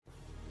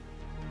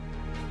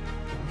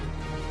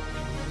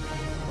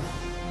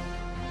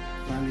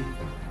Charlie,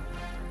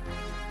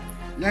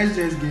 let's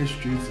just get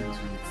straight into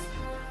it.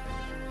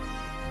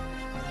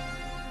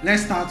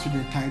 Let's start with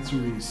the title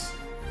race.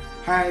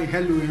 Hi,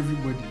 hello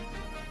everybody.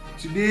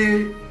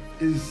 Today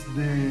is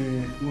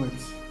the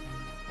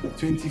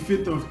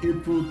 25th of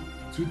April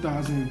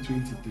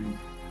 2023.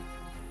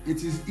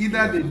 It is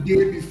either the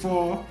day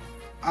before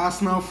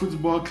Arsenal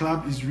Football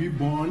Club is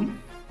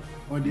reborn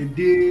or the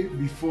day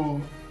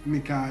before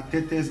Mikel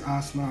Arteta's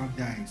Arsenal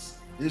dies.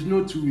 There's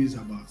no two ways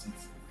about it.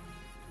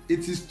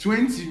 It is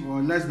 20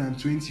 or less than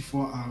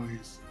 24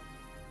 hours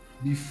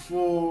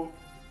before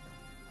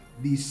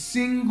the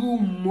single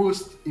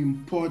most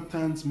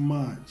important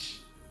match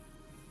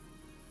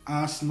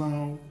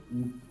Arsenal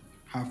will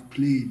have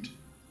played.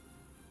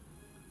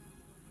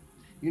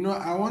 You know,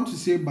 I want to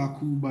say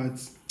Baku, but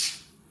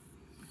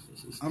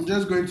I'm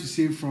just going to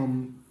say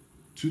from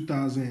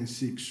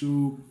 2006.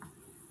 So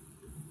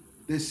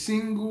the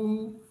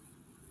single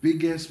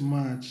biggest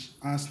match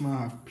Arsenal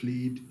have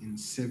played in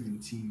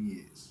 17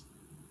 years.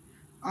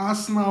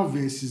 Arsenal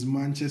versus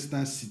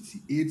Manchester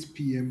City, 8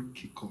 p.m.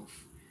 kickoff.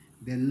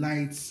 The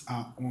lights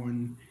are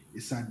on.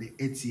 It's at the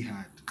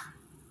Etihad.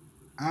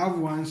 I have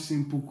one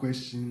simple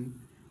question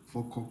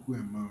for Koku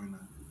and Marina.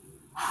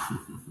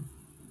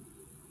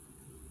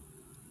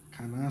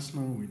 Can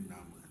Arsenal win that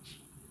match?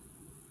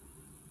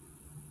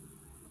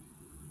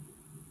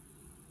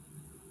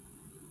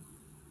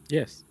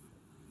 Yes.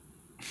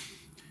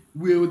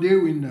 Will they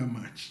win that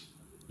match?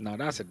 Now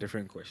that's a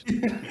different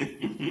question.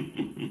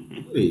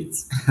 Wait.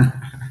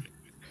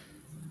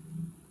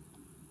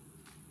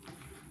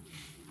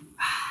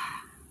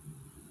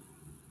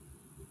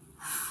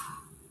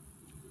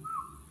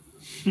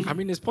 I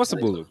mean, it's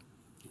possible.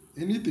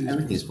 Anything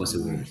Everything's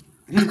possible. possible.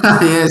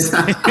 Yes.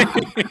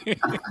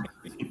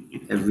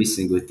 Every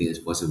single thing is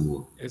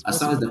possible. It's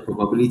As long as the possible.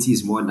 probability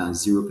is more than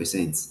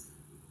 0%,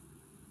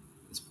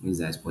 it means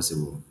that it's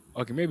possible.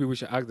 Okay, maybe we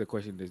should ask the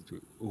question this way.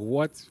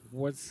 What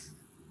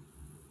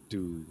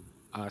do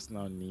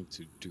Arsenal need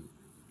to do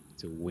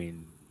to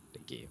win the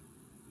game?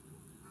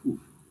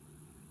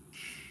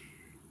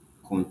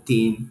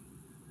 Contain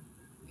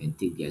and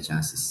take their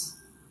chances.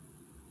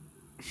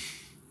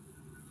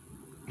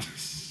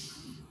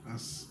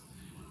 That's,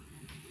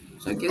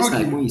 So I guess like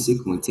okay. when you say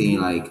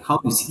contain, like how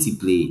do City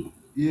play?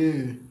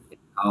 Yeah,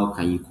 How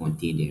can you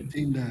contain them?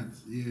 think that.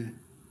 Yeah.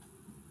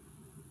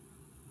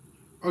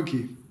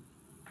 Okay.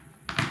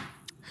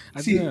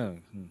 I See,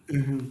 think.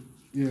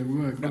 yeah,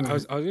 No, go I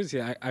was ahead. going to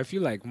say I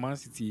feel like Man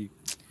City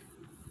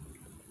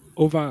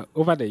over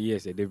the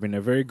years they've been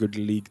a very good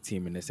league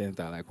team in the sense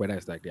that like whether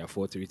it's like they are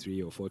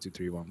 4-3-3 or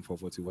 4-2-3-1,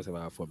 4-4-2,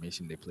 whatever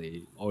formation they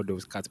play, all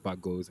those cutback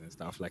goals and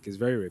stuff like it's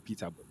very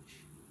repeatable.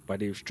 But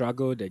they've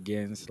struggled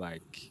against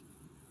like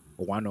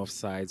one-off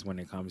sides when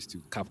it comes to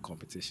cup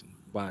competition.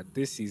 But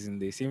this season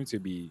they seem to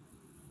be,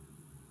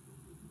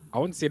 I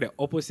won't say the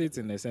opposite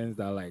in the sense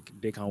that like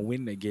they can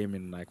win the game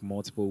in like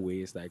multiple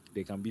ways. Like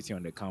they can beat you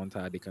on the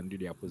counter, they can do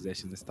their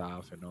possession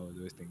stuff and all of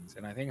those things.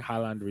 And I think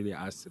Haaland really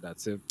adds to that.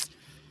 So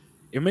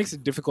it makes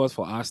it difficult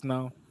for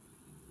Arsenal,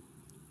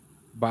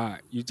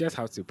 but you just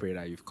have to pray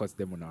that you've caught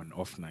them on an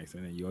off night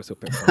and then you also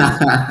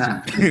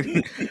perform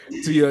to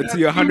to your Too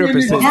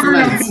many 100%. Off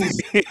night.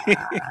 variables.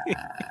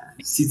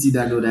 City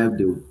that know that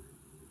do.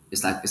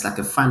 It's like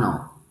a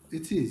final.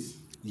 It is. It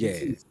Yeah.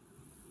 is.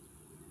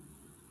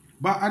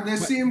 But at the But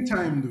same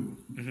time,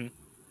 though, mhm.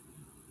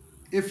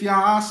 if you're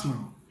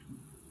Arsenal,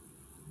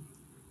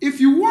 if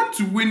you want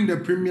to win the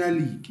Premier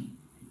League,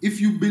 if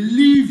you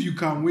believe you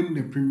can win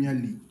the Premier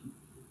League,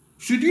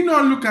 should you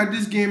not look at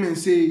this game and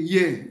say,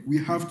 yeah, we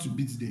have to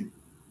beat them?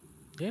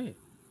 Yeah.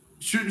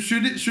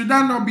 Should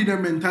that not be the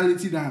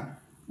mentality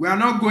that we are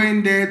not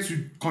going there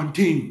to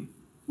contain,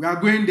 we are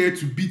going there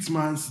to beat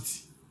Man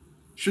City?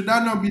 Should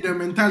that not be the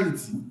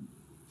mentality?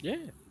 Yeah.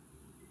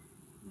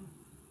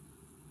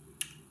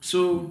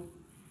 So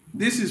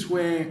this is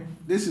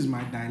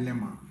my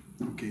dilemma.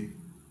 Okay.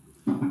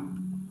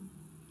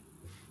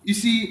 You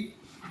see,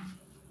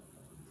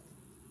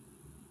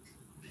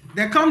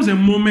 there comes a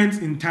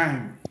moment in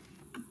time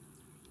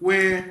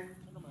where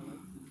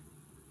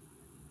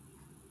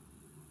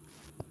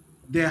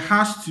there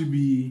has to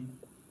be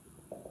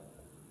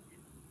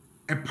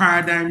a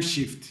paradigm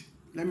shift.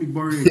 Let me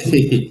borrow a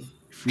key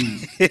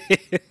phrase.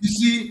 You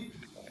see,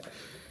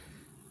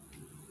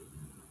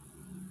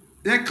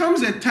 there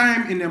comes a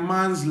time in a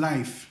man's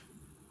life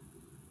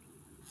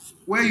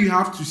where you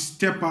have to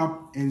step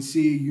up and say,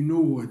 you know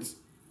what,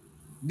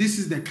 this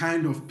is the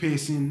kind of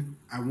person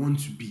I want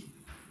to be.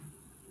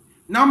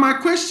 Now, my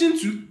question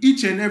to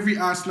each and every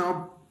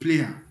Arsenal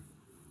player: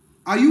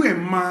 are you a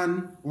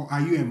man or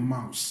are you a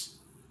mouse?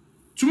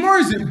 Tomorrow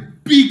is a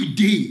big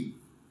day.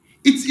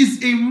 It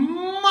is a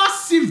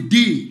massive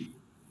day.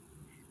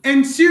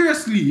 And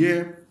seriously,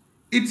 yeah,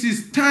 it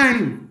is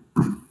time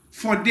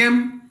for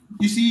them.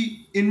 You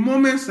see, in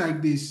moments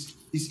like this,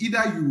 it's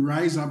either you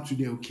rise up to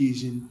the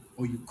occasion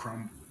or you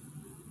crumble.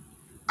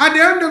 At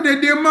the end of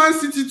the day, Man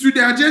City too,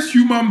 they are just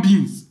human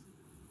beings.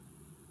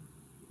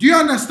 Do you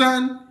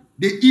understand?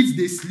 They eat,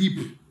 they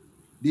sleep,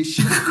 they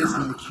shit just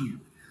like you.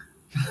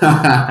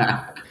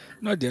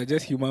 No, they're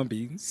just human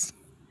beings.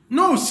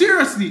 No,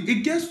 seriously,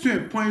 it gets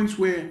to a point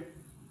where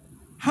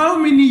how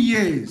many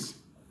years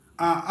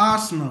are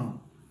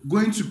Arsenal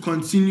going to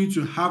continue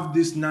to have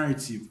this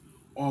narrative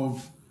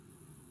of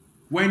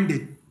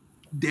when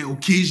the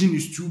occasion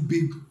is too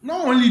big?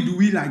 Not only do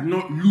we like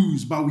not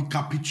lose, but we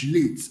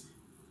capitulate,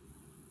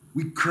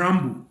 we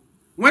crumble.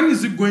 When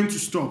is it going to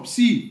stop?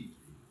 See,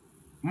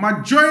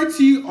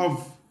 majority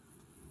of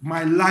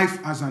my life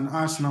as an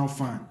Arsenal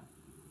fan,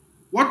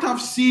 what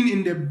I've seen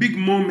in the big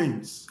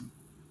moments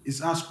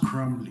is us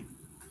crumbling.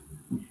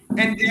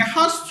 And there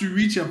has to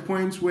reach a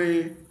point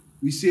where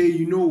we say,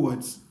 you know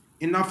what,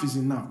 enough is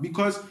enough.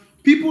 Because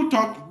people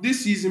talk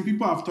this season,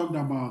 people have talked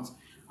about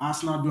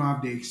Arsenal don't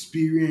have the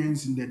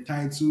experience in the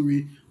title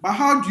race. But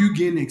how do you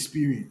gain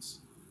experience?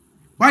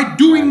 By By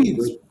doing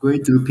it.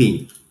 going through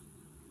pain.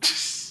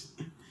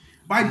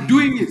 By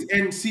doing it.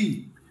 And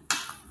see,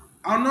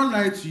 I'll not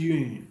lie to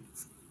you.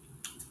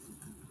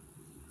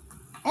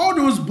 All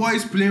those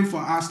boys playing for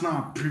Arsenal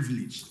are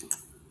privileged.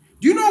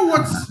 Do you know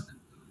what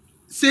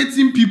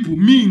certain people,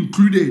 me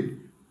included,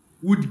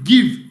 would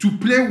give to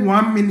play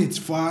 1 minute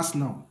for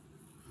Arsenal?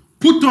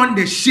 Put on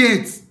the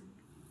shirts,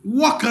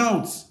 walk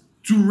out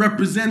to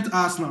represent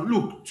Arsenal.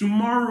 Look,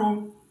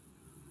 tomorrow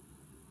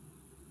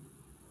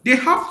they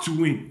have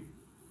to win.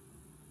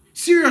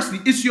 Seriously,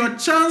 it's your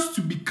chance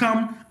to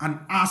become an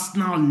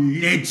Arsenal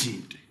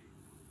legend.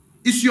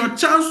 It's your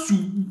chance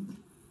to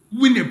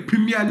win a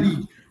Premier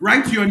League,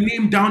 write your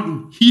name down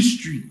in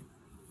history.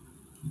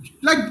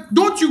 Like,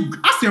 don't you,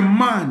 as a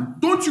man,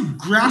 don't you Wait,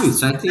 grasp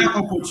so I think, that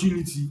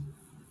opportunity?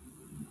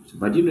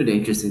 but you know the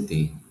interesting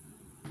thing?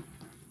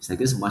 It's like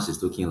this match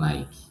is looking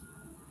like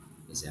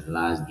it's the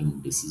last game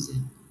of the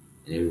season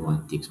and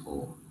everyone takes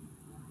all.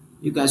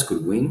 You guys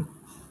could win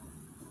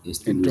and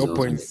still And lose drop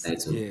out on the points.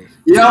 title. Yeah.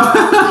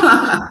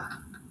 Yeah.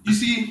 You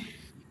see,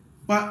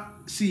 but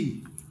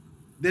see,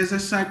 there's a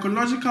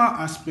psychological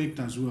aspect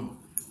as well.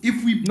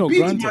 If we No, beat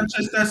granted.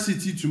 Manchester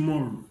City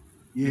tomorrow,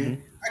 yeah,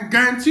 Mhm. I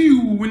guarantee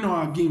you we will win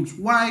our games.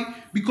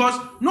 Why? Because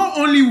not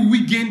only will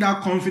we gain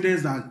that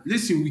confidence that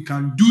listen, we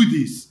can do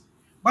this,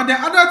 but the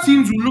other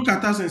teams will look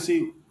at us and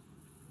say,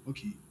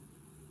 okay,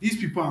 these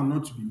people are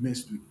not to be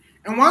messed with.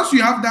 And once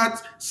you have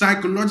that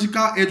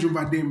psychological edge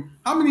over them,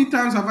 how many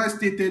times have I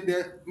stated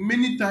that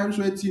many times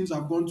where teams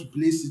have gone to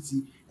play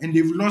City and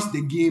they've lost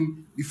the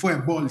game before a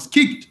ball is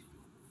kicked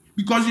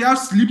because you have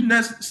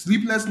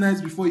sleepless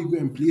nights before you go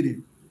and play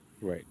them.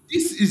 Right.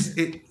 This is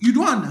a you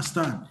don't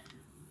understand.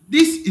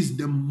 This is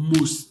the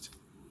most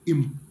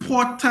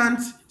important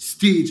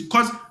stage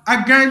because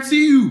I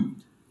guarantee you,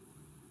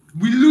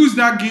 we lose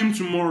that game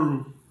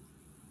tomorrow.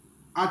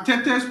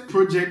 Arteta's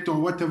project or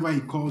whatever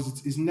he calls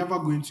it is never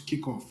going to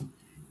kick off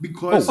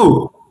because Oh,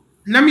 Oh.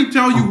 let me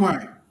tell you Oh.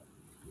 why.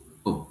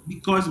 Oh.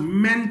 Because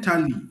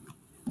mentally,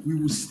 we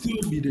will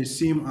still be the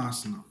same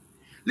Arsenal.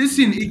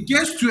 Listen, it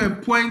gets to a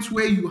point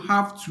where you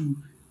have to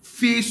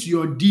face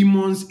your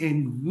demons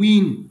and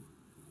win.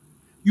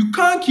 You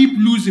can't keep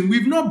losing.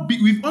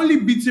 We've only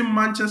beaten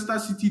Manchester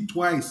City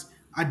twice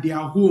at their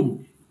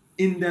home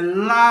in the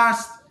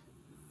last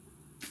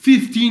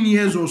 15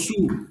 years or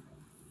so.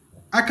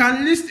 I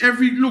can list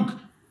every look,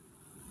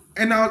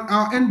 and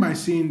I'll end by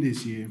saying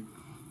this here.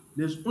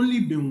 There's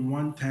only been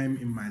one time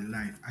in my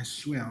life, I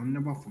swear I'll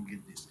never forget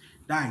this,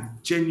 that I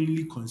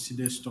genuinely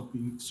considered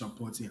stopping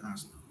supporting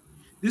Arsenal.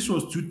 This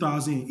was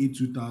 2008,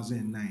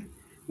 2009,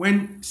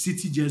 when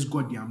City just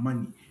got their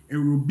money and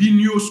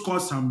Robinho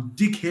scored some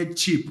dickhead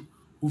chip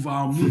over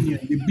Almunia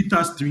and they beat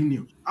us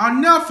 3-0. I'll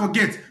never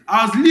forget,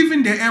 I was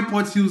leaving the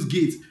airport Hills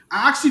gate.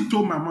 I actually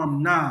told my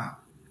mom, nah,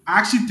 I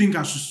actually think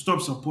I should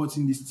stop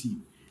supporting this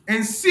team.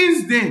 And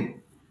since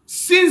then,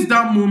 since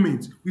that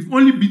moment, we've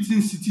only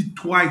beaten City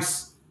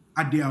twice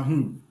at their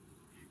home.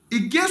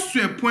 It gets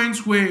to a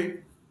point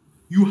where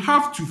you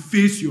have to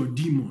face your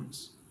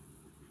demons.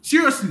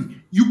 Seriously,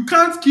 you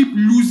can't keep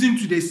losing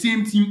to the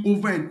same team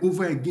over and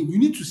over again. You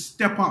need to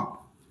step up.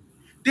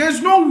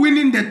 There's no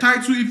winning the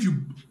title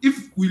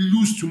if we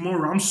lose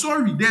tomorrow. I'm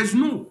sorry, there's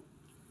no.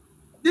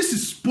 This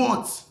is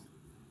sports.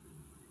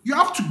 You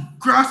have to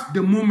grasp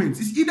the moment.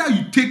 It's either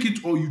you take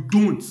it or you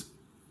don't.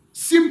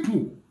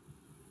 Simple.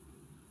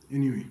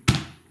 Anyway,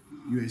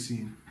 you were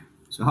saying.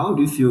 So how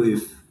do you feel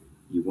if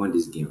you won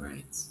this game,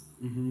 right?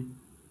 Mm-hmm.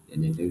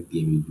 And then next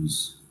game you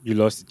lose? you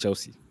lost to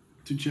Chelsea.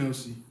 To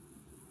Chelsea.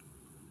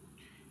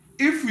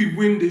 If we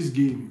win this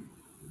game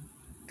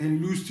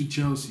and lose to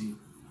Chelsea,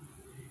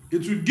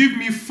 it would give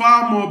me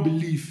far more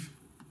belief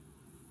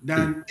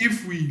than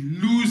if we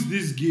lose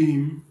this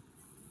game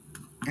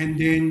and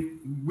then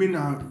win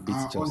Beat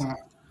all Chelsea. our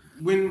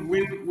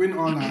win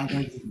all our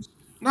other games.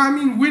 No, I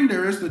mean win the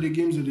rest of the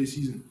games of the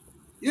season.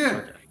 Yeah,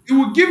 Okay. it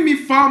will give me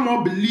far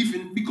more belief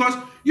in because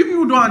you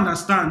people don't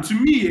understand. To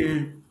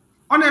me,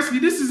 honestly,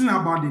 this isn't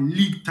about the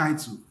league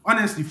title.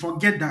 Honestly,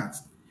 forget that.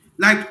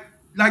 Like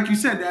like you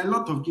said, there are a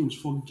lot of games.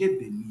 Forget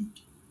the league.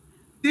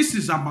 This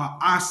is about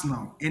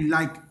Arsenal and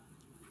like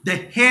the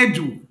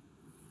hurdle,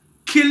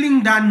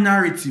 killing that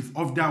narrative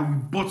of that we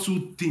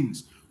bottled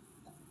things.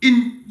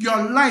 In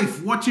your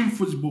life watching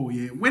football,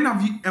 yeah, when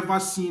have you ever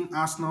seen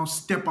Arsenal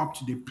step up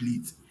to the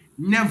plate?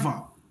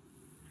 Never.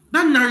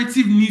 That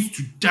narrative needs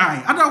to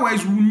die.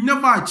 Otherwise, we'll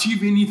never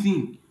achieve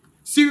anything.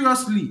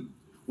 Seriously.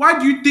 Why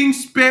do you think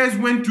Spurs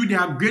went through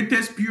their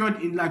greatest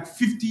period in like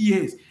 50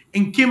 years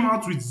and came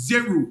out with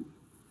zero?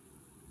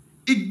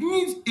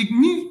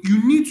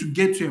 You need to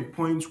get to a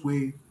point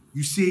where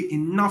you say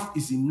enough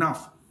is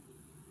enough.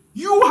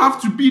 You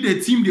have to be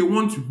the team they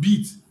want to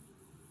beat.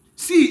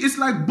 See, it's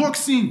like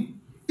boxing.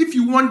 If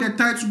you want the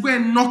title, go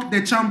and knock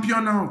the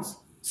champion out.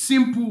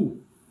 Simple.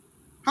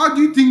 How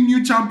do you think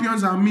new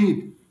champions are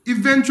made?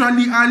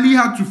 Eventually, Ali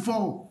had to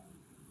fall.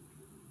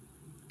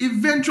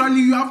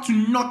 Eventually, you have to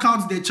knock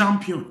out the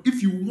champion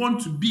if you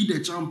want to be the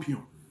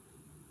champion.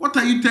 What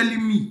are you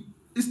telling me?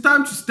 It's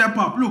time to step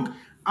up. Look,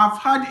 I've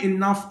had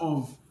enough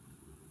of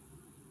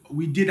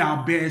we did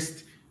our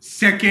best.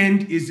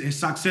 Second is a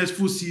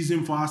successful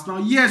season for us. Now,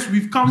 yes,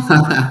 we've come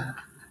far,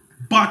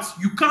 but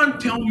you can't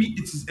tell me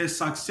it is a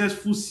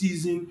successful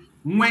season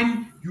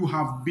when you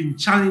have been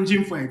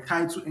challenging for a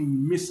title and you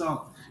miss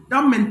out.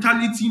 That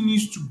mentality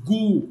needs to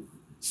go.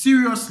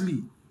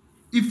 Seriously.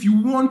 If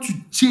you want to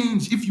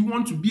change, if you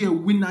want to be a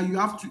winner, you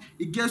have to,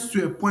 it gets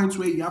to a point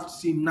where you have to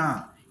say,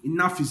 nah,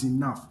 enough is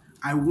enough.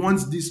 I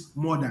want this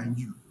more than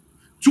you.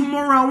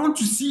 Tomorrow, I want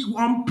to see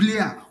one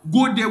player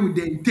go there with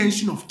the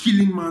intention of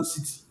killing Man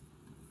City.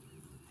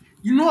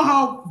 You know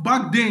how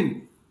back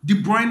then, De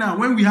Bruyne,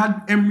 when we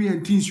had Emery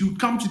and things, you would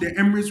come to the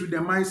Emirates with the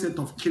mindset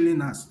of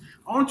killing us.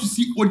 I want to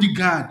see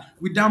Odegaard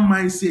with that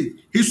mindset.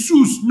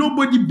 Jesus,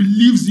 nobody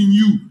believes in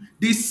you.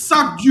 They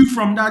sacked you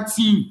from that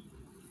team.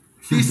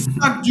 They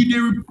sacked you, they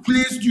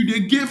replaced you,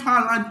 they gave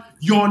Haaland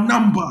your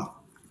number.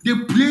 They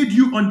played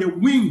you on the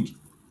wing.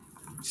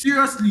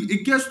 Seriously,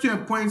 it gets to a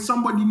point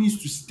somebody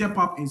needs to step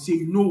up and say,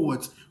 you know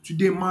what,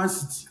 today, Man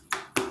City,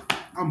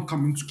 I'm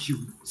coming to kill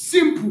you.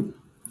 Simple.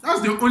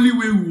 That's the only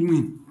way we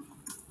win.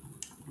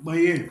 But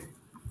yeah,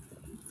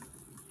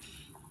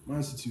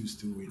 Man City will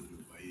still win.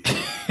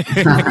 But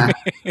yeah.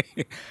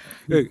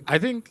 Look, I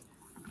think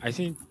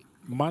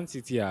Man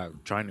City are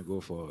trying to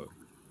go for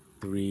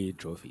three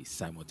trophies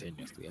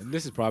simultaneously, and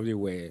this is probably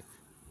where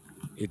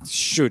it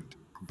should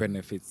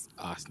benefit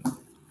Arsenal.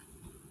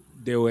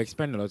 They will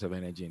expend a lot of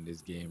energy in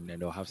this game, then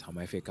they'll have some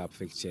FA Cup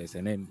fixtures,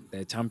 and then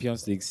the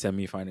Champions League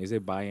semi-final. Is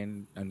it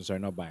Bayern? I'm sorry,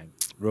 not Bayern.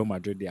 Real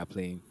Madrid. They are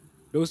playing.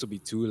 Those will be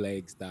two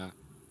legs that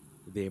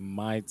they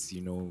might,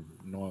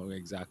 not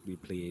exactly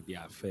play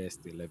their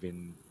first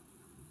 11,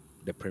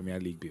 the Premier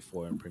League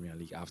before and Premier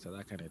League after,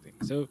 that kind of thing.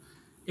 So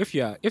if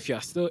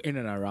you're still in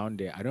and around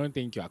there, I don't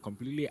think you are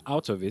completely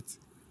out of it,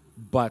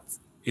 but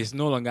it's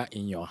no longer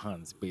in your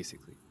hands.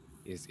 Basically,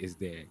 is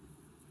there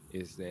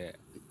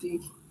I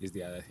think is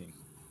the other thing.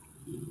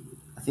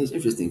 I think it's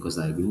interesting because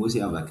like we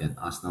mostly have like an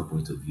Arsenal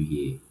point of view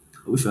here.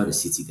 I wish you had a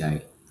City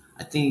guy.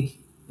 I think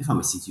if I'm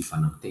a City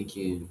fan, I'm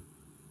thinking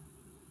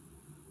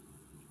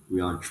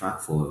we're on track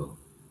for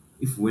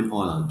if we win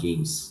all our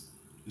games,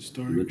 we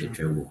Historic win the champ.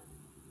 treble.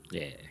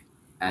 Yeah,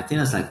 I think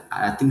that's like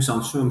I think so.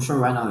 I'm sure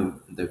right now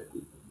in the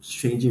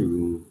changing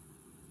room,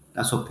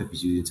 that's what Pep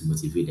is using to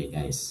motivate the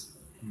guys.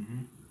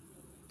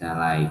 That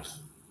like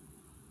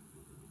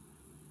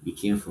we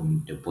came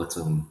from the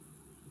bottom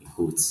in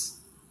quotes,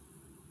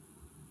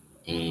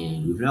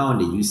 and we've now won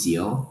the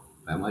UCL.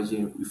 But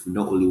imagine if we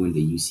not only win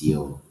the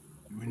UCL,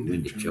 we Win the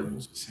win the treble.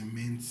 trebles,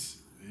 cement.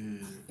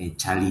 And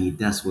Charlie,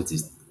 that's what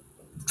is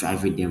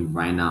driving them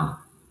right now.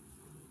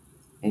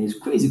 And it's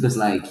crazy because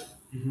like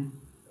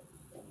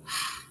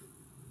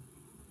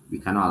we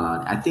cannot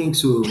allow. I think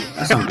so.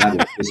 That's why I'm glad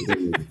we're facing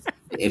them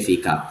in the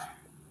FA Cup.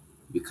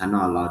 We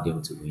cannot allow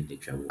them to win the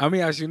treble I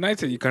mean, as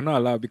United, you cannot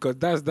allow because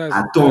that's at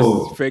that's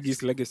all.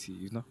 Fergie's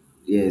legacy.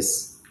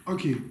 Yes.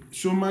 Okay,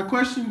 so my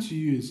question to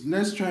you is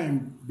let's try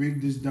and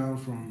break this down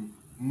from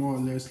more or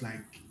less like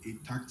a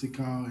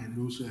tactical and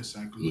also a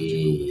psychological point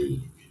Yeah. of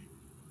view.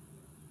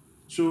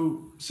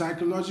 So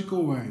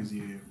psychological wise,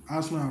 yeah,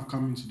 Arsenal have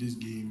come into this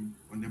game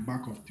on the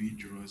back of three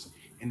draws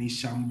and a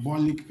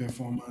shambolic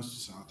performance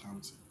to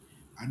Southampton.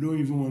 I don't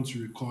even want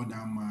to recall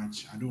that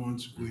match. I don't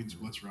want to go into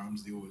what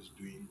Ramsdale was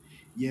doing.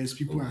 Yes, Oh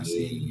people are yeah.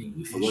 saying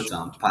We they forgot to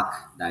showed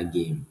unpack that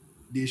game.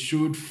 they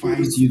showed Kudos fight,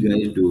 to you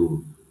guys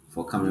though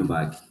for coming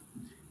back.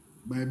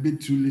 but a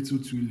bit too little,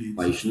 too late.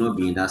 But you should not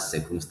be in that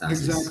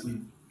circumstances.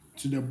 Exactly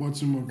to the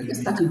bottom of I the guess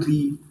league.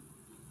 technically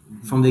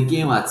from the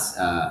game at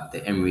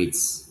the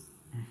Emirates,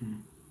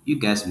 you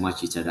guys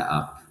match each other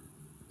up.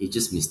 It's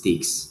just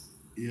mistakes.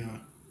 Yeah,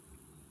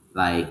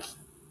 Like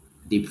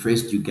they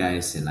pressed you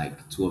guys in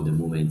like two of the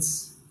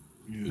moments.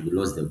 yeah, And you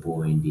lost the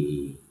ball and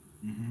they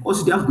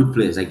also they have good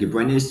players like the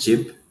Bruyne's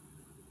chip.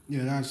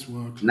 yeah. That's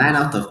world Nine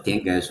class. out of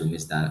 10 guys will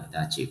miss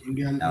that chip. In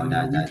their weaker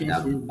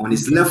That foot, on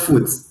his weaker left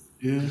foot.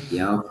 yeah.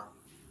 Yeah.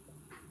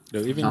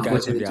 Though So even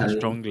guys with unfortunately, their Charlie.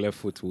 strong left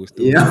foot will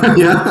still miss Yeah, that chip.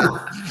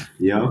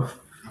 yeah. Yeah.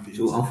 Have it.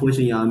 So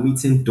unfortunately you are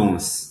meeting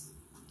dons.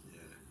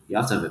 You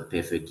have to have a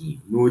perfect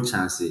game. No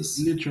chances.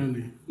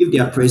 Literally, If they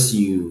are pressing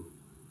you,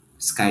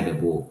 sky the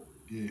ball.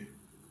 yeah.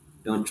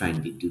 Don't try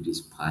and do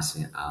this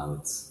passing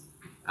out.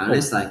 Oh,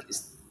 Unless like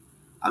it's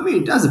I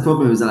mean, that's the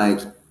problem. Is like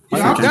You if you're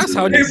Okay, have trying to that's to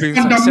how play they've rest, been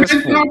fundamental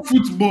successful.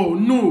 football.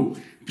 No,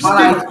 but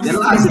stay like the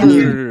last consistent.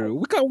 game,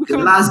 We the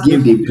can't last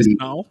game live they on this played,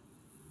 now.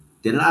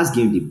 the last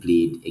game they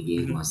played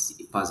against Mhm. Man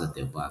City, passed at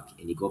their back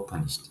and he got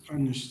punished.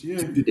 Punished, To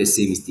yeah. do the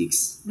same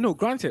mistakes. No,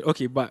 granted.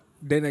 Okay, but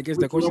then I guess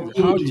the With question Rob is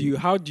Holding.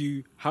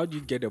 how do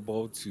you get the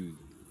ball to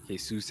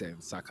Jesus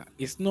and Saka?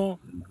 It's not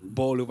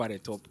ball over the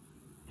top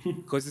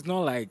because it's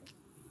not like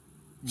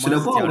So Man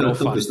the City ball are over not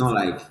the top is not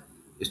fast like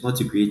it's not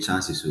to create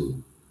chances. So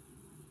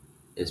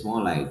it's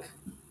more like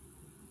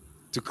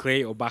to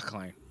create or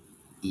backline.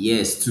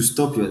 yes to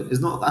stop your. It's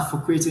not that for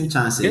creating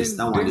chances.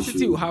 That one Then they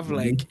City will should. have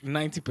like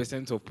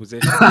 90% of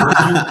possession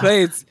because you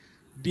play it,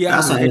 Diaz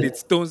That's will head why. it,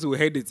 Stones will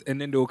head it,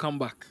 and then they'll come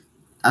back.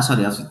 That's why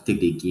they have to take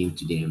the game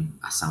to them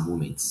at some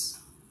moments.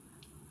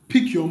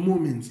 Pick your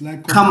moments,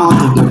 like Come Koku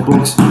out of said. the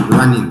box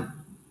running.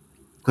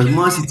 Because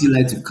Man City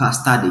like to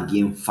start the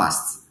game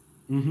fast.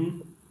 Mm-hmm.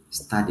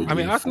 Start the I mean,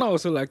 game fast. Arsenal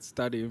also like to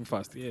start the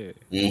fast, yeah.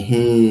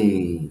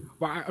 Hey.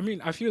 But I mean,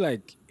 I feel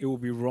like it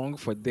would be wrong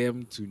for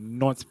them to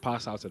not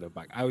pass out of the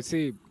back. I would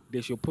say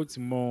they should put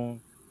more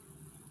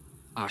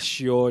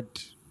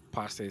assured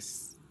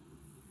passes.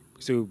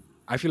 So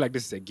I feel like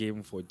this is a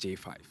game for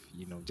J5.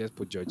 You know, just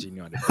put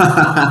Jorginho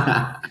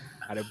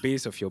at the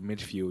base of your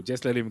midfield.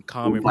 Just let him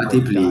calm Oh, party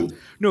everybody down. play.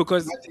 No,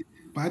 because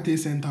Partey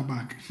centre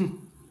back.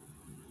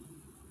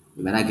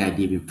 But that guy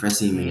they've been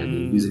pressing me and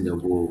been using the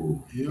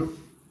ball. Yep.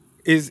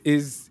 is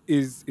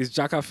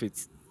Jaka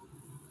fit?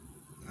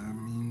 I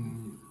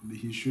mean,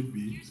 he should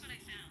be.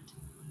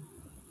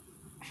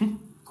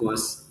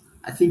 Because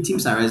I think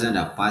teams are realizing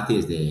that party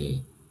is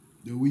The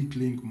weak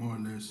link, more or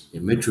less. the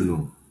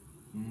metronome.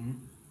 Mm-hmm.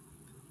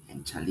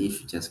 And Charlie,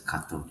 if you just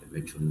cut off the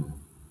metronome,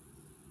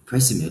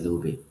 press him a little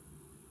bit,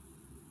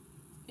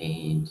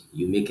 and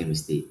you make a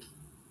mistake.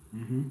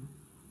 Mm-hmm.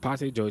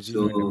 Partey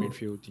Jorginho in the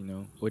So midfield, you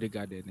know,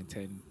 Odegaard in the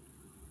 10.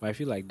 But I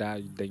feel like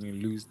that then you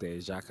lose the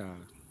Xhaka.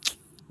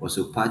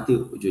 also party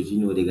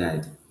Jorginho the guy.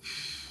 Yeah.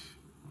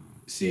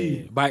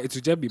 See, But it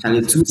would just be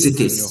Charlie Partey two and Jorginho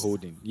sitters.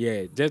 holding.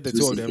 Yeah, just the Two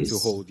two of them to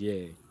sitters. hold.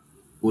 Yeah.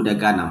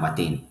 Odegaard number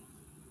 10.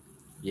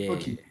 Yeah.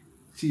 okay.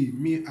 See,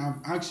 me,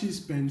 I've actually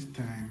spent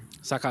time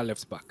Saka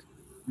left back.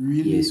 Yes,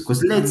 really,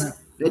 because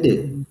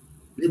and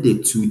let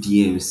the two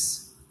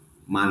DMs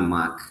man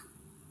mark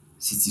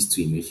City's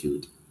two in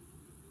midfield.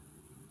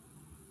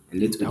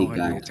 And let That one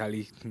there, Odegaard.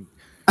 Charlie.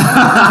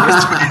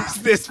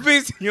 The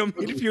space in your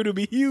midfield will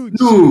be huge.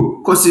 No,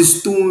 because it's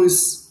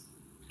Stones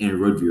and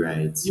Rodri,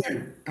 right?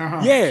 yeah,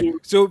 uh-huh. Yeah.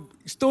 So So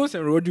Stones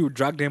and Rodri will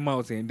drag them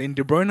out, and then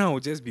De Bruyne will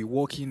just be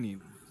walking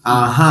in.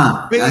 That's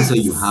why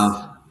you Base.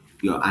 have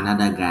your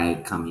another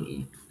guy coming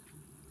in.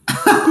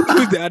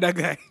 Who's the other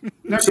guy?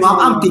 let So me know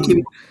I'm what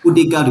thinking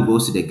Odegaard will be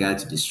also the guy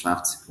to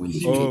disrupt when they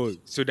see. Oh, kick.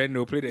 so then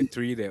they'll play the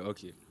three there.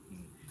 Okay.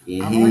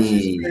 Mm. I've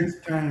actually Yeah.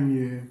 spent time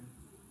here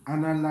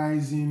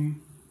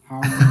analyzing how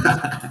Man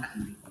City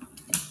play.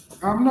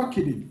 I'm not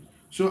kidding.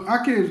 So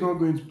Ake is not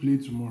going to play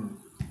tomorrow.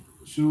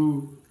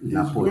 So it's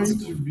Laporte going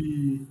to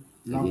be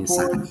against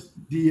Saka. Laporte,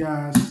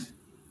 Diaz,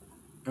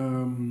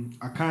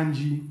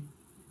 Akanji,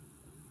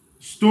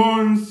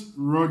 Stones,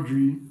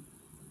 Rodri.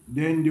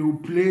 Then they will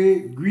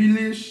play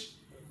Grealish,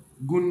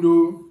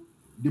 Gundo,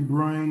 De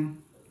Bruyne,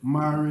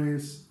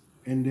 Mares,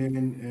 and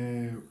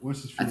then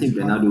what's his I face? think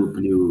Bernardo will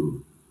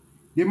play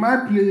They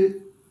might play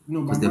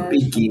no, but because the Mares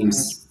big is not gonna.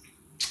 games.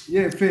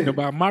 Yeah, No, fair.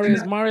 but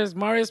And,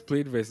 Mares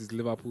played versus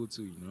Liverpool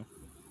too, you know.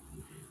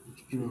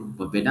 no,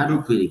 But Bernardo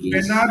but played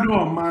against Bernardo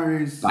or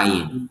Mares,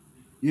 Bayern.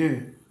 yeah,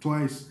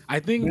 twice. I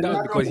think that was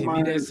Bernardo because or he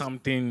needed Mares,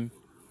 something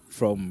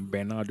from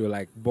Bernardo,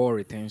 like ball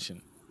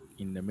retention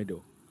in the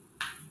middle.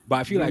 But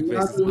I feel like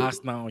versus Bernardo, us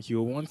now, he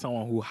will want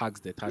someone who hugs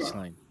the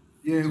touchline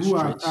yeah, to who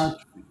attack, stretch.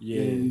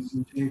 Yeah.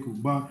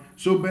 Zinchenko. But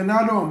so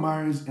Bernardo or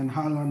Mares and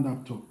Haaland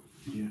up top.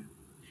 Yeah.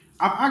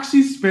 I've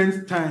actually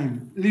spent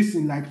time,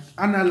 listen, like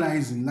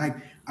analyzing. Like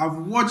I've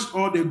watched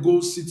all the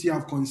goals City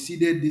have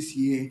conceded this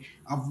year.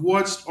 I've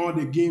watched all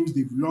the games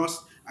they've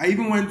lost. I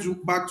even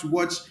went back to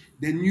watch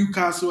the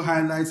Newcastle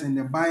highlights and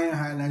the Bayern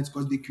highlights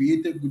because they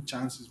created good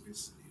chances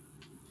yesterday.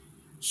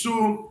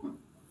 So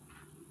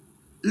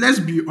let's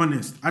be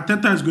honest.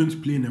 Ateta is going to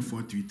play in a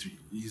 4-3-3.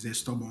 He's a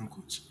stubborn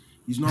coach.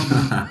 He's not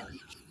going to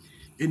make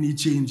any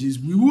changes.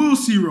 We will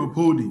see Rob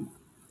Holding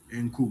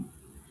and cool.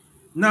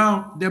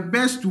 Now, the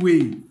best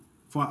way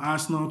for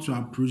Arsenal to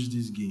approach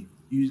this game,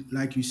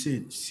 like you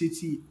said,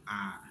 City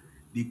are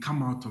they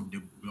come out of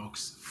the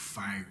blocks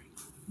firing.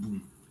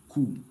 Boom.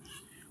 Cool.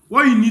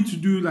 What you need to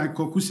do, like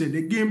Koku said,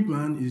 the game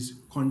plan is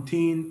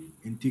contain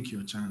and take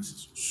your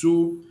chances.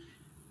 So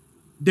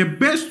the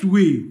best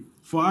way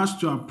for us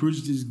to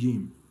approach this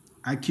game,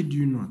 I kid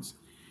you not,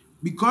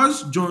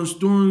 because John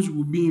Stones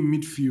will be in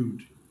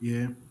midfield,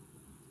 yeah,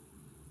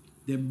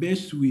 the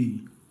best way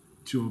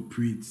to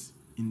operate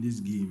in this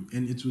game,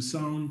 and it will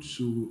sound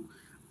so.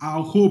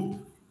 Our hope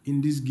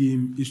in this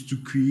game is to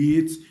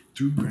create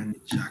through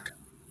Granit Xhaka.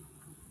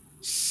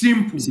 Is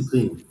Simple, he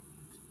playing?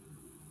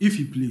 if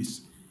he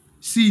plays.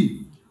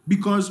 See,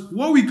 because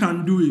what we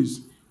can do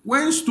is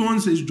when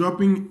Stones is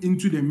dropping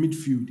into the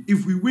midfield,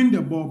 if we win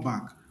the ball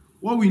back,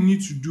 what we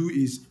need to do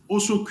is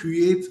also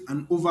create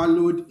an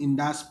overload in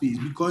that space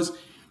because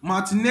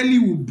Martinelli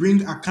will bring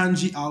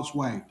Akanji out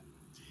wide.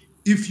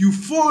 If you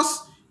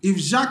force, if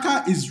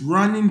Xhaka is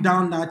running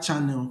down that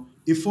channel,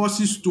 it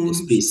forces The Stones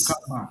to space. come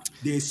back.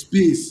 There's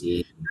space.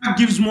 Yeah. That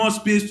gives more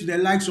space to the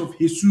likes of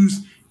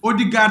Jesus.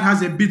 Odegaard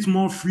has a bit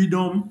more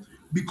freedom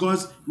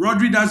because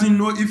Rodri doesn't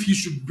know if he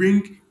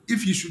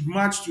should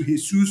match to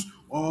Jesus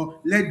or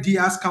let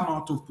Diaz come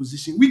out of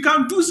position. We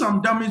can do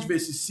some damage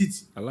versus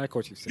City. I like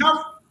what you We said.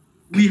 have,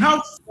 we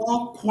have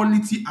four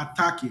quality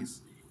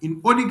attackers in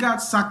Odegaard,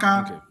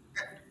 Saka, Okay.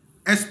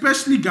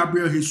 especially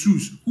Gabriel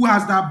Jesus, who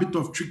has that bit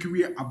of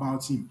trickery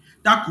about him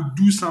that could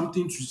do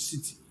something to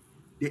City.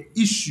 The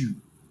issue,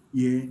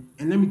 yeah,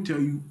 and let me tell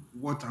you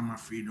what I'm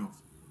afraid of.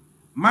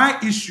 My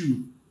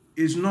issue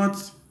is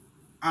not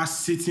us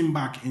sitting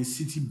back and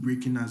City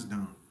breaking us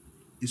down.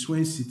 It's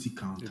when City It's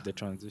counter. the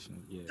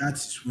transition. Yeah. That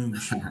is when we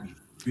should be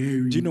Do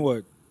you very, know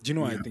what? Do you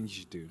know what I yeah. think you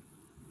should do?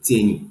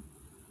 Tierney.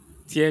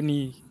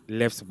 Tierney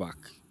left back,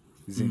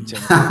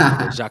 Zinchenko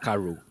in the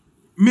Xhaka role.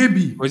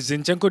 Maybe. Because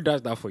Zinchenko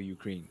does that for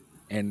Ukraine.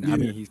 And I Yeah.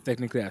 mean, he's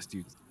technically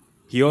astute.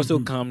 He also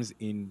comes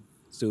in,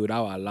 so that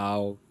will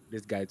allow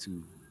this guy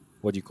to,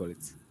 what do you call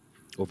it?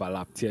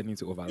 Overlap, Tierney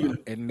to Yeah. overlap.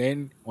 And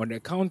then on the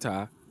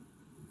counter,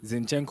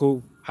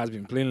 Zinchenko has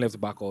been playing left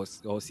back all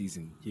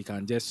season. He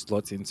can just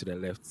slot into the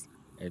left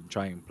and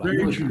try and You plug know Very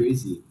the what's gap. true.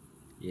 crazy?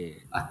 Yeah,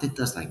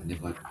 Arteta's like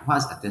never. Why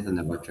has Arteta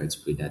never tried to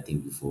play that thing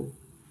before?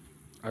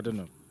 I don't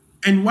know.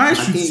 And why I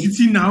should think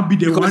City now be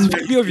the Because one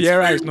that Fabio is Vieira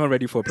is expiring? not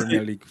ready for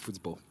Premier League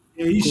football.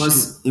 Yeah, he should.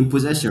 because in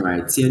possession,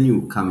 right, Tierney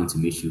will come into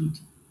midfield,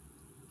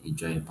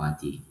 enjoy a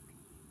party,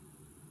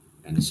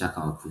 and the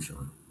Shaka will push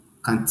on.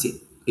 Can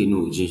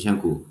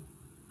Zinchenko.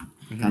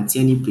 Mhm. Can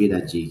Tierney play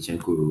that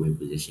Zinchenko role in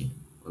possession?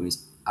 I mean,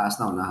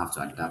 Arsenal now have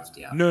to adapt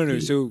their No, no. play.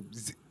 So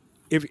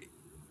if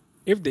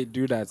if they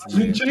do that, yeah,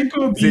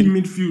 Zinchenko be in Zin,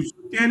 midfield.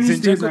 Tierney stays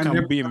Zinchenko at can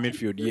left be in back.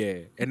 midfield,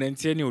 yeah, and then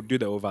Tierney will do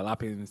the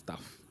overlapping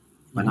stuff.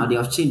 But now they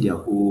have changed their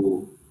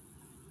whole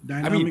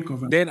I mean, Dynamic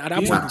of then at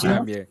that yeah, point in we structure. have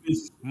time, yeah,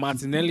 space.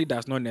 Martinelli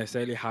does not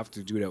necessarily have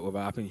to do the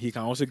overlapping. He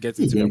can also get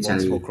into the box for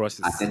Eventually, crosses.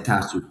 Arteta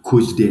has to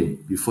coach them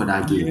before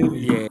that game.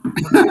 Yeah.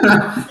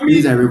 Yeah, I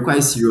These are mean,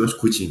 require serious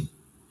coaching.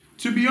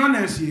 to be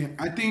honest, yeah,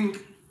 I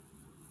think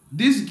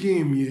this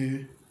game,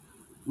 yeah,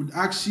 would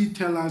actually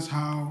tell us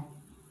how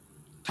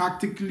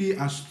tactically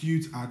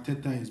astute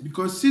Arteta is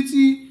because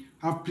City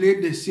have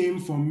played the same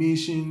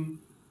formation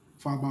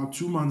for about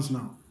 2 months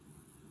now.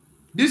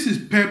 This is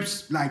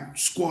Pep's like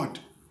squad.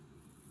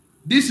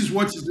 This is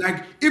what it's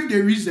like. If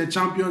they reach the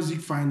Champions League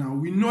final,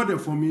 we know the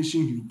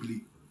formation he'll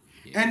play.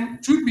 yeah,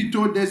 And truth be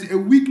told, there's a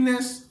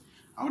weakness.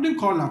 I wouldn't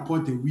call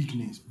Laporte a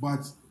weakness,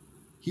 but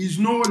he's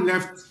no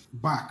left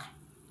back.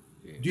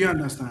 yeah. Do you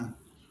understand?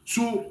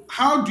 So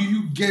how do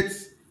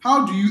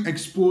you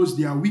expose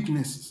their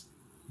weaknesses?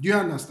 Do you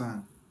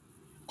understand?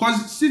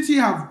 Because City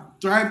have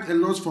thrived a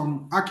lot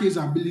from Ake's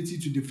ability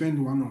to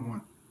defend one on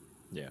one.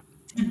 Yeah.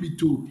 Truth be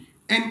told.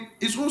 And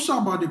it's also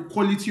about the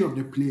quality of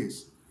the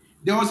players.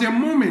 There was a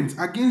moment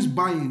against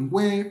Bayern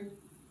where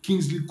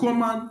Kingsley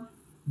Coman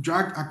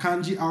dragged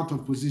Akanji out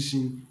of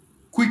position,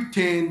 quick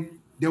turn,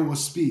 there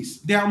was space.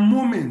 There are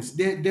moments,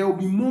 there will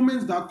be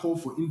moments that call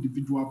for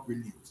individual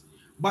brilliance.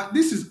 But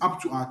this is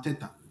up to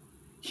Arteta.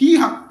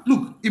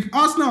 Look, if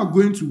Arsenal are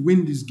going to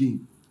win this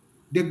game,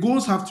 the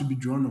goals have to be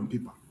drawn on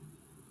paper.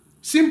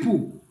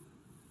 Simple.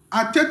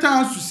 Arteta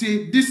has to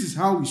say, this is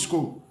how we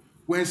score.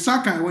 When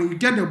you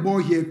get the ball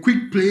here,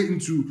 quick play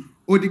into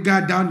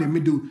Odegaard down the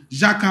middle.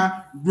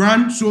 Xhaka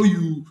run so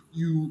you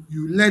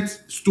let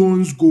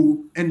Stones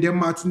go, and then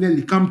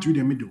Martinelli come through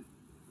the middle.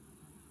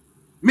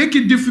 Make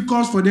it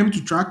difficult for them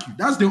to track you.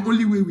 That's the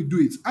only way we do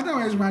it.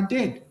 Otherwise, we're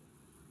dead.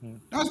 Mm.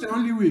 That's the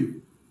only way.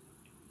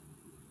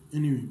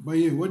 Anyway, but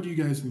yeah, what do you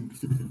guys think?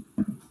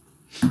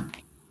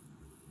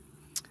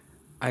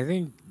 I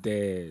think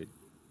the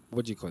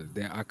what do you call it?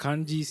 The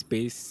Akanji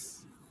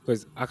space,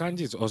 because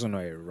Akanji is also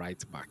not a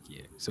right back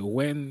here. So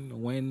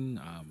when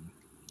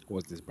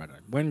what's this brother?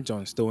 When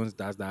John Stones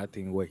does that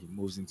thing where he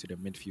moves into the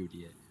midfield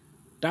here,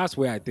 that's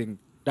where I think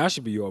that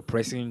should be your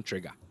pressing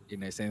trigger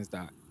in a sense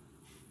that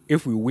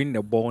if we win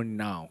the ball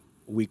now,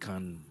 we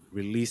can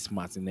release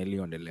Martinelli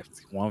on the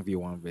left,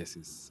 1v1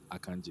 versus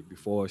Akanji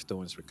before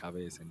Stones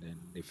recovers and then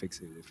they fix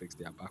it, they fix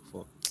their back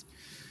four.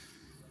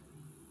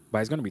 But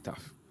it's gonna be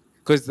tough.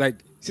 Because like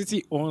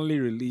City only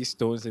release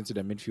Stones into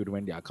the midfield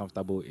when they are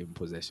comfortable in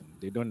possession.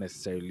 They don't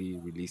necessarily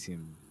release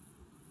him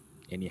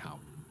anyhow.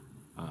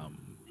 Um,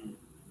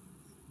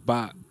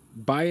 but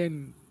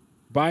Bayern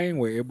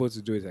were able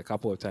to do it a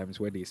couple of times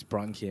where they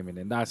sprung him, and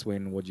then that's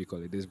when what do you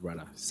call it? This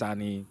brother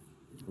Sani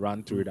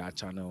ran through that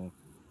channel.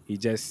 He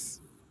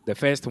just the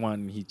first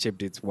one he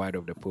chipped it wide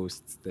of the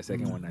post. The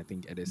second one I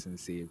think Edison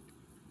saved.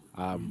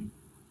 Um,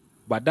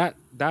 but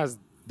that's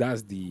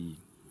the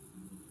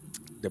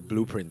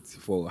blueprint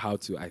for how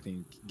to I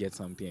think get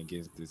something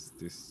against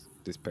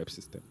this Pep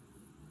system.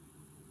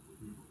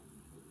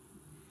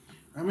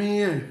 I mean,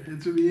 yeah,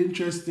 it will be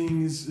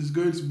interesting. It's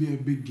going to be a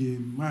big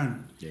game,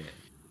 man. Yeah.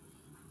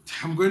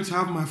 I'm going to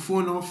have my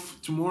phone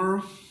off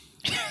tomorrow.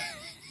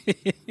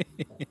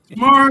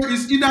 Tomorrow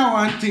is either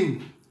one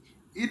thing.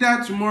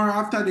 Either tomorrow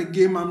after the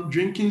game, I'm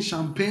drinking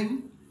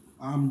champagne,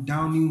 or I'm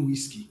downing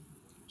whiskey.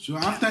 So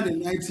after the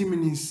 90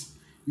 minutes,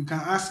 you can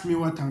ask me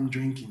what I'm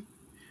drinking.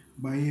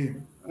 But yeah,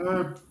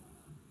 uh,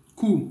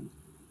 cool.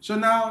 So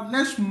now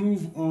let's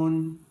move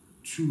on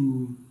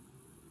to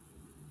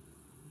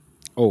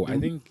Oh, the I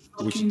most think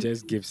we should shocking.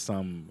 just give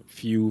some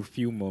few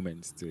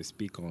moments to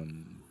speak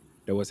on.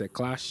 There was a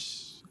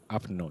clash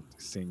up north,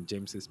 St.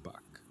 James's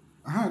Park,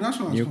 That's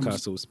what I was going to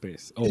say. Newcastle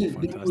Space. Oh,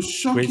 The most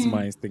fantastic! Great shocking,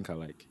 minds think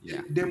alike.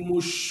 Yeah, the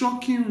most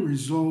shocking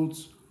result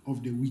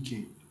of the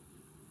weekend.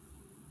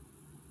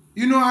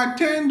 I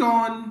turned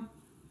on.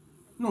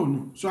 No,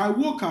 no. So I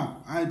woke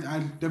up.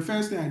 The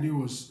first thing I did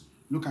was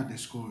look at the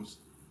scores.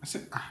 I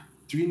said,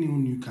 3-0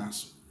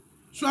 Newcastle.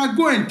 So I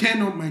go and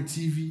turn on my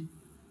TV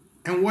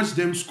and watch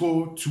them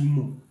score two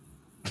more.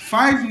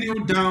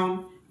 5-0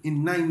 down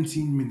in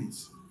 19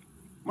 minutes.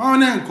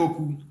 Maona and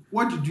Koku,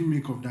 what did you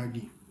make of that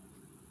game?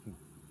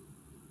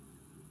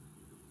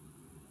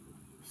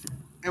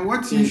 And I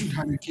what team should think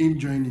Harry Kane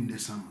join in the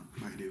summer,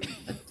 by the way?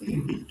 I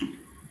think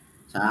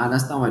so I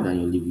understand why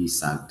Daniel Levy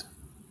sacked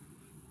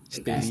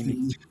the guy.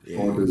 Stellini.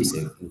 Although Yeah, he's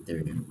an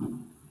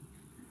interim,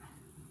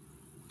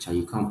 so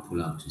you can't pull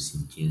out to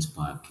St. James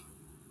Park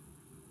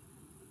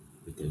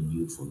with a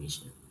new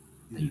formation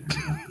that you've Yeah,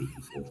 never played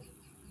before.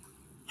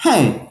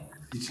 Hey,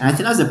 and I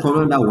think that's the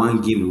problem that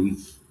one game a week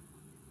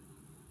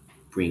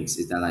brings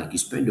is that like you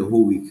spend the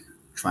whole week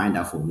trying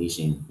that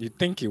formation. you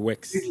think it think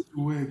works? it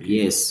will work.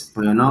 Yes,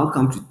 but you now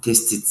come to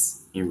test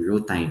it in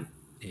real time.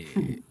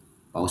 Eh,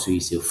 But also,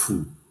 he's a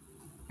fool.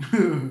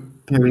 Yeah.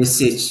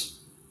 Perisic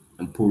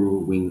and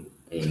Poro wing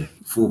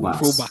fullbacks.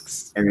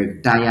 fullbacks,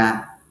 Eric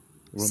Dyer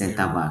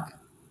centre Romero. back.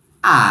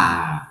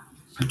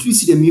 But you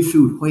see the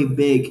midfield,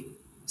 Hoiberg,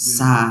 Yeah,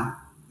 Sa,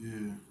 yeah.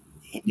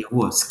 and the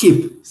what?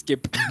 Skip.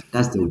 Skip.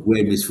 That's the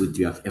weirdest midfield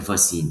you have ever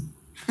seen.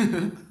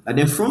 But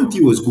the front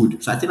three was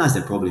good, so I think that's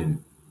the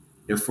problem.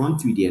 The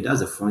front three there, that's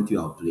the front three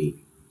I'll play.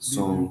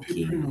 They've been Song,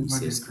 papering King, over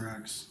the Kulusevski,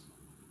 cracks.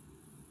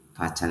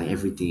 Pachal, and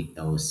everything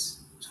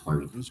else was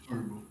horrid. It was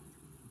horrible.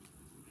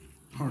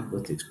 They Horrible.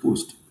 got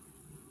exposed.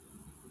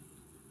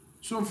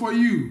 So for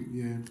you,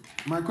 yeah,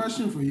 my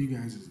question for you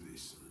guys is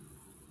this.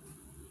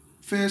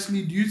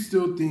 Firstly, do you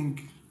still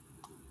think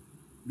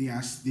they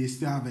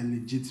still have a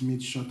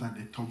legitimate shot at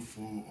the top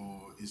four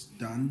or it's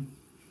done?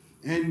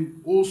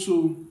 And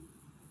also,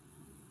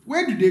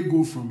 where do they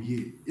go from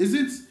here? Is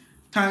it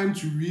time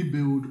to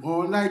rebuild?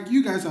 Or like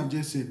you guys have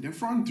just said, the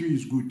front three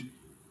is good.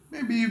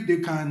 Maybe if they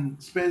can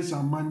spend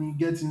some money,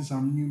 get in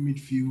some new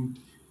midfield,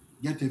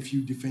 get a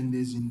few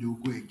defenders in, they'll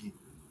go again.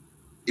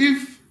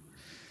 If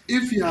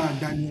if you are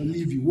Daniel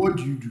Levy, what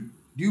do you do?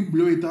 Do you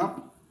blow it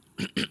up?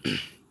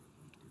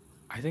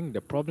 I think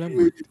the Do problem you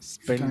wait with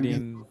if you can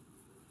get spending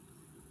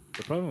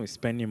the problem with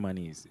spending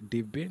money is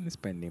they've been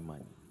spending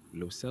money.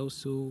 Lo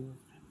Celso,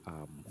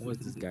 what's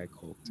this guy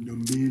called?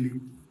 Ndombele?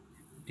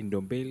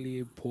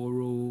 Indombele,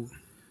 Poro,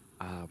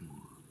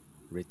 um,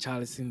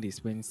 Richarlison, they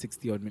spend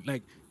 60 odd million.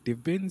 Like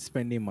they've been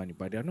spending money,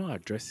 but they're not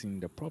addressing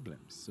the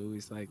problems. So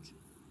it's like,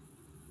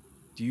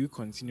 do you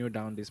continue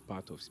down this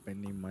path of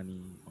spending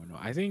money or not?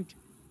 I think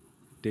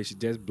they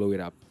should just blow it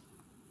up.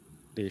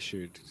 They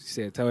should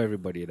tell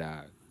everybody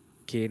that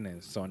Kane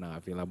and Son are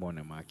available on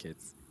the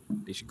markets.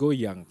 They should go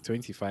young,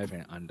 25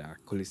 and under.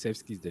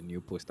 Kulisevsky is the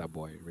new poster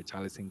boy.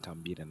 Richarlison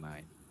can be the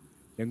nine.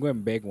 Then go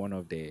and beg one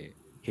of the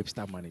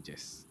hipster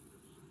managers.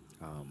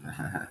 Um,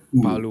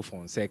 Ooh, Paulo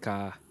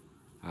Fonseca,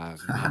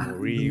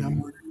 Amorim,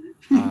 Amorim.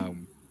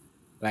 um,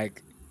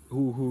 like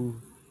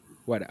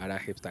what other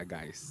hipster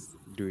guys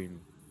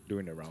doing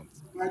the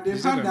rounds? Like You they've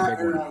should just go had and that beg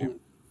one of era. them.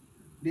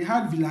 They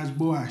had Villas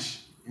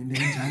Boas and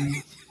then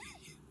Charlie.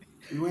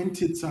 They went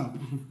tits up.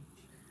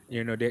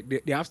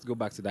 They have to go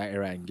back to that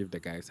era and give the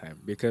guys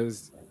time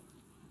because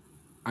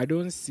I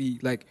don't see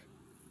like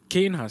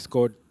Kane has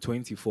scored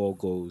 24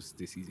 goals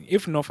this season.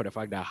 If not for the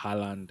fact that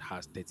Haaland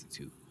has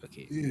 32,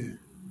 okay, Yeah.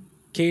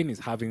 Kane is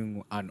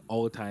having an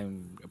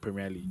all-time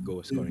Premier League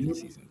goal scoring Yep.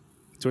 this season.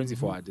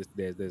 24.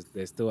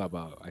 There's still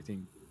about I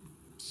think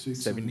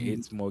 7,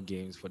 8 6 or 8. more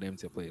games for them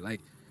to play.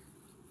 Like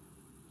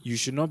you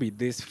should not be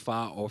this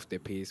far off the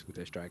pace with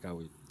a striker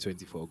with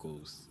 24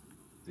 goals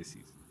this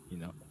season. You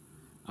know,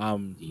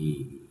 um,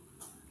 the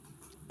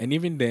and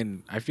even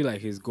then, I feel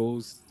like his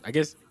goals. I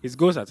guess his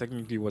goals are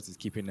technically what is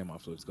keeping them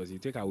afloat because you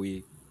take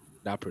away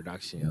that yeah.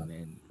 production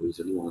and But he's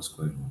only one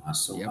scoring. I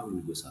saw yep. how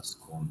many goals has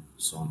scored.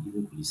 Son,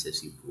 even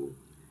Kulusevski, bro.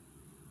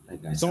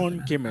 That guy's having Someone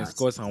an came and art.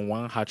 scored some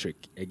one hat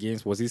trick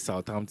against was it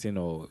Southampton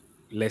or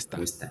Leicester,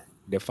 West Ham.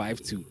 the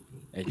 5-2,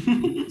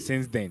 and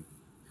since then,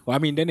 well, I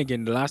mean, then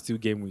again, the last two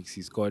game weeks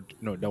he scored.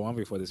 No, the one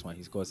before this one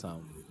he scored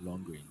some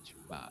long range,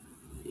 but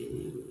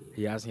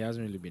he hasn't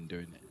really been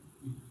doing it.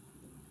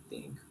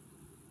 Think.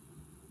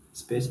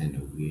 Especially in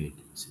a weird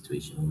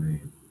situation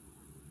where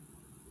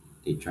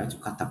they try to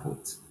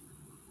catapult.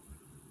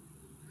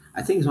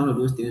 I think it's one of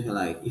those things where,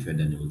 like, if you're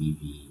Daniel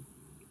Levy,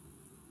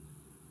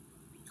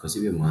 because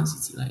if you're Man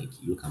City, like,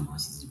 you look at Man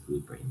City's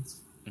blueprint,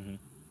 Hmm.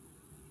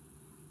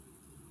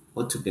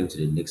 what took them to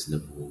the next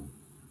level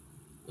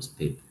was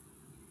Pep.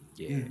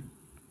 Yeah. Yeah.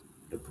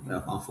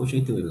 The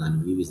unfortunate thing with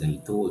Landry is that he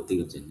told take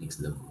it to the next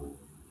level.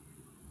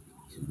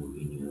 He's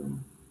Mourinho,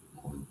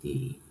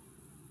 Conte,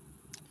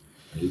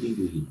 but he didn't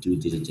do his due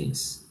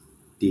diligence.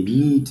 They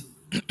need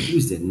who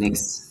is the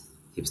next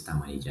hipster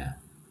manager.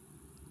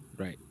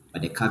 Right.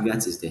 But the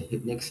caveat is the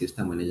next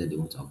hipster manager they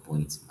want to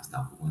appoint must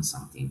have won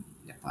something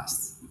in the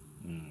past.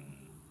 Mm.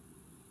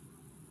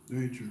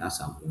 Very true. That's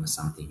have won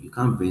something. You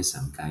can't bring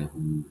some guy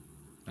who,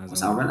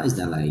 because Hasn't I won realized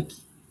anything. that like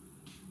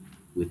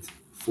with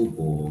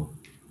football,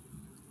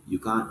 you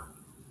can't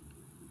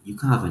you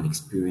can't have an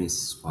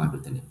experienced squad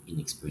with an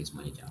inexperienced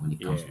manager when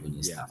it comes Yeah. to winning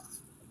Yeah. stuff.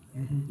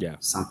 Yeah.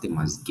 Something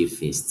must give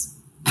first.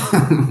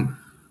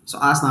 So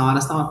Arsenal, I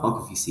understand what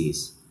Pakofi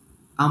says.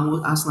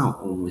 Arsenal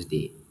are almost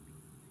there.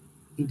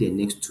 In the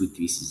next 2,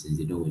 3 seasons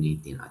they don't win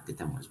anything,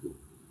 Arteta must go.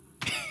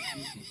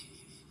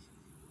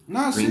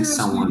 Now, Bring seriously,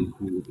 someone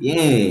who,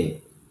 yeah.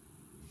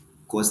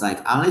 Because like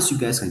unless you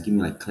guys can give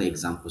me like clear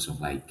examples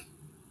of like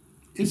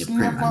in the it's Prem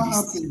never at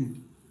least,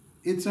 happened.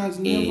 It has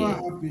never a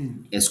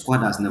happened. a squad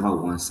has never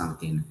won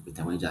something, with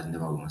a manager has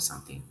never won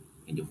something,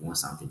 and they've won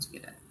something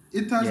together.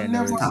 It has Yeah.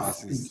 No, It's never tough.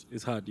 happened.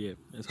 it's hard. Yeah.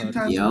 It's It hard.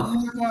 has Yeah.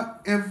 never,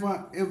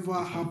 ever, ever It's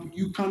hard. happened.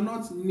 You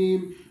cannot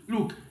name.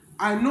 Look,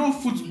 I know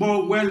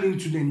football well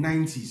into the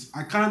 90s.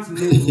 I can't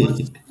name one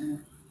single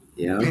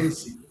Yeah.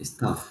 person. It's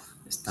tough.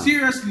 It's tough.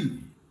 Seriously,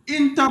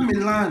 Inter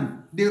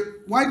Milan.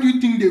 Why do you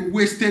think they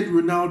wasted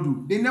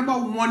Ronaldo? They never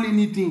won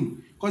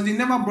anything because they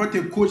never brought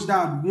a coach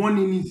that had won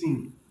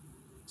anything.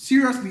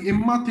 Seriously, it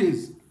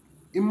matters.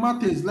 It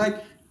matters.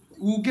 Like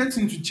we'll get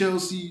into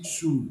Chelsea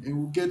soon and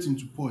we'll get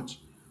into Poch.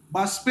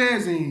 But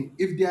Spurs,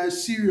 if they are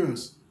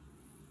serious,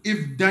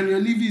 if Daniel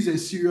Levy is a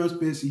serious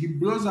person, he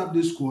blows up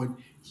the squad.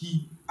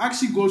 He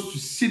actually goes to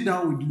sit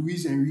down with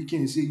Luis Enrique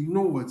and say, you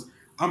know what?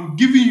 I'm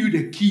giving you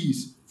the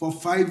keys for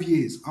 5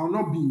 years. I'll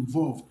not be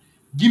involved.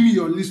 Give me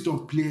your list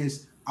of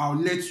players. I'll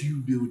let you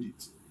build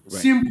it.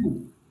 Right.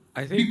 Simple.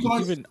 I think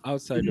Because even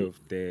outside of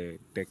the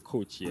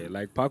coach, yeah,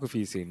 like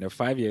Parkofi is saying, the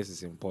 5 years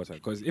is important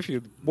because if you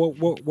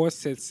what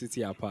sets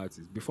City apart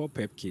is before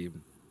Pep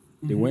came,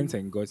 they went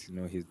and got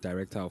his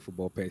director of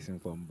football person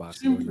from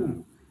Barcelona,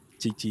 simple.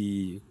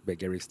 Chichi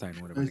Begiristain,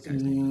 whatever the As,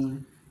 guy's name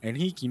is, and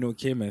he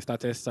came and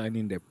started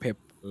signing the Pep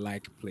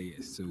like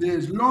players. So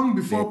yes, long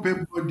the before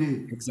Pep got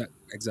there.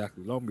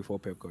 exactly long before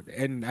Pep got there,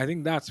 and I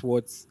think that's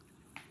what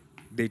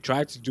they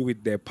tried to do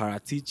with the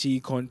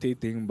Paratici Conte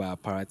thing,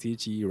 but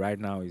Paratici right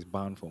now is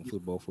banned from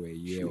football for a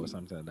year or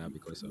something like that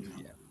because of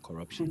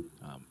corruption.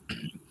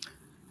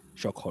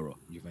 Shock horror,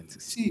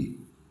 Juventus. See,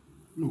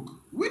 look,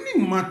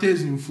 winning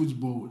matters in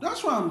football.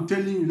 That's why I'm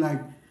telling you,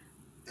 like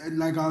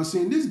I was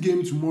saying, this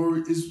game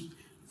tomorrow is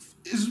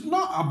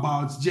not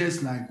about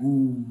just like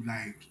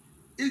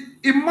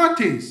it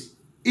matters.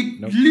 It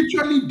Nope.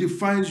 literally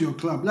defines your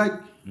club. Like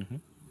Hmm.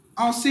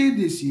 I'll say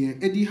this here,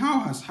 Eddie Howe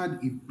has had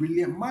a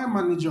brilliant my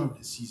manager of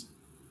the season,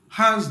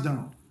 hands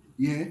down.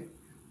 Yeah,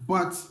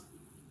 but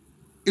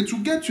it will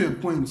get to a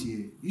point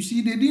here. You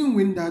see, they didn't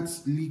win that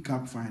League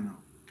Cup final.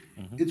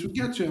 Hmm. It will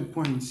get to a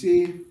point,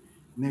 say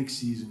next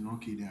season,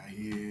 okay, they are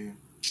here,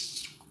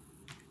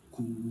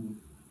 cool.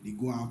 They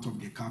go out of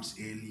the cups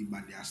early,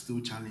 but they are still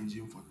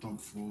challenging for top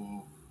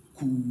four.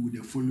 Cool.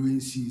 The following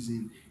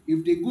season,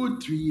 if they go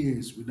 3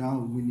 years without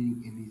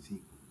winning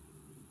anything,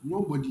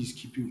 nobody is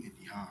keeping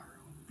Eddie Howe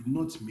around. Do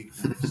not make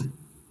that mistake.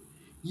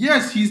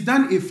 Yes, he's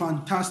done a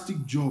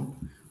fantastic job,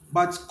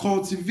 but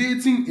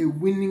cultivating a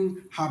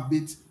winning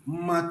habit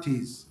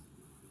matters.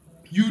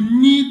 You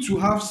need to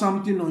have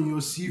something on your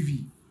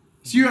CV.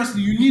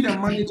 Seriously, you need a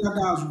manager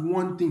that has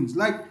won things.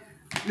 Like,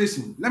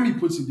 listen, let me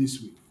put it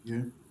this way.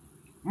 Yeah.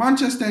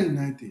 Manchester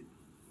United,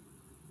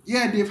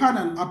 yeah, they've had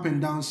an up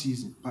and down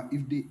season, but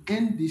if they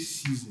end this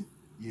season,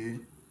 yeah,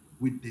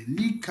 with the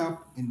League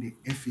Cup and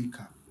the FA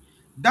Cup,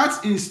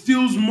 that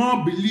instills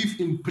more belief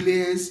in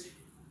players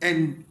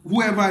and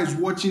whoever is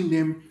watching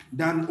them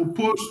than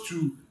opposed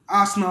to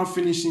Arsenal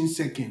finishing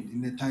second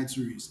in the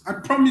title race. I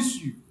promise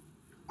you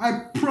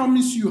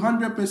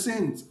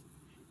 100%.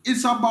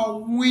 It's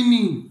about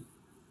winning.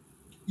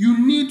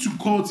 You need to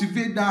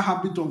cultivate that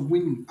habit of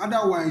winning.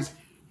 Otherwise,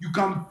 you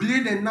can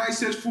play the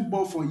nicest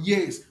football for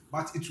years,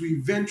 but it will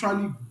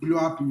eventually blow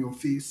up in your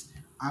face,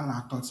 a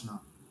la Tottenham.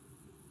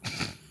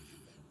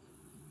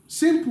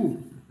 Simple.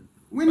 Okay.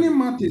 Winning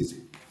matters.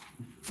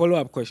 Follow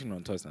up question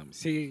on Tottenham.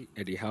 Say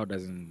Eddie Howe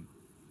doesn't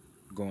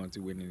go on to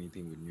win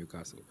anything with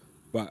Newcastle,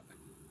 but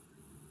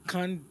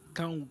can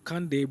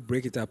they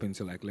break it up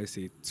into like let's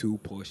say two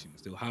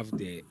portions? They'll have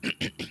the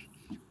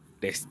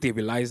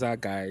stabilizer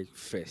guy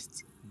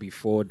first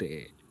before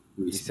the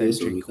With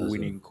Spurs or eccentric Newcastle.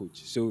 winning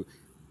coach. So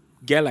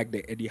get like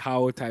the Eddie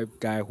Howe type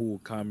guy who will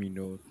come,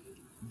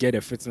 get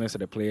the fitness of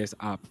the players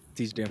up,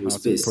 teach them With how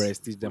to Spurs press,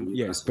 teach or them,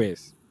 yeah,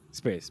 Newcastle.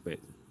 space.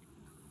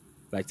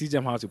 Like teach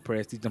them how to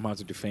press, teach them how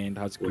to defend,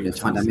 how to Or the create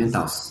chances.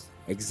 fundamentals.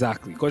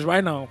 Exactly. Because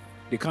right now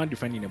they can't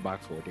defend in the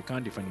back four, they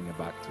can't defend in the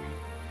back three.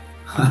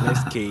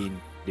 Unless Kane,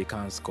 they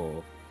can't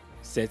score.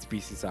 Set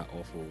pieces are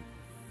awful.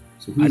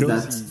 So who I is don't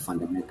that see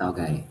fundamental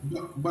guy?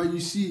 But you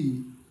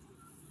see,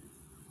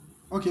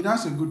 Okay,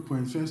 that's a good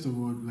point. First of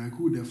all, like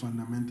who the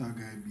fundamental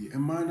guy be?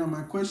 And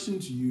my question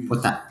to you is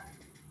Potter.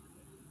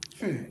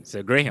 fair,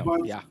 So Graham,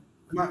 but yeah.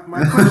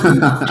 my question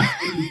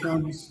then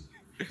becomes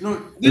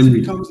no. This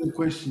Emery. becomes a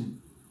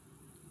question.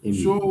 Emery.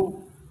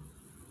 So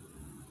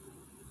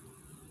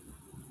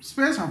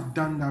Spurs have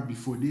done that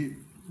before. They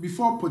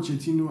before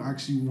Pochettino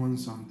actually won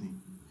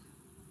something,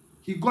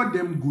 he got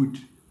them good,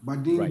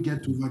 but didn't Right.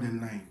 get over the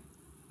line.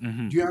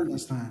 Mm-hmm. Do you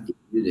understand?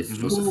 Do the Mm-hmm.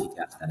 philosophy So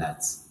after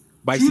that.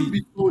 But I truth see,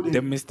 be told,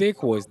 the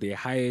mistake was they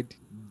hired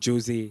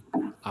Jose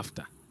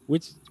after,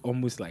 which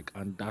almost like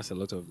undoes a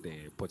lot of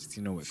the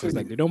Pochettino work because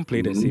like fair, they don't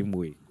play the Mm-hmm. same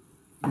way.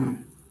 yeah,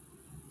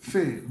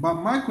 fair. But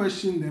my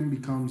question then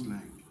becomes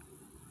like,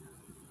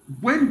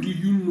 when do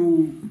you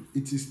know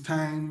it is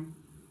time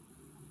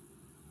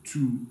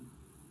to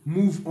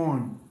move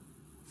on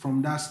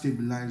from that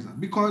stabilizer?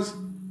 Because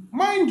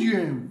mind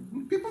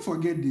you, people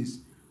forget this.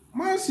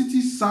 Man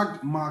City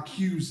sacked Mark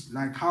Hughes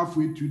like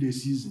halfway through the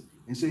season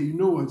and said, you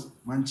know what,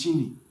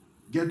 Mancini,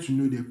 get to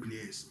know the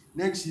players.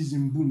 Next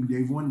season, boom,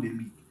 they've won the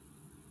league.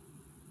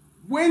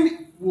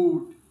 When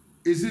would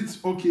is it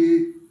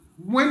okay?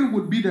 When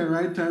would be the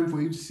right time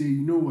for you to say,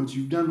 you know what,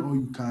 you've done all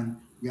you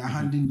can, we are Mhm.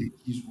 handing the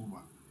keys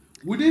over?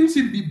 Wouldn't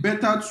it be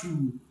better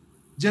to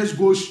just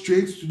go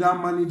straight to that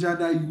manager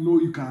that you know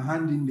you can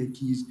hand in the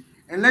keys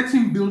and let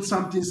him build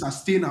something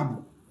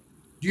sustainable?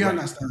 Do you Right.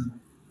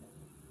 understand?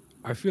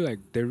 I feel like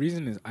the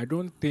reason is I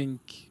don't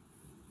think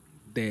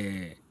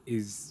there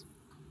is,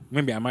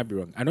 maybe I might be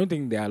wrong. I don't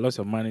think there are lots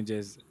of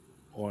managers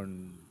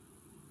on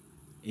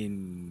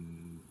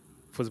in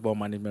football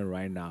management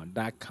right now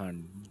that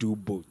can do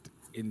both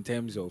in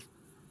terms of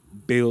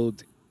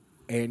build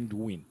and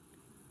win.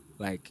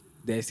 Like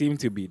there seem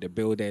to be the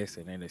builders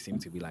and then there seem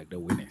to be like the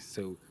winners.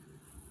 So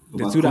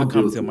the But two that Klopp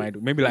come built to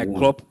mind, maybe and like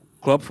won.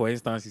 Klopp for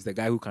instance, is the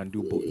guy who can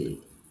do both.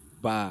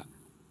 But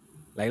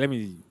like let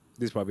me,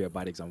 this is probably a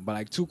bad example, but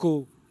like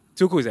Tuchel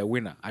is a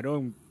winner. I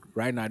don't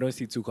right now. I don't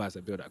see Tuchel as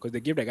a builder because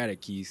they give the guy the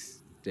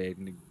keys.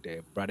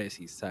 The brothers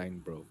he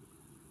signed, bro.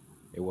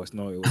 It was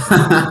no. It was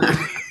not build.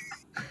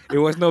 It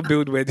was not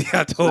build worthy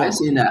at So all.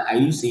 are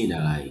you saying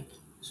that like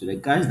so the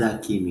guys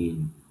that came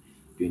in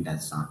during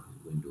that sun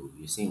window,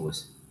 you're saying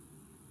was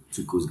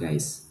Tuco's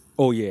guys.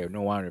 Oh yeah,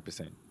 no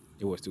 100%.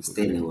 It was Tuchel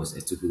Sterling guys. was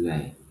a Tuco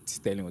guy.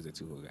 Sterling was a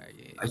Tuchel guy.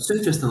 Yeah. It's so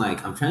interesting,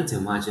 like I'm trying to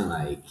imagine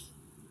like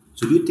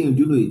so do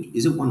you know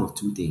is it one of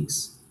two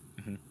things?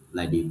 Mhm.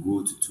 Like they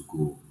go to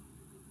Tuco.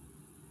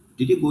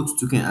 Did they go to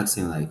Tuco and ask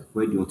him like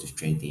where do you want to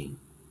strengthen?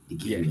 They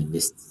give Yeah. him a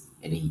list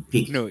and then he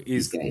pick No,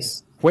 these is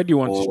guys. where do you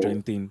want to Or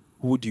strengthen?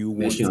 Who do you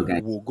mention want? your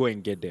guys. We'll go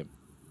and get them.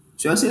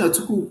 So I said that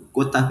Tuco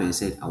got up and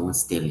said, I want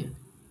Sterling.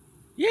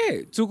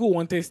 Yeah, Tuchel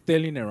wanted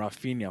Sterling and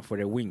Rafinha for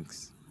the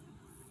wings.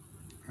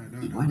 I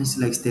don't Why does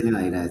he know. like Sterling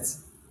like that?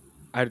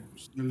 I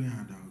Sterling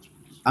had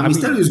output. I I mean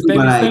Sterling mean, is good,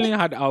 but like Sterling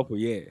had output,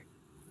 yeah.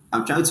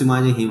 I'm trying to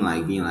imagine him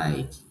like being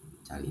like,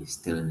 Charlie,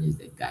 Sterling is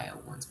the guy I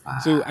want.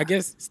 So I Bah.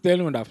 guess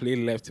Sterling would have played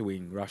left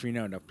wing,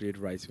 Rafinha would have played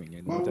right wing,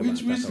 and But whatever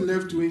which attacker would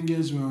have left played.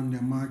 wingers were on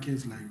the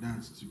market like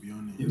that, to be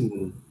honest?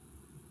 Hmm.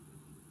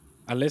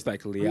 Unless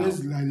like Leao.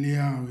 Unless like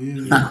Leao,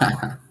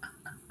 yeah.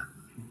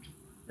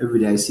 Every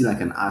day I see like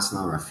an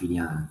Arsenal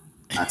Rafinha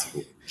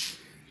article.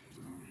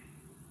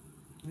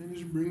 So yeah,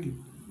 just bring it.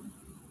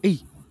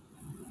 Hey,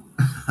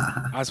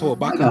 as for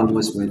But That backup. guy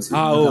almost went to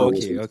Ah, that guy oh,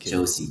 almost okay, went to okay.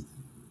 Chelsea.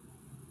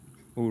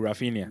 Oh,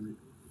 Rafinha.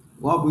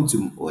 What happened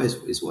to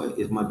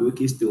is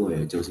Madueke still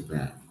a Chelsea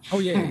player? Oh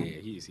yeah, yeah,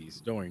 yeah.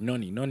 He's don't worry.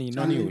 Noni will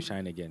Charlie,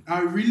 shine again.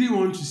 I really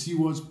want to see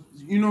what's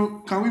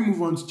can we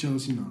move on to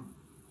Chelsea now?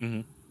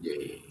 Hmm. Yeah,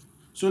 yeah, yeah.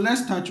 So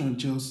let's touch on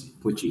Chelsea.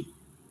 Pochi.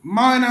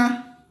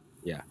 Marner,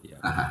 Yeah, yeah,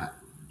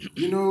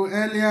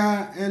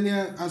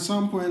 earlier at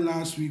some point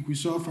last week we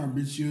saw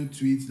Fabrizio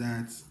tweet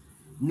that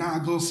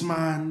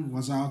Nagelsmann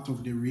was out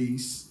of the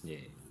race. yeah.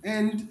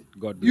 And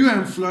God you bless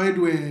and him. Floyd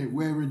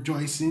were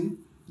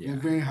rejoicing. They're Yeah.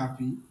 very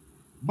happy.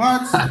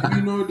 But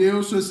they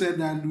also said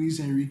that Luis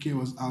Enrique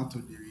was out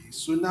of the race.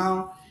 So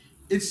now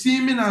it's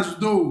seeming as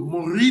though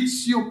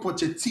Maurizio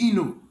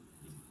Pochettino,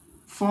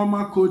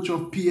 former coach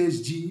of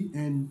PSG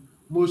and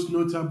most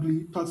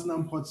notably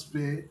Tottenham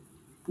Hotspur,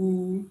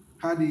 who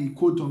had a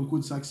quote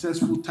unquote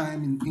successful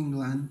time in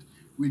England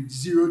with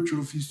zero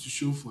trophies to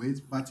show for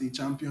it, but a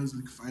Champions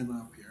League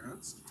final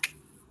appearance.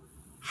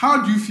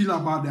 How do you feel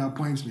about the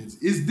appointment?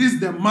 Is this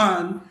the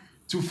man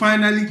to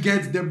finally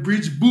get the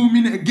bridge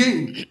booming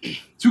again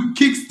to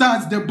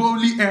kickstart the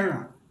Bowley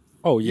era?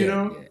 Oh You yeah,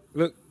 know? yeah.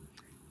 Look,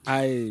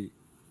 I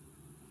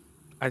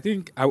I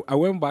think I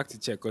went back to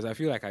check because I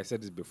feel like I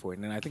said this before,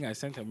 and then I think I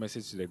sent a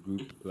message to the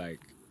group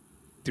like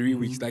 3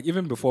 weeks, Mhm. like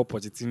even before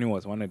Pochettino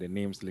was one of the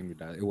names linked with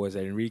that. It was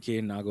Enrique,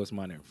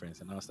 Nagelsmann, and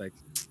friends, and I was like,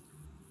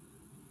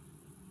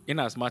 in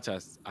as much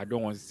as I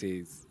don't want to say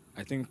it's,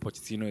 I think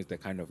Pochettino is the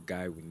kind of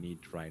guy we need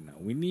right now.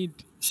 We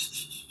need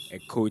a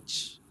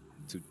coach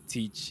to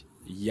teach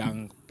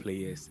young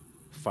players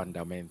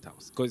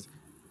fundamentals because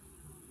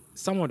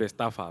some of the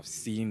stuff I've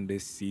seen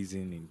this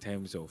season in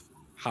terms of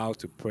how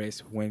to press,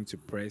 when to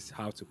press,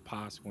 how to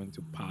pass, when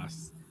to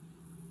pass,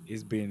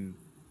 it's been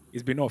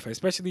it's been off.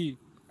 Especially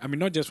I mean,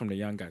 not just from the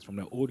young guys, from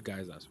the old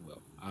guys as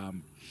well.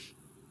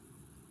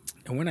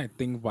 And when I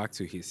think back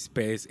to his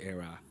Spurs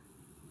era,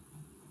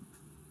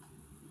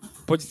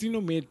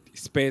 Pochettino made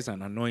Spurs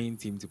an annoying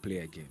team to play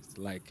against.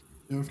 Like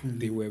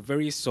they Definitely. were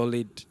very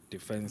solid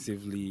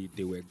defensively.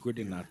 They were good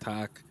in Yeah.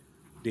 attack.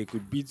 They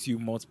could beat you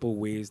multiple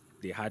ways.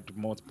 They had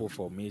multiple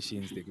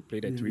formations. They could play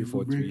the Yeah, three they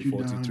four could three, break you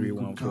four two down. three They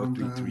could one, 4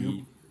 3 counter. Yep.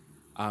 3.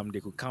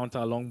 They could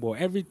counter long ball.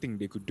 Everything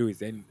they could do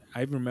is. And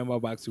I even remember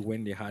back to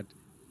when they had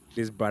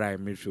this brother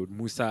in midfield,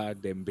 Musa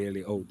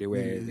Dembele. Oh, they were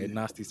Yeah, a yeah,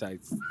 nasty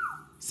side.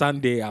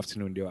 Sunday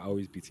afternoon, they were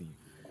always beating you.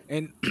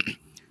 And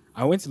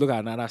I went to look at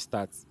another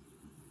stat.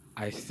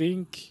 I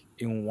think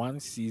in one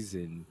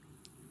season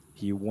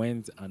he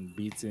went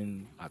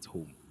unbeaten at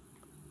home,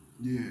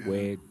 yeah. Yeah.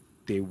 where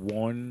they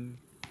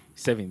won It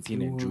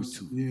 17 and drew was,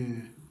 2.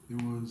 yeah, it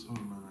was.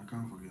 Oh man, I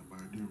can't forget, but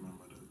I do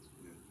remember that.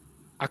 Yeah.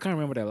 I can't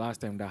remember the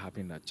last time that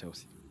happened at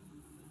Chelsea,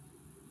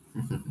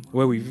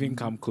 where we've even Um,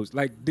 come close.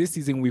 Like this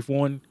season, we've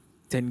won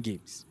 10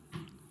 games.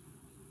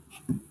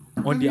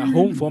 On was it their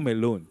home really? form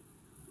alone,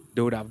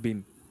 they would have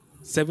been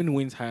 7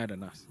 wins higher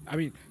than us. I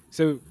mean,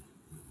 so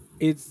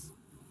it's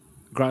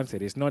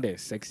granted, it's not a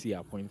sexy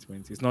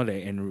appointment. It's not an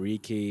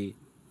Enrique.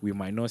 We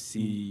might not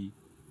Mm. see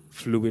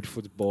fluid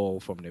football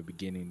from the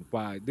beginning,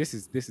 but this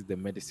is the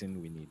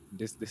medicine we need.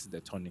 This is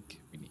the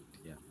tonic we need.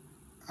 Yeah.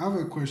 I have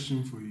a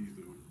question for you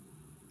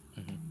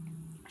though. Mhm.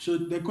 So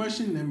the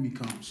question then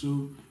becomes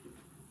so,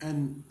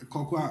 and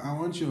Koku, I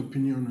want your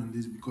opinion on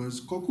this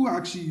because Koku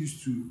actually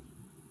used to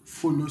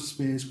follow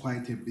Spurs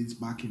quite a bit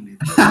back in the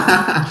day.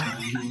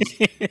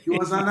 He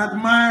was an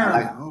I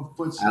like admirer of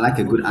I like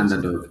a good Pochettino.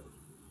 underdog.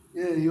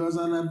 Yeah, he was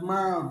an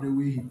admirer of the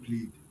way he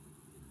played.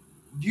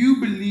 Do you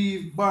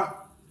believe? But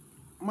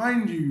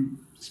mind you,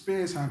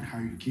 Spurs had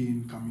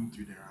Hurricane coming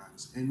through the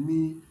ranks, and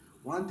me,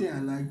 one thing I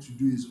like to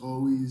do is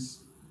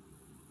always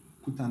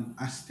put an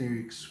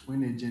asterisk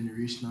when a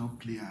generational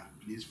player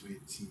plays for a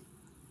team.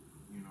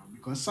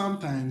 Because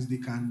sometimes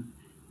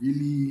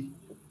really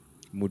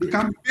they Mudrik.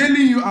 can be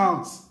bailing you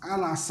out, a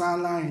la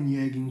Salah and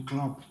Jurgen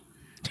Klopp.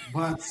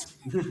 But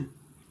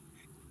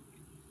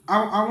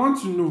I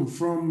want to know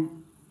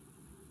from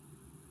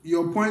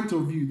your point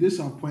of view, this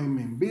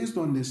appointment based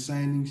on the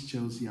signings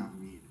Chelsea have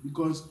made,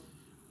 because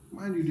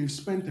mind you, they've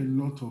spent a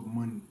lot of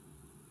money.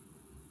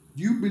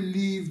 Do you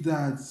believe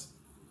that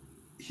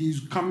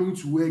he's coming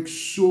to work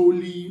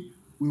solely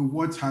with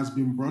what has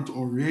been brought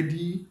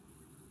already,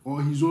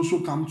 or he's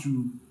also come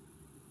to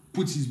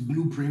put his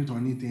blueprint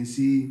on it and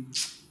say,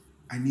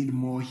 I need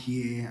more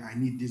here, I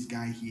need this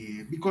guy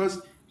here?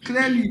 Because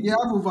clearly they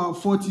have over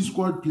 40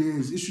 squad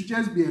players. It should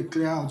just be a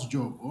clear out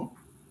job. Oh?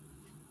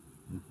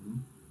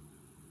 Mhm.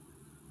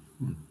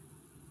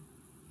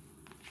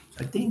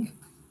 I think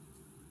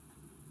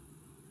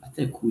I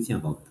think a cool thing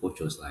about Poch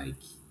was like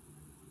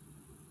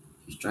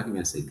he struck me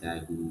as a guy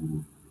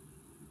who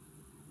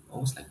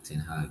almost like Ten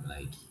Hag,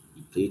 like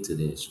he played to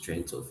the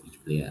strength of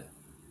each player.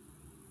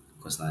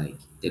 Because like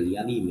Dele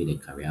Alli made a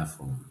career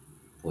from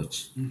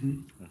Poch,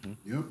 Mm-hmm. Hmm.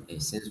 Yep.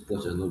 and since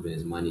Poch has not been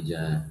his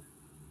manager,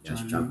 he has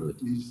Charlie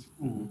struggled. is,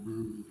 Hmm. oh,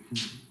 bro.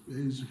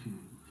 There's,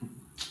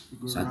 you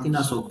go So I think have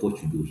that's so. what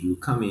Poch would do. He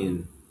would come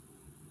in,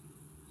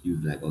 he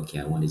would be like, okay,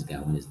 I want this guy,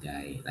 I want this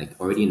guy, like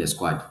already in the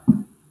squad.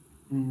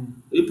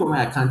 Mm. The only problem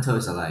I can't tell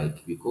is that,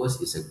 like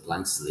because it's a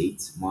blank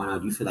slate, Mana,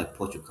 do you feel like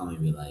Poch will come and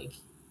be like,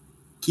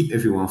 keep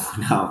everyone for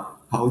now?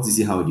 I want to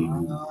see how they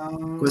do.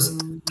 Because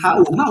Um,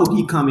 how would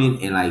he come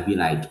in and like be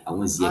like, I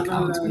want Ziyech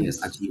out when he has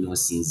Analyze. actually not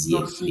seen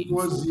Not Ziyech see play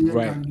what before? Zia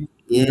Right. can do.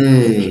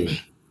 Yeah.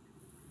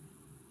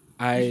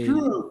 It's I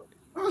true.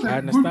 That was I a good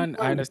understand.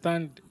 I point.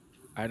 understand.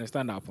 I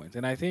understand that point,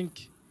 and I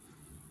think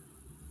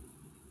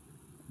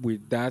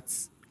with that,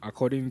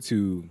 according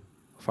to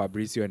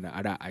Fabrizio and the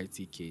other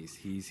IT case,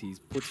 he's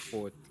put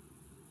forth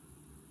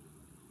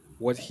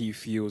what he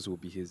feels will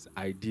be his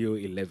ideal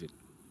 11.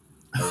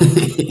 All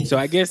right. So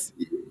I guess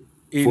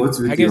Four in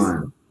two I three guess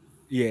one.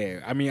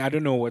 yeah. I mean I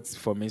don't know what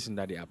formation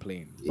that they are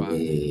playing,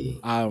 but Yeah.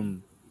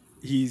 um,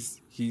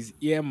 he's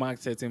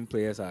earmarked certain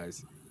players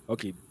as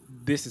okay.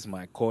 This is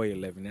my core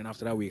 11, and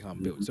after that we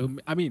can build. So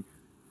I mean,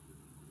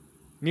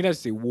 needless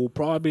to say, we'll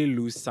probably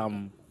lose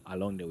some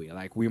along the way.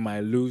 Like we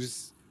might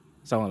lose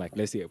someone like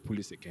let's say a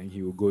Pulisic, and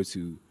he will go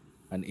to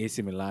an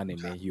AC Milan,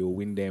 and then he will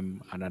win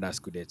them another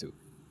Scudetto.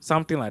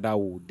 Something like that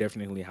will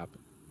definitely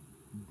happen.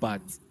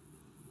 But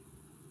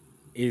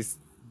is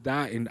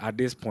that in at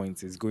this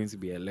point is going to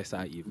be a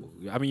lesser evil?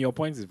 I mean, your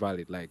point is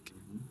valid. Like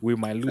we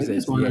might I lose a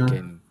guess Ziyech, wanna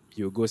and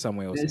he'll go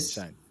somewhere else and let's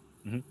shine.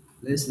 Mhm.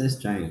 let's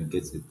try and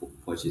get to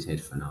Poch's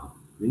head for now.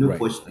 We know Right,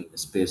 Poch like the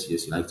Spurs you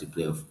like to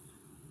play off.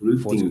 What do you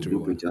four two think three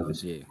blueprint one. to have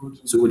is? Yeah.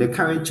 So with the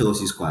current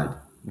Chelsea squad,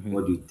 Mhm.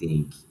 what do you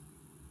think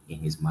in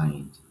his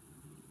mind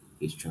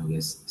his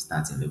strongest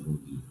starting level will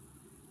be?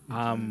 Okay.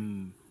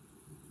 Um,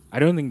 I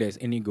don't think there's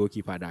any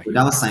goalkeeper that he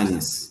Without refuses.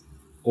 signings.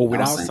 Or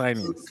Without without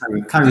signings.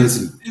 signings.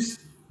 Currently.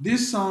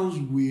 This sounds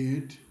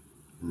weird,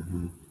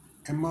 Mm-hmm.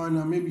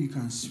 Emmanuel. Maybe you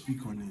can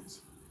speak on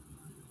it.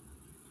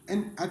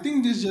 And I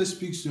think this just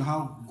speaks to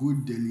how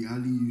good Deli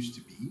Ali used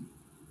to be.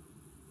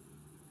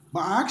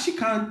 But I actually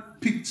can't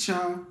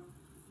picture.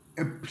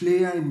 a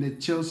player in the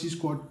Chelsea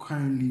squad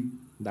currently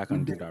That can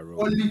with do the that role.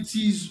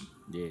 qualities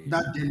Yeah.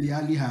 that Dele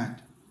Alli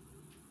had,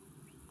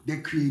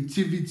 the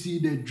creativity,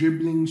 the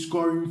dribbling,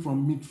 scoring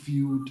from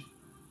midfield.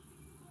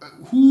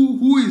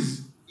 Who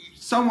is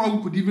someone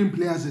who could even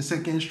play as a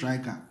second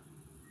striker?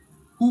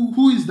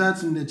 Who is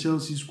that in the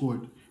Chelsea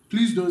squad?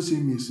 Please don't say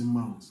Mason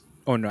Mount.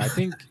 Oh no, I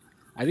think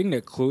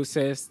the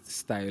closest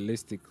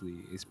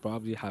stylistically is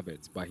probably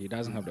Havertz, but he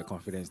doesn't have the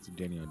confidence to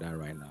do any of that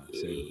right now.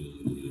 So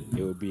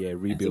it will be a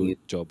I think rebuild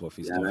job of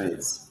his yeah, right. doing.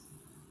 It's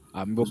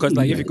Because really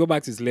like if you like go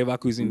back to his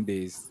Leverkusen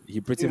days,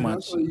 he pretty Yeah,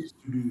 that's much what he used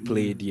to do.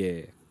 played,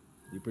 yeah.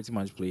 He pretty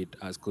much played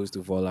as close to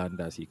Volland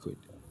as he could.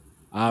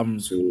 Um,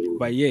 so.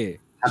 but yeah,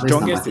 Havertz number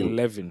strongest 10.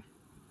 11.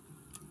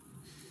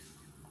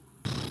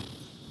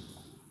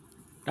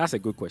 That's a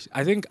good question.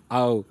 I think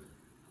I'll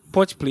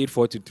Poch played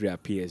 4-3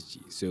 at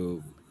PSG,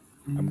 so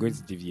I'm going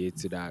to deviate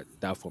to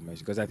that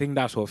formation because I think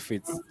that's what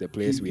fits the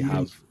players we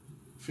have KPH.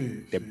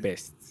 Fair, the fair.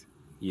 best.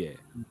 Yeah,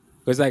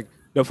 because like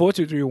the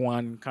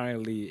 4-2-3-1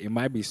 currently it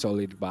might be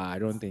solid, but I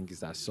don't think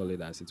it's as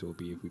solid as it will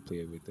be if we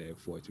play with the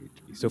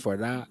 4-3-3. So for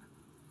that,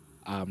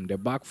 the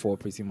back four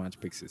pretty much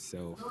picks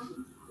itself.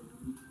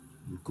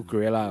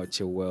 Cucurella or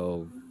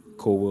Chilwell,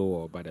 Cowell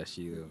or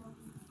Badashile,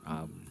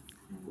 um,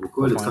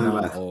 Cole is coming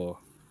Fofana back. or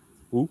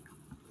who?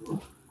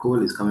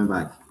 Cole is coming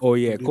back. Oh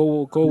yeah,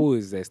 Cowell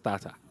is the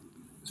starter.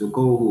 So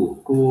Cole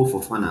who? Cole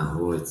for Fana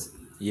or what?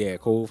 Yeah,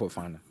 Cowell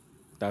Fofana.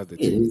 That's the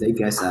Yeah, it two. means that you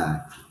guys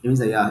are. It means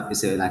that yeah,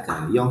 it's a, like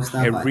a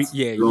youngster but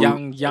Yeah,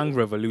 long, young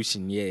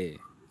revolution. Yeah,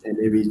 and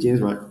maybe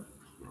James right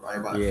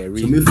back. yeah,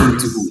 So midfield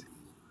to who? Reese.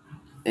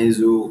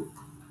 Enzo.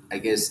 I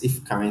guess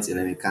if current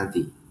 11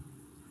 Kante.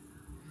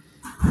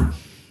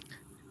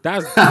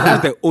 That's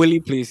the only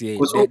place here.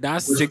 Because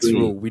That's who was six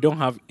row. playing? We don't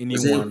have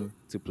Was it anyone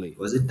to play.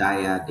 was it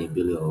Dyer,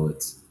 Dembele, or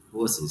what? Who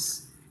was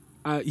his?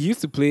 He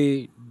used to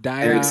play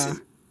Daya,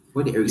 Ericsson.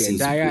 What did yeah, Ericsson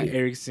used to Daya, play? Number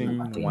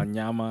Ericsson, 10.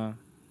 Wanyama.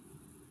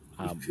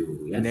 Midfield.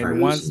 We And had then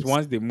once variations.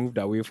 once they moved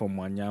away from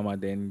Wanyama,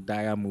 then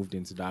Daya moved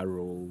into that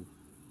role.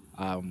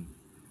 Um,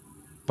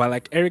 but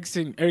like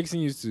Ericsson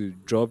used to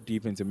drop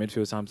deep into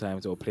midfield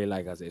sometimes or play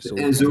like as a So sole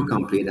Enzo defender.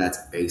 can play that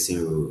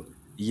Ericsson role.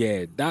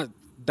 Yeah,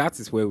 that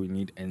is where we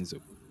need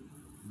Enzo.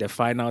 The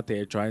final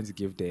they're trying to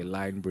give the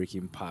line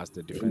breaking pass,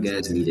 the You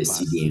guys defensive need a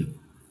pass CDM.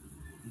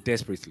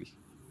 desperately,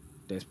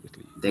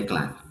 desperately.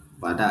 Declan.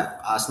 But that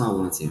Arsenal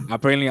wants him.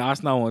 Apparently,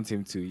 Arsenal want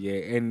him to.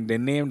 Yeah, and the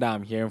name that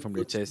I'm hearing from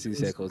the Chelsea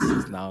circles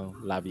is now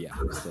Lavia.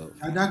 So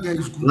And that guy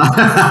is good.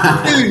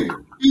 Hey,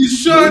 You he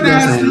showed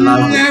guys are us in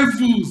love with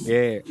levels.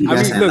 yeah, you I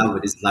guys mean, are in look, love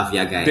with this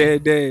Lavia guy.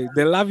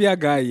 the Lavia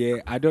guy.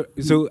 Yeah, I don't.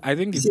 So I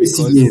think Is it's he a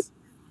CDM? because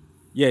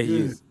yeah, he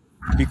Yeah, is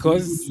he's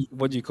good. because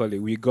what do you call it?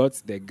 We got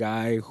the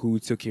guy who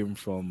took him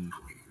from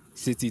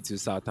City to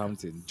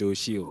Southampton, Joe Oh,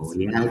 Shields.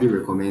 he highly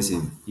recommends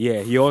him.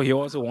 Yeah, he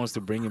also wants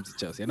to bring him to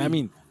Chelsea, and I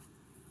mean,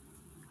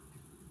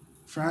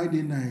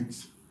 Friday night,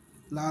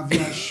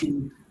 Lavia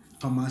showed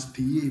Thomas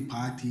Payet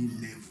party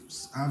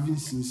levels. I haven't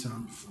seen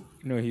some before.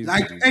 he's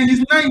Like, good. He's and good.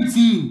 he's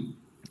 19.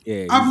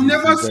 Yeah, I've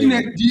never he's very seen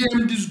a young.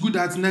 DM this good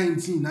at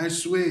 19. I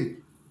swear.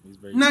 He's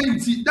very young.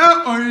 90.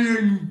 That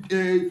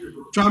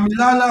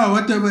Tramilala or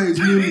whatever his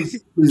name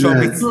is. Who's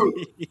Chomini. that? Bro,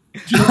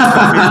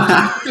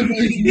 Chomini. whatever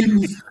his name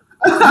is.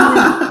 Bro,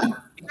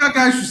 that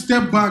guy should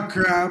step back,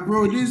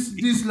 bro.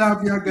 This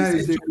Lavia He guy said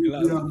is a good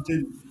player. Chomilala. I'm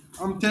telling you.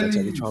 I'm telling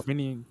Actually,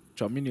 you.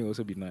 Chomini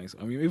also be nice.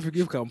 I mean, if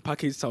you can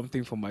package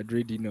something for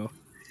Madrid.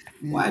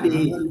 Why Yeah, I they?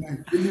 don't like.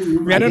 Anyway,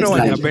 I mean, I I don't know guess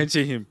why they are like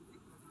benching him.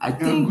 I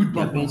yeah, good think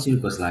they're papa. benching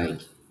because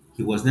like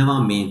he was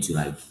never meant to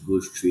like go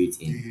straight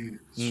in.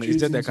 Yeah, It's straight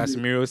just that into the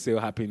Casemiro sale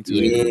happened to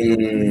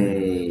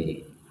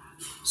Yeah.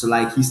 So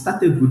like he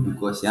started good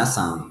because he has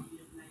some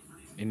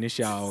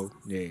initial,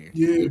 yeah best.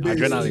 yeah.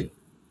 adrenaline.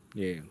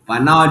 Yeah, But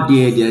now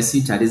they see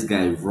that this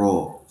guy is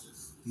raw.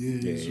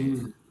 Yeah, so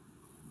yeah.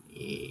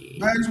 Yeah.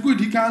 but it's good.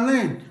 He can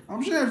learn.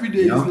 I'm sure every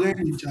day he's Yeah.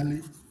 learning,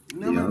 Charlie.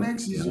 Never Yeah.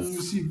 next Yeah. season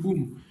you see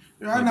boom.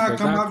 Right Yeah, now, because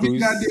that Kamavinga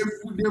cruise,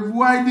 they've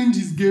widened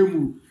his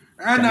game.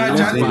 Oh. Right Charlie now,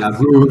 left Charlie. back, Kamavinga,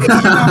 bro.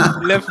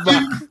 left If,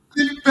 back.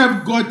 if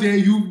Pep got there,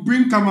 you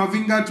bring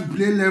Kamavinga to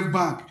play left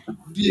back.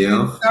 The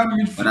Yeah. that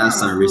But midfield, that's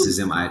some bro.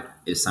 racism.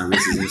 It's some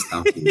racism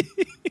stuff. Too.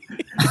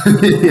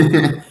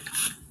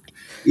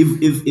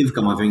 If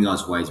Kamavinga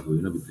was white, bro,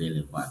 you'll not be playing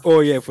left back. Oh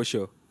yeah, for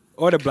sure.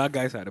 All the black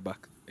guys are at the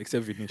back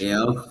except Vinicius.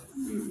 Yeah.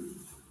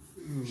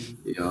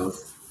 Yeah.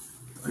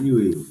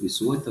 Anyway,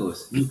 so what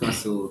else?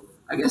 Newcastle.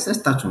 I guess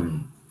let's touch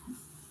on.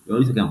 We're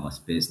only talking about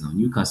Spurs now.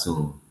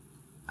 Newcastle.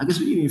 I guess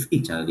we even if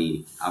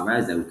HRD, I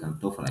realize that we can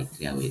talk for like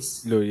 3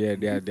 hours. No, yeah,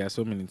 there are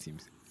so many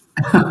teams.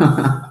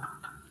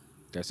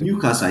 There are so many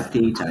Newcastle, I teams.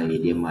 think HRD,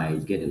 they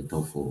might get a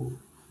top four.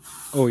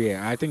 Oh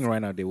yeah, I think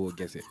right now they will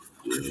get it.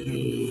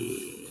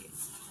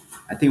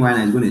 I think right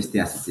now it's going to stay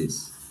as it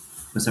is.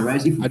 Because I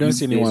realize if we I don't beat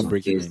see Spurs anyone on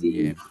breaking in.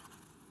 Yeah, Thursday,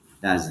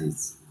 that's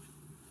it.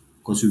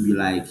 Because we'll be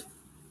like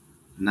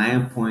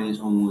 9 points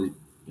almost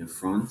in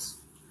front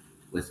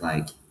with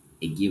like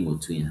a game or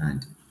two in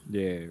hand.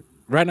 yeah.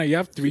 Right now you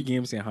have 3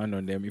 games in hand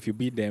on them. If you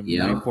beat them, Yeah.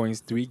 9 points,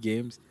 3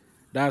 games.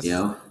 That's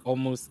Yeah,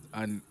 almost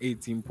an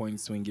 18-point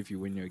swing if you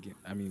win your game.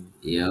 I mean,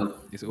 yeah,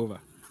 it's over.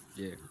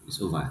 Yeah.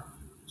 it's over.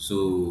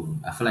 So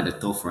I feel like the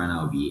top four right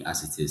now will be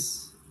as it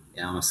is.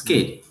 And I'm Mm.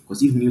 scared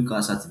because if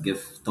Newcastle had to get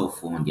top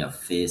four on their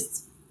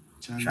first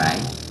Charlie, try,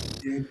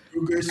 the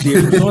progress is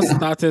They've too not slow.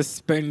 started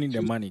spending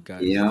the money,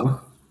 guys. yeah,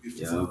 They've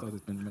Fifty. not yeah,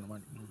 started spending the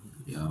money. Mhm.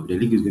 yeah, the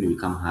league is going to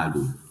become hard.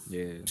 Though.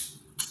 Yeah.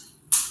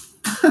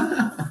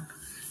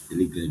 The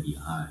league is going to be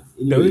hard.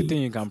 The only Anyway,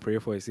 thing you can pray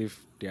for is if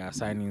their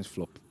signings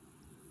flop.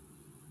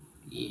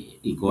 yeah,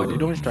 the But they don't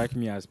Gordon, strike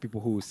me as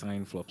people who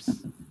sign flops.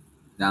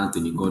 that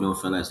Anthony Gordon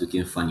fella is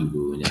looking funny,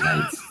 bro, in the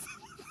lights.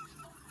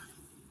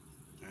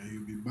 And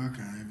you'll be back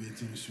and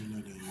everything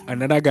sooner than you know.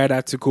 Another guy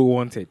that Tuchel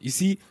wanted. You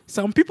see,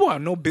 some people are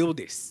not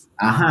builders.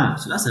 Aha,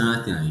 so that's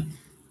another thing. Like,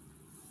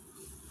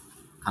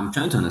 I'm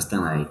trying to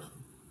understand, like,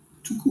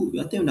 Tuchel,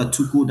 you're telling me that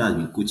Tuchel that has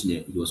been coaching,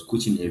 he was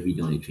coaching every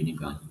day on the training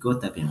ground. He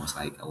got up and was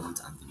like, I want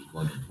Anthony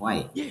Gordon.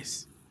 Why?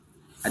 Yes.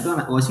 I don't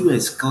know. Was he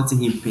like scouting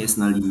him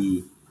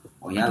personally,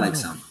 or he I had don't like know.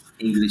 some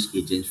English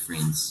agent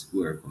friends who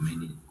were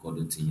recommending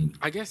Gordon to him?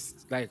 I guess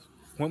like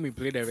when we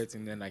played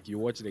everything, then like you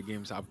watch the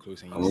games up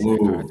close and you see the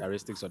Oh,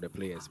 characteristics of the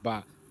players.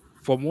 But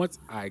from what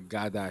I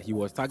gather, he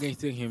was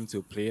targeting him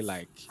to play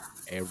like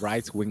a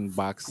right wing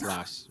back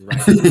slash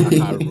right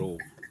attacker role.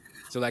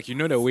 So like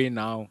the way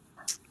now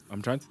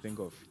I'm trying to think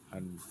of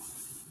and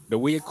the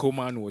way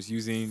Coman was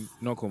using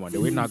not Coman, the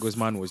way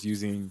Nagelsmann was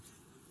using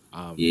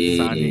Sane and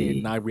yeah,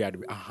 Gnabry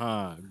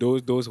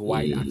at those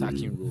wide yeah.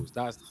 attacking roles.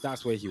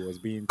 That's where he was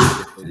being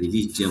targeted And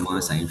these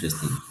Germans for. are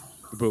interesting.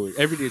 Bro,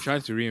 every day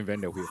trying to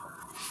reinvent the wheel.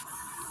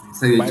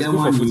 So the But it's good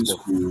for German new football.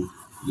 school,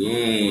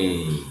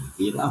 yeah,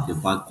 they love the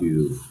back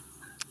to,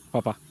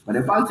 Papa. but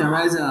the back to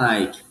rising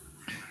like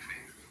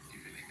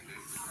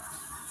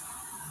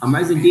I'm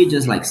rising. They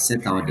just like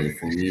set out the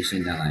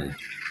formation that like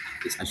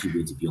is actually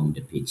going to be on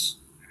the pitch.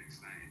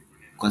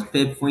 Because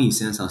Pep, when he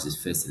sends out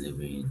his first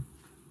 11,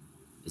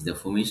 it's the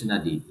formation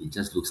that it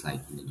just looks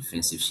like in the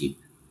defensive shape.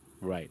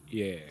 Right.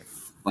 Yeah.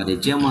 But the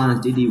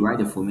Germans, they write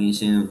the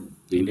formation,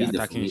 they In the release the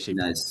attacking formation shape.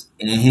 that's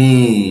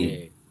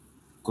Yeah.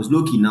 because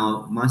Loki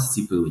now Man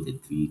City play with a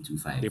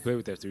 3-2-5. They play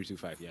with a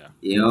 3-2-5. Yeah.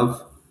 Yeah.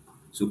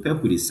 So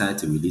Pep will decide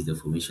to release the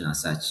formation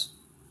as such,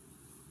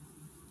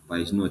 but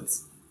it's not,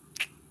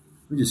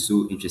 which is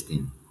so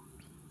interesting.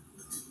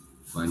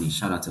 Funny.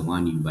 Shout out to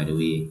Manu, by the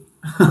way.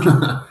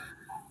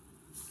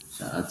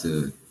 Shout out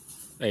to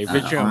Hey,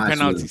 victory on honestly,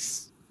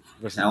 penalties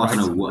versus that was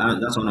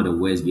Brighton. that's one of the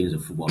worst games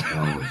of football I've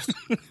ever watched.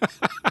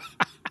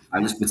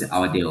 I just put it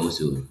out there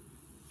also.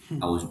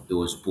 It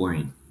was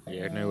boring.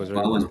 Yeah, no, it was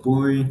But very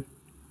boring.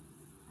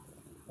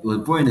 it was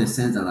boring in the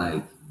sense that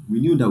like we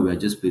knew that we had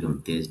just played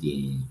on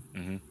Thursday,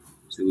 Hmm.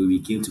 so we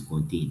came to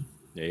contain.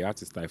 Yeah, you had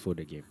to stifle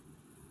the game.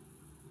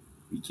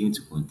 We came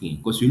to contain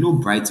because we know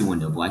Brighton won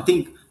the ball. I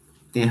think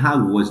Ten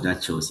Hag watched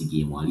that Chelsea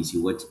game, or at least he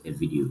watched a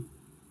video.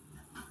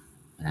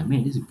 And I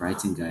mean, these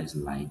Brighton guys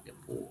like the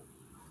ball.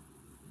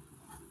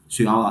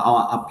 So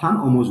our plan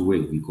almost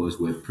worked because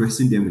we're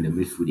pressing them in the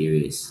midfield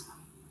areas.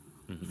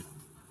 Hmm.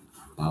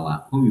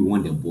 But when we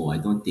won the ball, I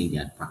don't think they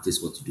had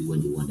practiced what to do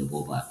when they won the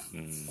ball back.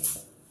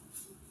 Mm.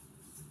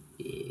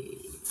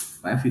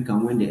 But if we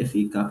can win the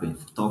FA Cup and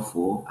top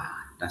four,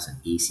 that's an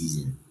A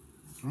season.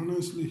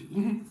 Honestly.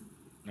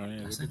 No, yeah,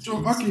 That's it's a an good So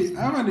season. A okay, I season.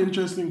 have an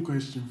interesting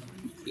question for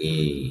you.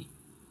 Yeah.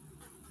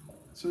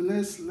 So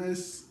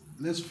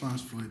let's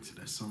fast forward to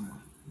the summer.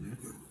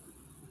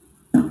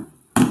 Yeah.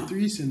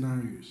 Three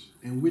scenarios,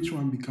 and which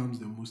one becomes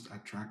the most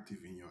attractive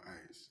in your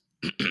eyes?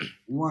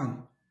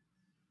 One,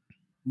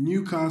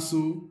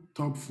 Newcastle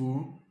top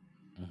four,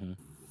 Hmm.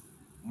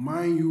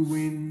 Man U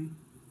win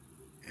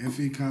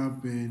FA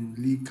Cup and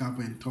League Cup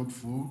and top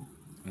four,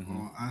 Hmm.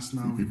 or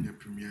Arsenal win the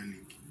Premier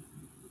League.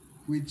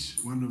 Which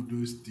one of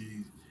those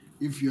three?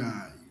 If you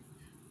are,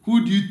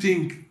 who do you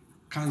think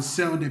can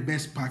sell the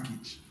best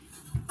package?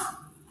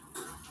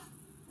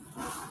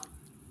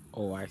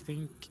 Oh, I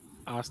think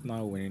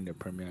Arsenal winning the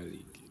Premier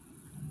League.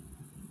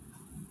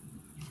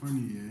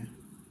 Funny, yeah.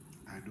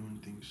 I don't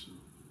think so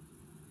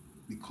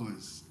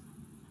because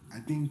I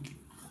think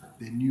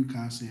the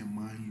Newcastle and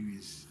Man U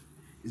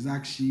is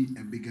actually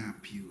a bigger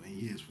appeal, and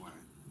here's why.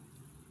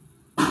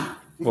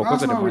 If Oh,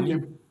 because of the Arsenal win money.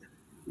 the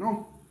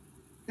no,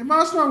 if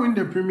Arsenal win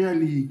the Premier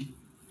League,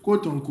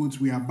 quote unquote,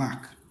 we are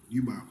back.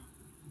 You back.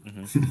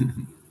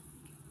 Hmm.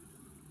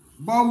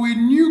 But with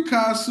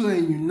Newcastle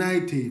and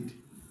United,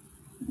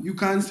 you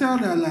can tell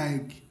that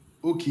like,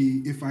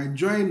 okay, if I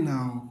join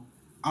now,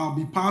 I'll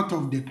be part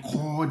of the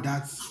core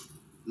that's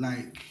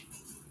like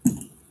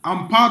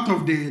I'm part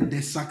of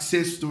the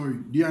success story.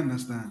 Do you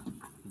understand?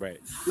 Right.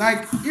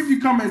 Like if you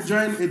come and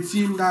join a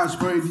team that's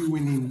already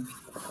winning,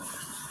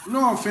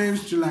 no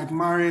offense to like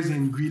Mares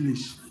and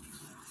Grealish,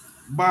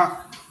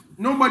 but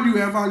nobody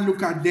will ever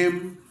look at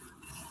them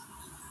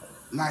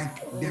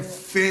like the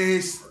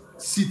first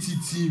City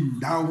team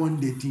that won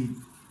the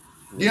thing.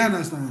 Do you Right.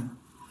 understand?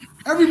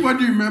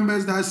 Everybody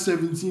remembers that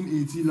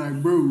 17-18.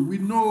 Like, bro, we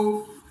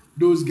know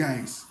those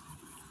guys.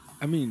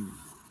 I mean,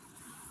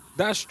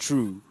 that's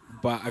true,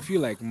 But I feel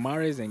like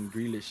Mahrez and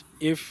Grealish,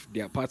 if they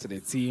are part of the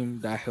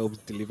team that helps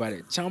deliver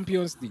the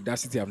Champions League that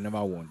City have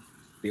never won,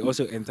 they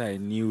also enter a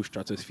new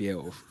stratosphere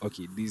of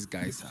okay, these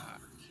guys are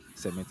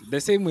cemented. The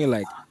same way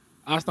like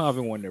Arsenal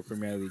haven't won the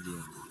Premier League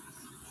in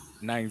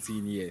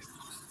 19 years.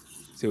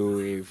 So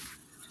if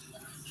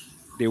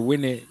they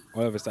win it,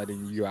 all of a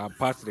sudden you are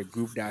part of the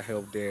group that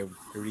helped them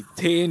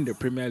retain the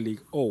Premier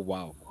League. Oh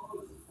wow.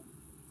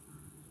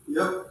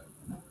 Yep.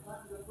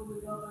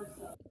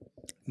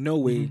 No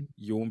way Mhm.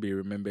 you won't be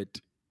remembered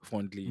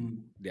fondly in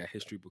Mm. their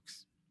history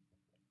books.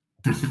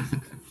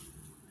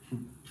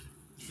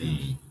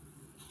 Man,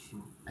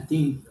 I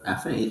feel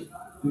like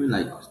even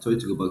like sorry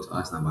to go back to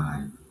Arsenal, but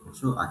I'm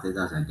sure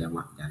Arteta's a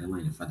dilemma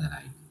in the fact that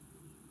like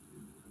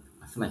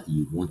I feel like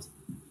you want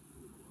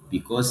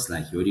because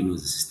like he already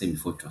knows the system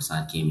before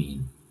Trossard came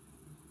in.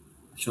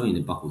 I'm sure in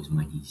the back of his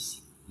mind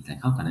he's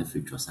like, how can I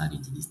fit Trossard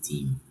into this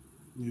team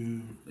Yeah.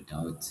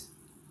 without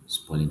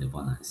spoiling the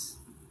balance?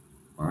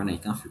 But right now he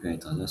can't figure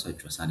it out. That's why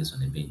Trossard is on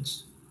the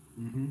bench.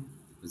 Mm-hmm.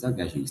 Because that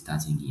guy should be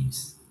starting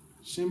games.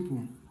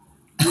 Simple.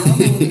 We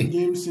haven't won a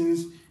game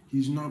since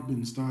he's not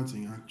been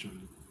starting,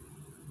 actually.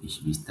 He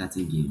should be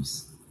starting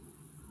games.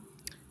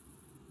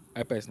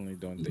 I personally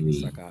don't think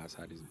Anyway, Saka has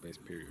had his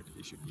best period.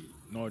 He should be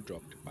not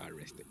dropped but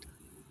rested.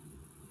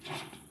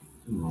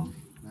 come on.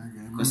 Like,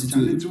 I Because mean, it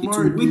Charlie, will, it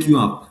tomorrow will wake you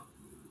again. up.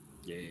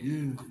 Yeah.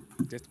 Yeah.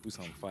 Just to put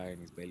some fire in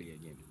his belly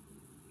again.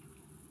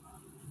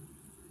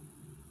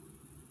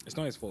 It's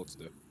not his fault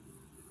though.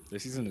 The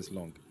season is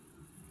long.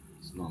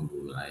 It's not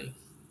good. Like,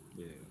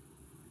 Yeah.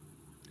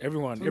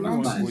 Everyone So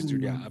everyone last but goes through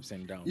season, their man. ups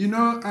and You downs.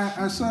 know,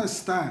 I saw a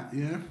stat,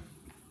 yeah?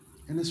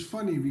 And it's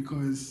funny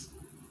because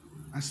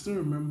I still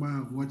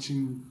remember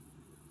watching,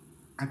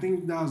 I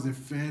think that was the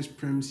first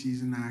Prem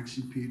season I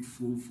actually paid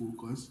full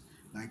focus,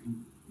 like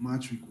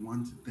match week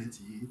 1 to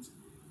 38.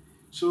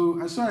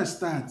 So I saw a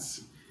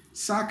stats.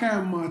 Saka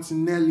and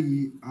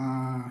Martinelli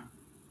are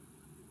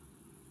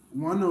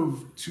one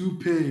of two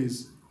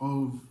pairs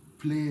of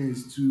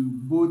players to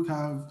both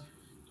have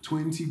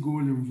 20 goal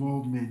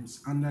involvements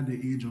under the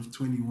age of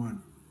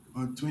 21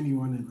 or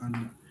 21 and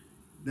under.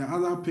 The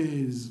other pair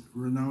is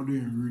Ronaldo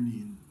and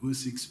Rooney in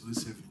 06,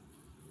 07.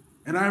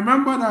 And I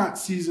remember that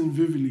season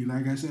vividly.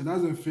 Like I said,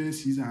 that's the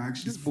first season I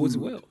actually This bodes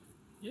followed. well.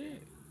 Yeah.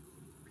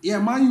 Yeah,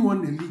 Man U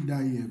won the league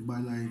that year by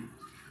like,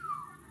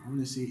 I want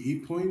to say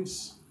 8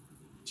 points.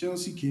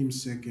 Chelsea came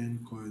second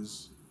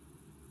because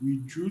we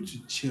drew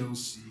to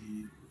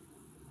Chelsea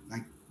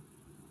like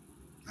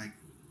like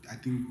I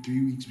think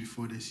 3 weeks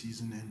before the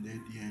season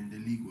ended, yeah, and the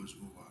league was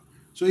over.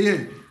 So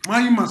yeah,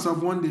 Man U must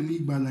have won the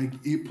league by like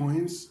 8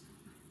 points.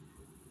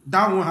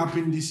 That won't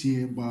happen this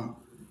year, but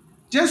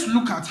just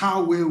look at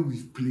how well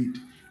we've played.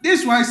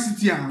 This is why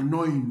City are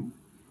annoying.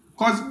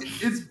 Because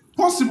it's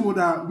possible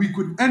that we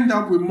could end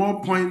up with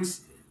more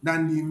points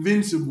than the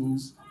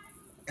Invincibles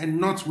and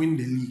not win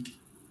the league.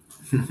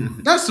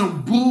 That's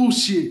some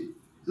bullshit.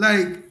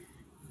 Like,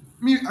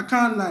 me, I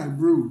can't lie,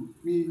 bro.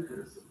 Me,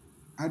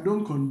 I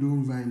don't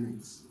condone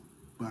violence,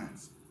 but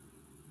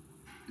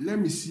let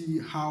me see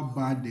how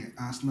bad the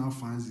Arsenal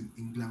fans in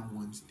England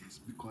want this.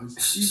 Because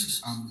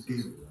if I'm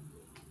them,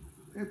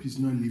 Pep is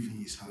not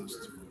leaving his house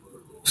tomorrow.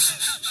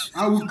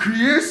 I will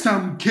create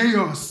some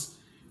chaos.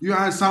 You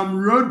are some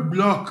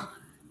roadblock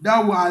that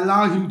will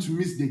allow him to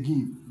miss the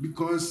game.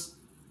 Because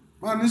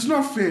man, it's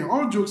not fair.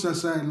 All jokes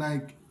aside,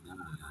 like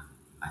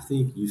I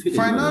think you feel the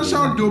nail on the head.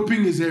 financial Like,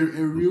 doping is a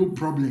real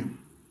problem.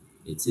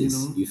 it You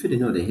is. know? You feel the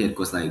nail on the head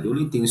because, like, the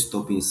only thing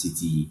stopping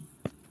City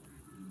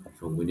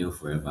from winning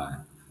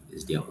forever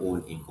is their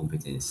own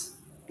incompetence.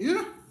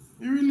 Yeah,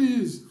 it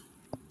really is.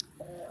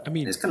 I And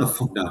mean, it's kind of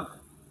fucked up.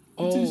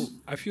 It is. all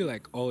I feel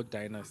like all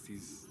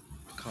dynasties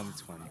come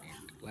to an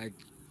end. Like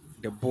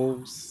the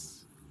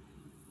Bulls,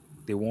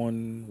 they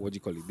won what do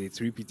you call it? They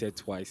repeated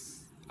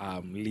twice.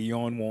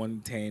 Leon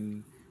won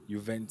 10,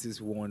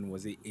 Juventus won,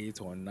 was it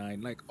 8 or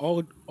 9? Like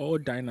all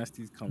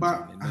dynasties come to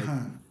But an end. Like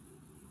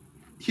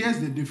here's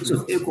the Because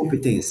of difference. Yeah.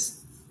 incompetence.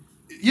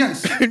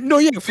 Yes, no,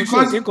 yeah, for sure.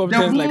 because the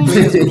Incompetence, like Bulls,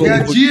 players their crumbled,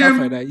 stuff like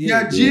GM, that.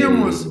 Yeah. their GM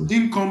Yeah. was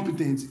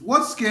incompetent.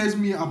 What scares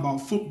me about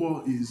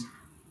football is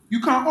you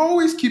can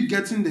always keep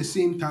getting the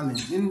same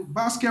talent. In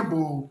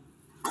basketball,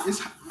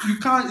 it's you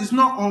can't. It's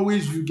not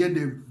always you get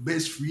the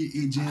best free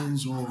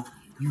agents or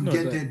you No,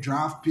 get that the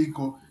draft pick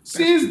or that's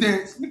since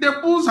true. the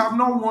Bulls have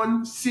not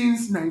won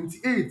since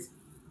 '98.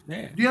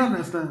 Yeah. Do you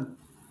understand?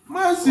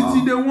 Man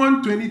City, they Wow.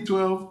 won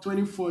 2012,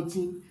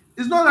 2014.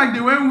 It's not like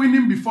they weren't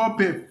winning before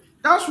Pep.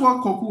 That's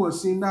what Koku was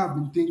saying that I've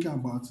been thinking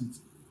about it.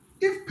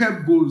 If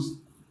Pep goes,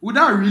 would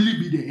that really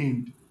be the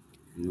end?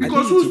 I No.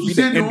 Because think it will who's be to the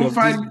say they end won't of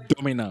this find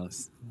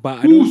dominance, but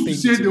I don't who's to think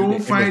say it they will be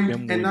won't the end of find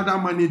them winning. another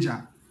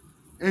manager?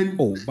 And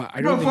Oh, but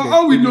I bro, don't for think there's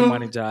all we any know,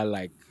 manager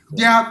like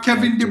their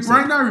Kevin De Jose.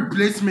 Bruyne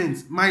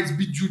replacement might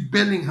be Jude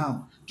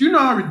Bellingham. Do you know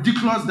how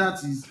ridiculous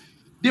that is?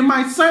 They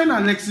might sign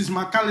Alexis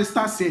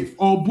McAllister safe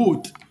or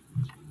both.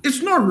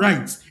 It's not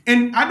right.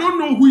 And I don't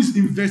know who is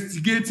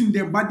investigating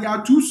them, but they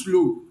are too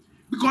slow.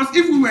 Because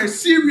if we were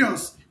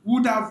serious, we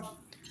would have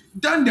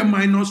done the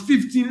minus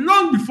 15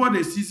 long before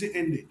the season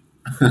ended.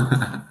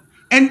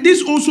 And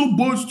this also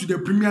boils to the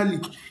Premier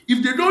League.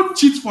 If they don't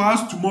cheat for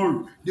us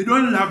tomorrow, they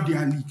don't love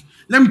their league.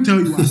 Let me tell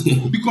you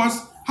why. Because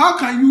how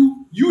can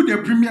you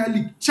the Premier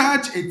League,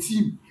 charge a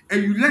team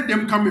and you let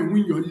them come and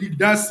win your league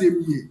that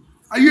same year?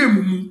 Are you a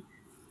mumu?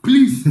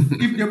 Please,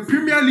 if the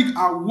Premier League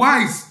are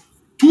wise,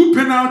 two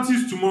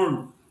penalties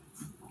tomorrow,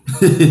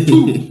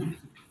 two,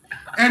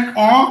 and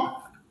or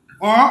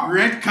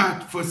red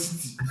card for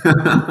City.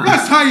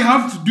 That's how you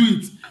have to do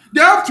it.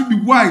 They have to be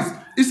wise.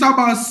 It's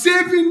about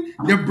saving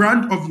the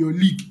brand of your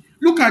league.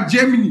 Look at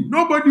Germany.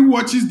 Nobody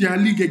watches their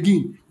league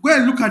again. Go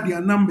and look at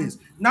their numbers.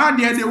 Now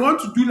they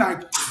want to do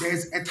like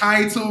there's a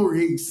title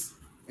race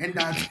and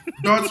that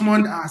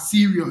Dortmund are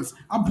serious.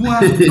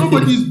 Abua,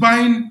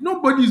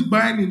 nobody's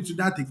buying into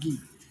that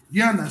again. Do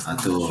you understand?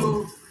 At all.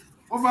 So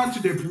over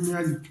to the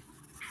Premier League.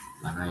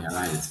 And I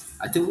right.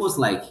 I think what's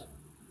like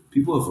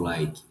people have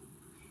like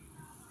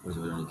what's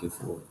what I'm looking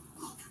for?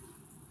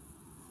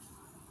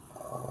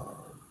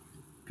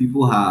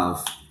 People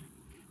have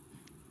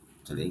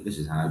so the English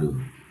is hard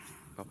though.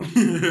 Papa.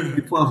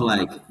 People have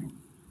like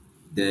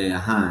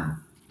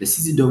the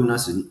city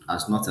dominance is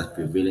not as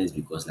prevalent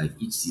because like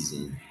each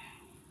season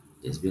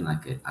there's been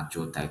like an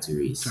actual title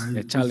race.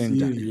 A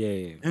challenger,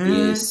 Yeah. yeah.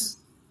 Yes.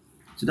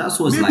 So that's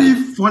what's Maybe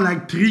like for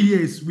like 3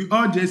 years, we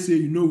all just say,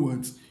 you know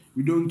what,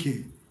 we don't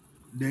care.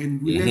 Then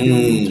we let them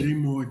win yeah. three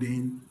more.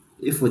 Then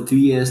If for 3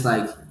 years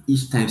like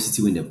each time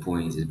City win the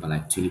points is by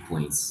like 20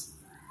 points.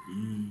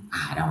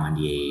 That one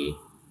yeah.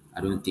 I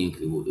don't think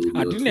it will be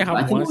Didn't they okay. But have I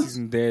think one what's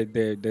season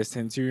the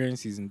Centurion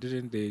season?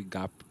 Didn't they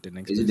gap the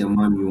next is it the person?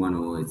 Man U one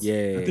or what? I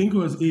Yeah, think it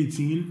was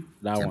 18.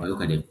 that Yeah, but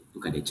one.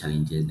 look at the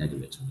challenges that they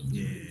were challenging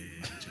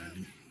with. Yeah,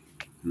 Charlie.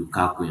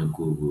 Lukaku and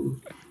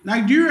Kogo.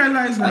 Like, do you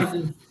realize I like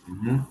think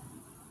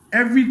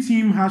every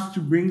team has to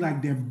bring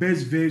like their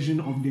best version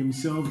of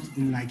themselves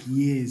in like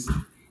years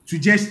to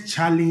just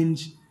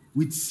challenge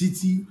with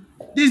City?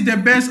 This is the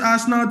best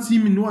Arsenal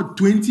team in what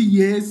 20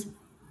 years,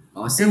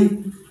 I'll say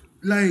and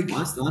like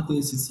once the one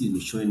thing City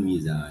is showing me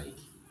is that like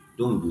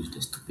don't lose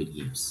the stupid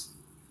games.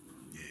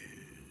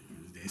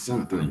 the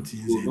Don't do it. Southamptons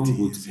and Don't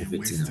go to things and Everton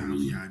West Ham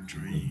you away are and then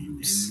drawing and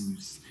lose.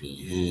 lose.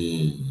 Yeah,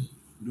 Yeah.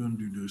 don't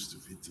do those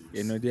stupid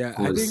You things. know, they are.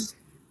 I think Because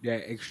they are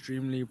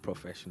extremely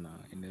professional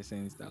in the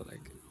sense that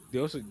like they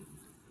also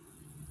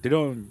they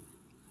don't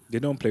they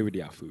don't play with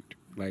their food.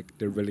 Like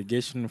the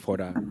relegation for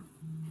the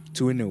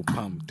 2-0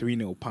 pound,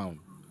 3-0 pound.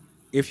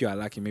 If you are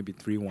lucky, maybe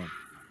 3-1.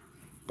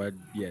 But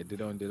yeah, they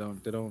don't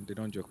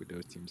joke with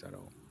those teams at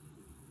all.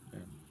 Yeah.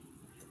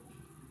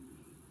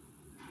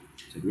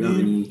 so do you have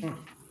Me, any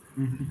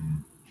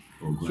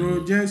oh go so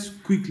ahead.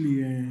 just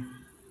quickly,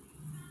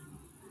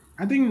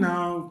 I think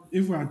now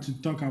if we are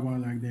to talk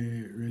about like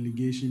the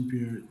relegation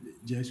period,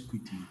 just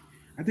quickly,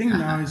 I think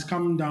now it's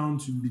coming down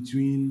to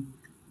between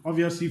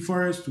obviously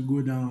Forest to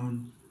go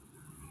down,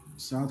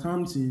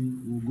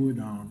 Southampton will go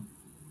down.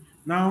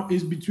 Now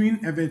it's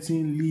between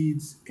Everton,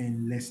 Leeds,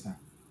 and Leicester.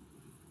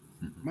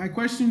 My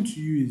question to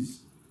you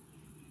is,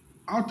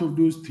 out of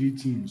those three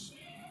teams,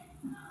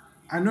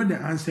 I know the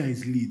answer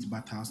is Leeds,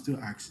 but I'll still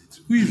ask it.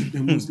 Who is the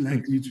most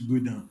likely to go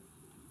down?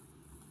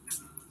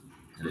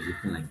 And if you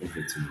feel like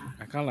Everton,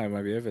 I can't lie,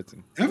 maybe Everton.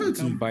 You can't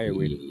Everton. buy a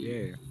win. yeah,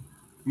 Yeah.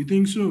 You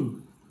think so?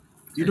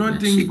 You so they don't are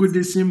think shit.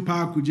 Goodison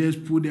Park could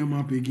just pull them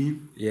up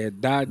again? Yeah,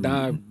 that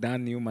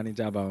new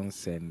manager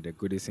bounce and the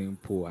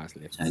Goodison pool has So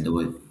left.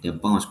 the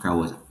bounce crowd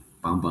was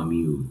Bam Bam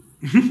you.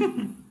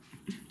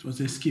 It was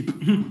a skip.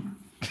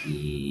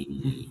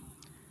 Yeah.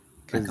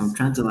 Like I'm Because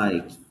trying to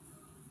like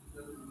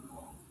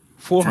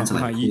Fulham,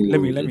 let me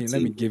pull let the me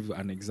let me table. give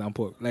an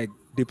example. Like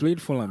they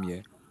played Fulham,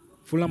 yeah.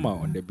 Fulham are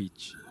on the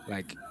beach.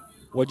 Like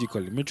what do you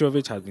call it?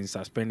 Mitrovic has been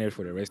suspended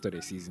for the rest of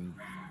the season.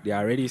 They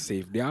are already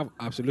safe. They have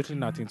absolutely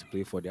nothing to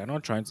play for. They are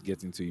not trying to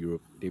get into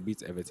Europe. They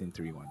beat Everton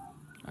 3-1.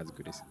 As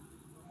good as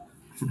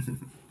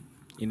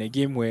in a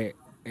game where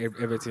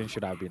Everton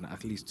should have been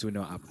at least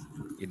 2-0 up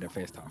in the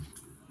first half.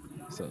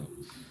 So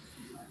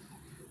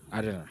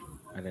I don't know.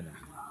 I don't know.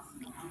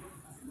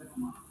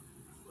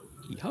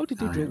 How did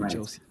they All draw right, with right.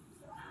 Chelsea?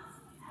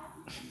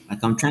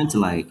 Like I'm trying to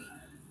like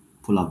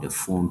pull up the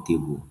form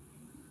table.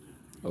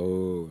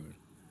 Oh,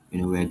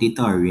 You know, we're a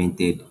data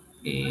oriented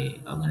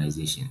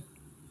organization.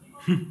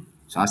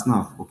 So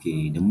Arsenal,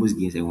 okay, the most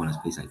games everyone has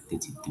played is like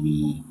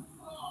 33.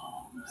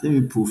 So let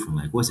me pull from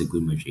like what's a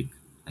good metric?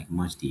 Like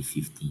match day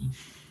 15.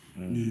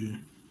 mm. Yeah.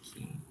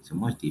 Okay. So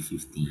match day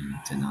 15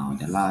 to now.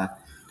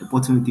 The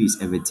bottom three is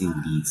Everton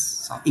Leeds.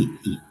 So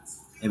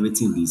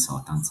Everton Leeds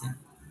Southampton.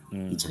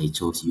 Mm. Each of the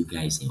Chelsea you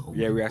guys say, oh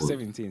Yeah, my we are god.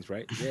 17th,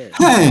 right? Yeah.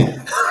 Hey!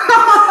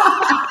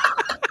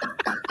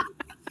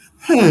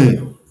 Hey!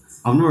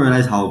 I've not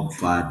realized how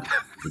bad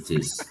it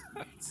is.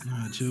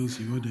 Ah,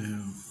 Chelsea, what the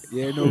hell?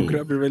 Yeah, no, we could Hey.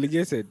 have been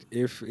relegated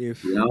if Yeah.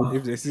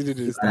 the season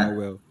didn't Uh, start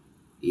well. Or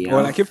yeah.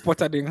 like if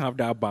Potter didn't have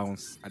that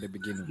bounce at the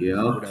beginning, we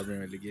Yeah. would have been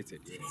relegated.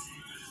 Yeah.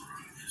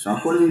 So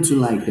according to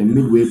like the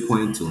midway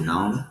point till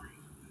now,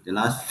 the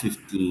last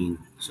 15,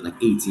 so like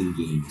 18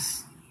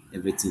 games,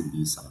 everything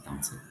beats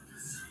Southampton.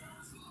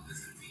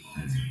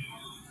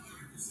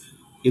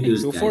 If Hey,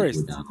 those so guys go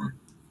Forest, down,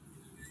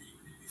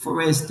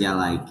 Forest, they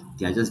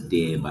are just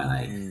there by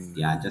like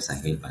they Mm, are just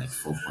ahead by like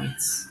 4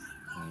 points.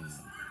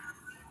 mm.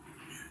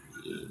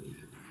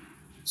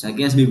 So I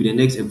guess maybe the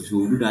next episode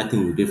we'll do that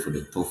thing we did for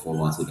the top four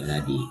also the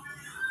other day.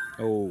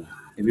 Oh,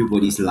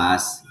 Everybody's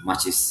last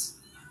matches.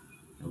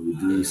 And we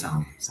do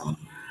yeah.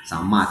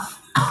 some math.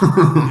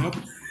 Yep.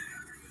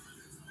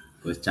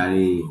 Because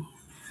Charlie,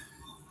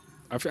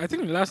 I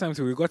think the last time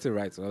too, we got it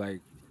right. So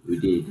like we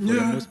did. for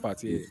the Yeah. most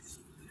part, We, yeah.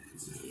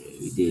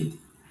 we did.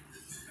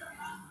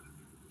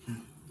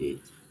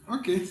 Did.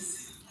 Okay.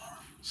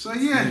 So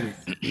yeah, Anyway,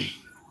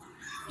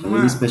 So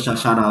any man. special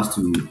shout outs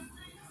to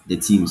the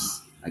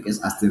teams? I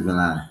guess Aston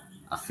Villa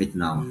are fit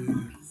now.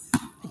 Yeah.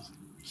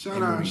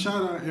 Emery,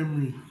 Shout out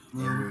Emery,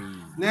 man.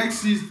 Emery. Next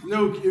season,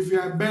 look, if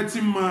you're a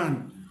betting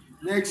man,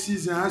 next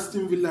season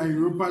Aston Villa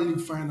Europa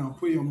League final,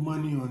 put your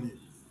money on it.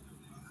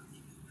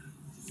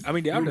 I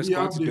mean, they have They'll the be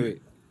squad up to do there.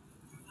 it.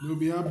 They'll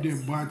be up there,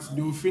 but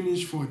they'll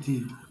finish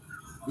 14th.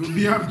 They'll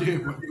be up there,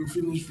 but they'll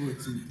finish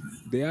 14th.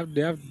 They have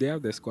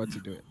the squad to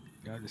do it.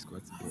 They have the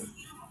squad to do it.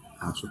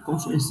 So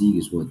Conference League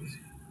is what?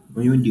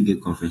 When do you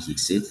get Conference League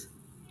set?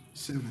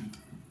 7th.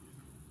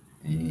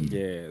 And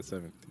Yeah,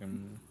 seventh.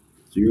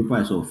 so Europa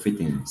is all fit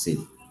and set.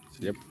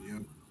 Yep.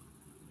 Yep.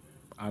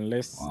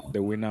 Unless Wow.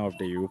 the winner of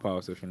the Europa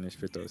also finish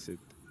fifth or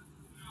sixth,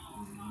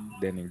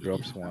 then it Yeah,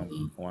 drops I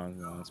mean,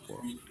 one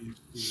spot.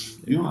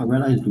 you know, I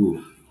realized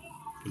though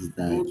is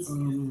Oh, that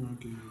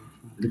okay.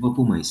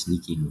 Liverpool might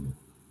sneak in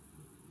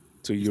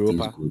To if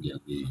things Europa go their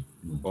way.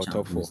 or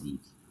top four. Champions League.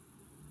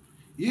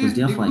 Because Yeah,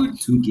 they they have could. like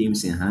 2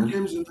 games in hand.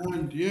 Games in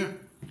hand, yeah,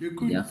 they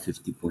They could. have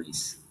 50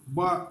 points.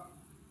 But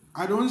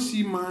I don't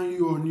see Man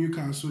U or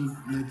Newcastle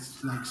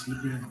let's like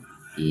sleeping out.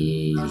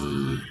 That's,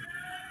 Eh,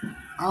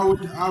 I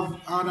would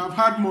have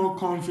had more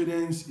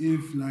confidence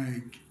if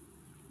like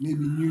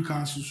maybe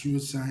Newcastle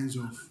showed signs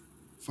of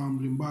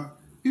fumbling, but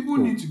people Oh,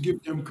 need to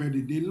give them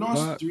credit.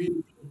 but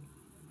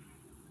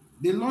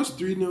They lost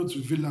 3-0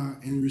 to Villa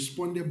and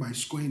responded by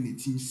scoring a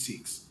team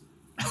six.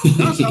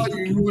 That's how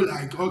you know,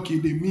 like, okay,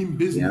 they mean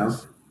yeah.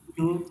 business.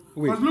 You know,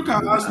 wait, because look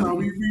at us I now.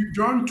 mean, We've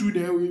drawn two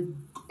there. We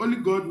only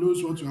God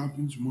knows what will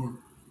happen tomorrow.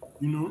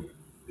 You know,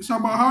 it's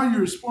about how you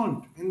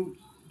respond, and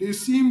they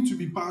seem to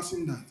be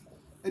passing that.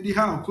 Eddie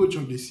Howe, coach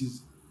of the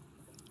season.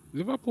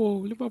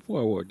 Liverpool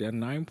are what? They're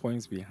 9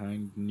 points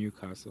behind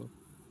Newcastle,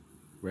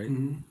 right?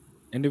 Mhm,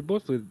 And they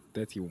both played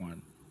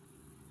 31.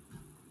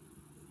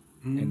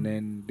 And mhm.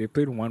 then they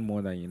played one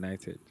more than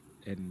United.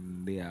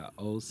 And they are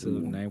also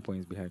mm, 9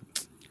 points behind.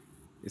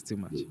 It's too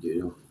much.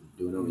 they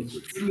will not make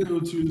it. Too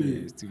little, too Yeah,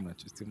 late. it's too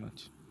much. It's too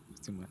much. It's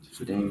too much.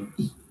 So then,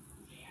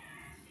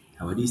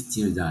 how are these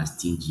teams that are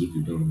stingy if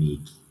you don't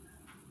make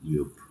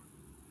Europe?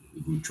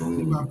 You go draw.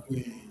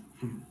 Liverpool.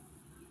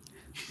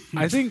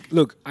 I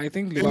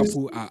think And it's,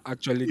 Liverpool are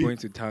actually going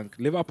to tank.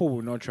 Liverpool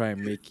will not try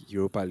and make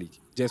Europa League.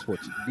 Just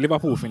watch.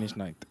 Liverpool will finish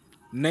ninth.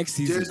 Next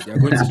season, just they are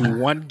going to do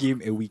one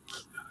game a week.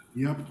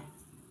 yep.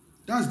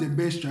 That's the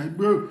best, right,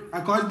 bro?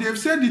 Because they've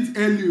said it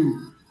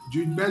earlier.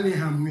 Jude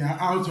Bellingham, we are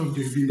out of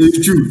the race.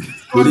 It's true.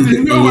 But Because it's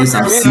they the know what earliest they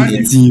I've are Yeah, seen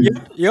a planning. team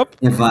yep.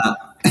 ever.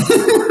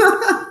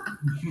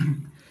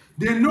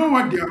 They know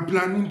what they are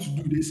planning to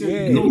do. They said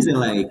Yeah. The no. reason,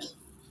 like,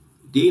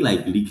 they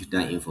like leaked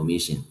that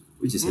information,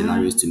 which is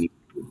hilarious to me.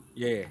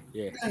 Yeah.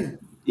 Eh,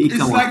 They it's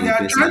come out like they in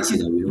are person trying and say to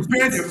that we don't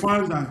prepare the fit.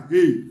 fans that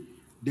hey,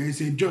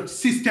 there's a just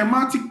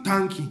systematic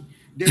tanking.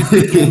 There's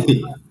a job.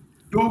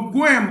 They'll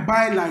go and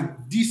buy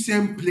like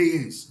decent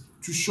players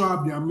to show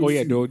up their Oh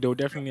yeah, midfield. they'll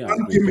definitely One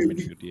upgrade game the a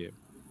week midfield. Yeah,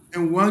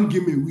 and one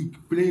game a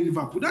week playing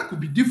Liverpool. That could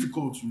be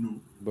difficult, you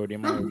know. but they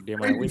That could might be they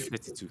might very win difficult.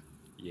 32.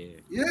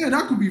 Yeah, Yeah,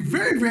 that could be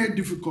very, very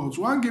difficult.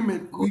 One game a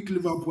Co- week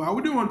Liverpool. I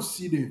wouldn't want to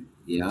see them.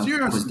 Yeah,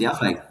 because they Seriously.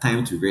 have like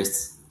time to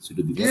rest, so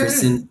they'll be Yeah.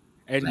 pressing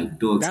and like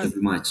dogs that's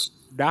every match.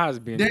 that has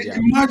Then been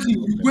their imagine biggest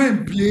you go problem.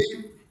 and play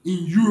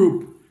in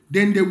Europe.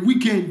 Then the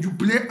weekend you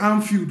play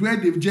Anfield where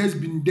they've just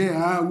been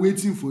there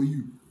waiting for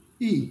you.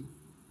 Hey,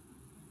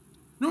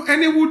 no,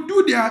 and it would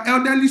do their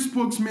elderly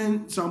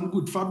spokesman some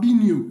good.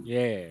 Fabinho,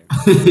 Yeah,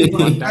 Van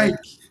Van Dijk, Dyke,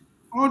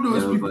 all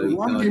those Yeah, people, but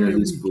one game a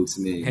elderly week.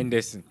 spokesman.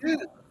 Henderson. Yeah,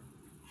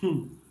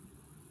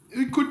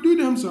 it could do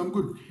them some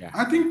good. Yeah,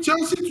 I think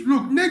Chelsea.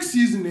 Look, next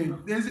season,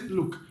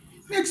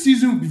 next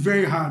season will be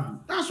very hard.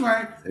 That's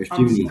why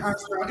I'm saying, Extremely.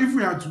 Arsenal, if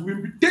we are to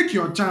win, take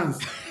your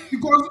chance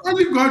because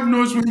only God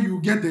knows when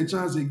you get a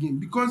chance again.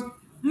 Because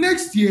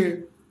next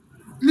year,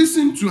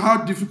 listen to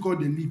how difficult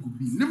the league will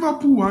be.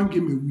 Liverpool one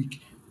game a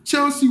week,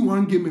 Chelsea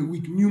one game a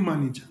week, new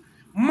manager,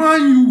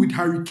 Man U with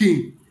Harry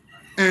Kane,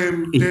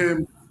 Eh,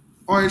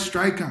 or a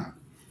striker,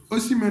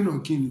 Osimhen or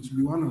Kane, it will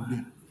be one of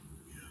them.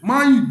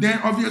 Man U, then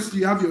obviously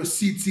you have your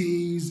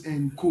cities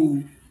and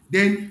co.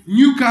 Then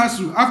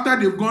Newcastle, after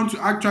they've gone to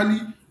actually,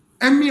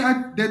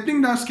 the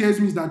thing that scares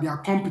me is that they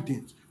are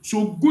competent.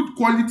 So good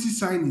quality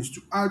signings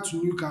to add to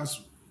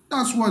Newcastle.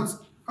 That's what.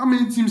 How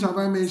many teams have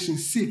I mentioned?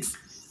 Six.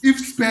 If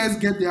Spurs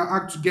get their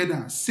act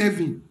together,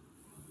 seven.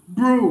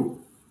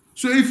 Bro.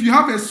 So if you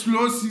have a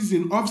slow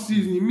season, off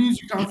season, it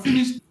means you can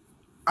finish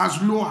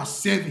as low as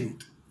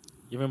seventh.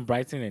 even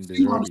Brighton and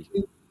See what I'm Deserbi.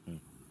 saying? Hmm.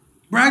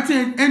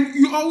 Brighton, and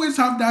you always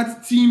have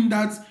that team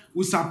that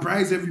will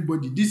surprise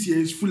everybody. This year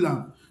is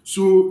Fulham.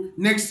 So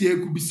next year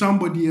could be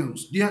somebody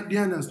else. Do you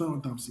understand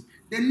what I'm saying?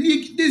 The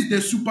league, this is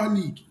the Super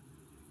League.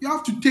 You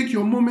have to take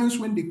your moments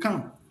when they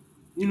come.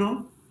 You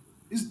know,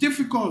 it's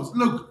difficult.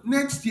 Look,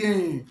 next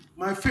year,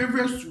 my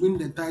favorites to win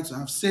the title,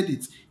 I've said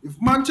it. If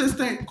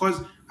Manchester,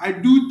 because I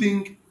do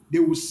think they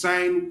will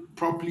sign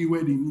properly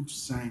where they need to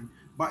sign.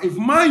 But if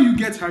Man U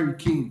get Harry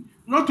Kane,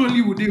 not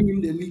only will they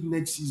win the league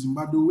next season,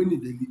 but they'll win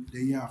it the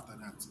year after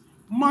that.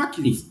 Mark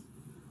it. Hey,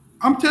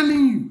 I'm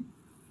telling you.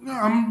 No,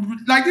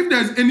 I'm like if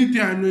there's anything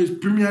I know is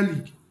Premier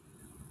League.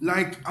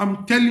 Like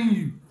I'm telling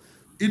you,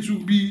 it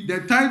will be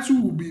the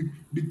title will be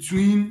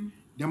between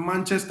the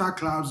Manchester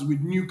clubs with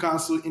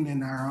Newcastle in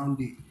and around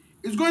there.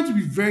 It's going to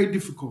be very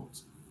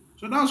difficult.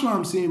 So that's why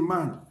I'm saying,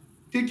 man,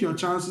 take your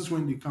chances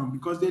when they come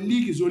because the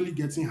league is only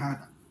getting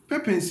harder.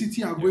 Pep and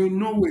City are Yeah. going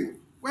nowhere.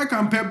 Where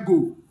can Pep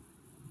go?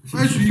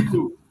 Where should he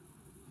go?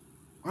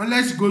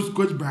 Unless he goes to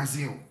coach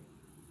Brazil.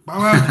 But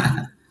where else he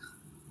go?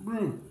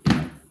 Bro,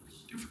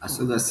 I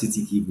saw difficult. that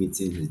City keep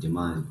meeting his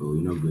demands, but we're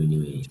not going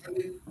anywhere.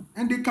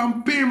 And they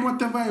can pay him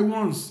whatever he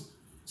wants.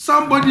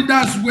 Somebody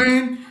that's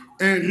wearing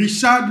a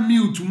Richard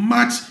Mille to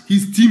match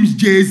his team's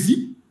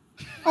jersey.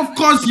 Of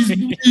course,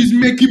 he's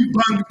making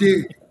bank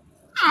there.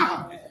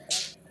 Ah,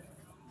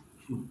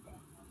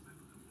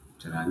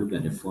 So I look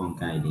at the form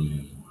guy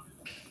there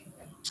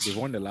They've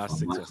won the last from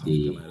six match or something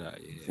day like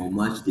that. Yeah. from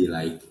match day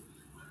like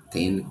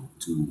 10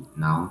 to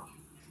now.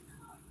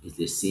 It's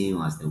the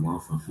same as the one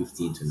from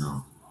 15 to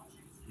now.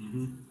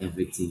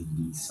 Everything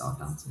leads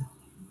Southampton.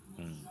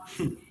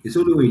 Mm, It's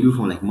only when you do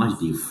from like match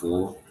day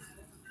 4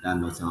 that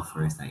Nottingham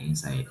Forest are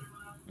inside.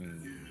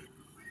 mm.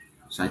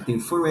 So I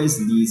think Forest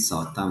leads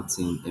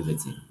Southampton,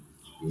 Everton.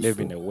 Those They've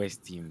been four. the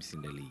worst teams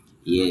in the league.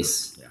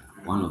 Yes, Yeah.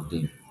 one of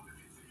them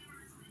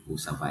will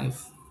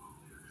survive.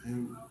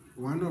 and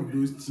one of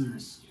those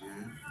teams,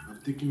 yeah,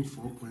 have taken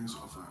 4 points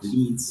off us.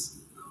 Leeds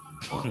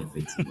or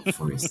Everton or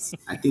Forest.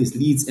 I think it's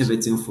Leeds,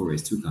 Everton,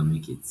 Forest who can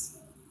make it.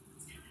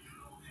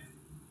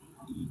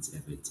 Leeds,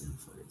 Everton,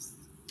 Forest.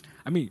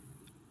 I mean,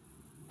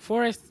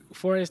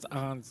 Forest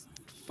aren't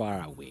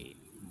far away.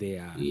 They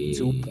are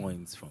two Yeah.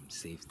 points from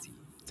safety,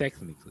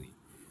 technically.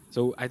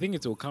 So I think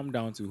it will come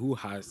down to who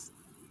has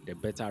the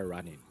better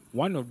running.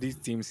 One of these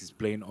teams is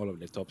playing all of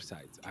the top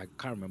sides. I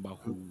can't remember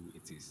who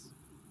it is.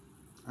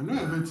 I know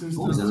Everton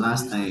When was still the has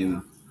last players.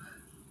 time?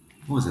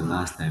 When was the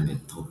last time a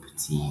top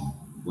team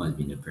who has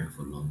been in the Prem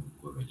for long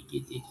got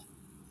relegated?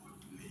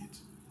 Late.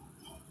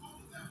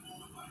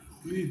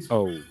 Late.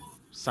 Oh,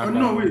 Oh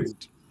no, wait.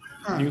 Sunderland,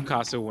 Ah,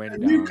 Newcastle went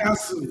down.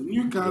 Newcastle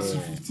Yeah.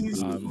 15,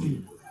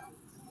 16.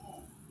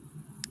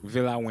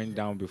 Villa went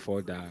down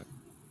before that.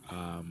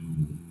 I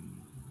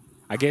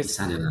It's guess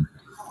Sunderland.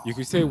 you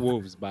could say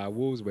Wolves, but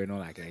Wolves were not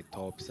like a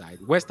top side.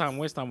 West Ham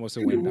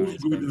also Didn't the went down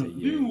Wolves and go spent a down?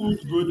 year. Didn't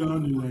Wolves go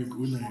down in like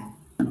 '09?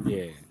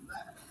 Yeah.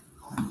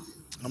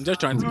 I'm just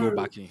trying to go Bro,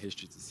 back in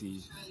history to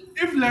see.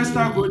 if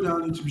Leicester go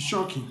down, it will be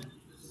shocking.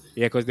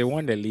 Yeah, because they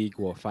won the league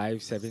what 5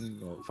 to 7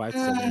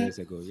 years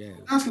ago. Yeah.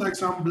 That's like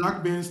some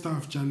Blackburn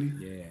stuff, Charlie.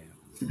 Yeah.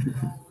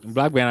 And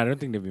Blackburn, I don't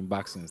think they've been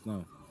back since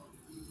now.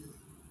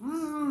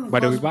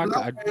 But they'll be Because back.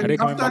 Are Blackburn, they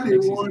coming after back they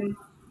next season?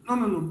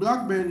 won, no,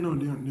 Blackburn, no,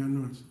 they're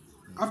not.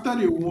 After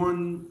they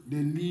won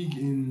the league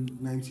in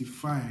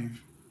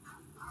 '95,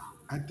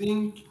 I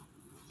think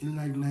in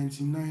like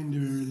 '99 they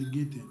were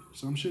relegated,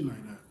 some shit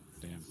like that,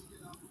 Damn.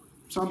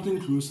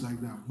 something close like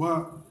that.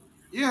 But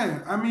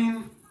yeah, I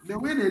mean, the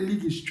way the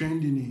league is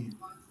trending,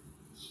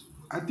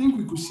 I think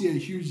we could see a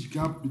huge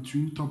gap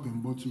between top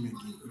and bottom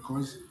again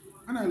because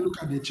when I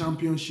look at the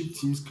championship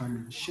teams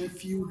coming,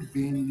 Sheffield,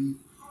 Burnley,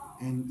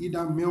 and either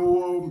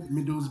Millwall,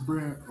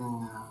 Middlesbrough,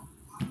 or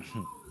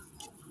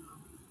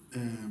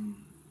um,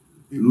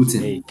 who's it?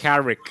 Luton. Hey,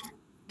 Carrick. Luton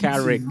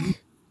Carrick. Town,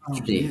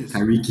 Hey, yes,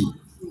 Kariki.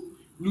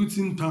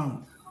 Luton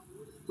Town.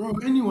 Bro,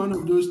 any one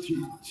of those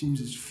three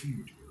teams is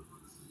food.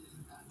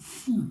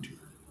 Food.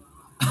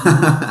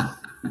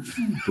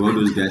 Food. All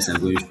those guys are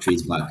going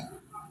straight back.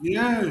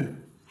 Yeah.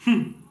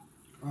 Oh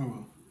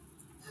well.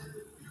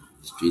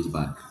 Straight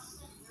back.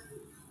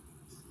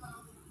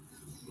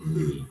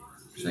 Anyway.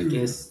 So I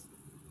guess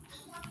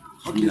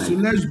should we Okay, so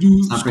like let's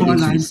do start scoreline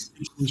predictions?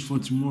 predictions for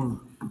tomorrow.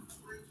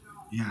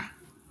 Yeah,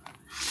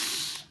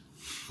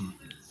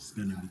 it's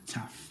gonna be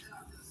tough.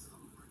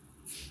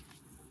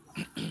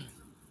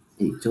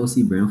 Hey,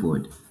 Chelsea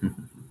Brentford.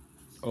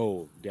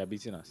 Oh, they are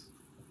beating us.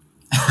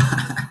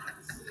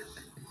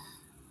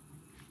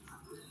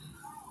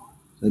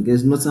 I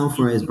guess Nottingham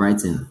Forest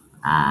Brighton.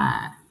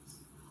 Ah,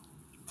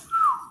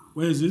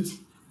 Where is it?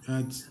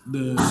 At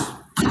the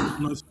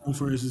Nottingham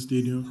Forest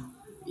Stadium,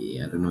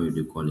 yeah, I don't know what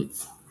they call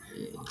it.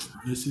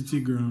 the City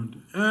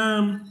Ground.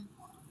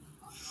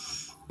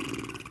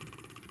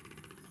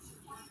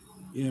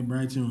 Yeah,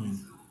 Brighton win.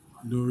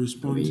 They'll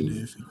respond to Away.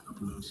 the FA Cup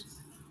loss.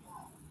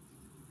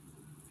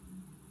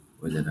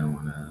 What's that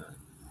one?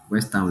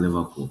 West Ham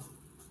Liverpool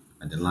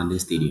at the London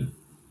Stadium.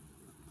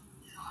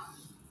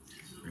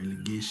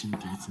 Relegation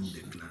threatening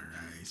Declan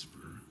Rice,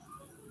 bro.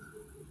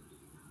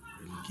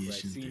 Right,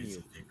 Relegation seeing you.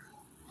 threatening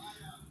Declan.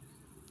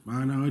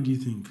 Mana, what do you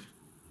think?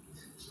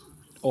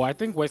 Oh, I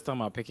think West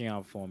Ham are picking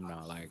up form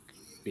now. Like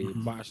they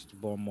bashed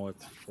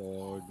Bournemouth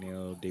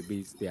 4-0. They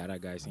beat the other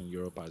guys in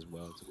Europe as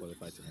well to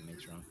qualify to the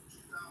next round.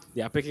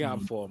 They are picking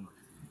up form.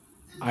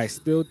 I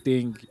still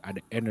think at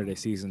the end of the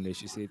season they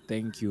should say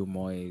thank you,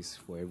 Moyes,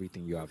 for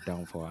everything you have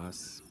done for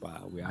us.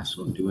 But we I are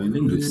saw so they were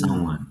linked with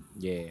someone.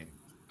 yeah.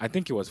 I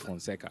think it was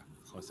Fonseca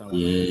or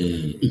someone like that.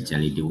 Yeah, Yeah.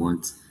 actually they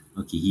want.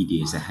 Okay, he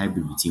there is a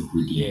hybrid between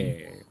hoodie and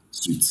Yeah.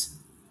 suits,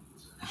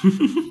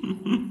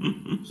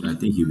 so I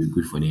think he'll be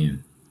good for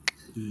them.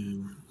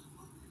 Yeah.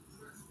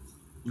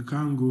 You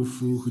can't go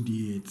full hoodie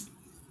yet.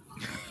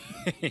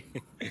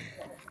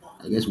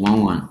 I guess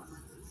 1-1.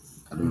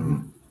 I don't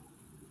know.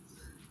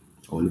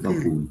 Or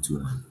Okay. Liverpool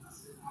 2-1.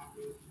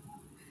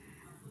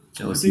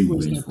 I Chelsea think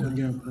West Ham Brentford. can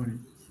get a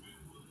point.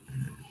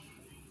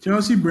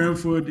 Chelsea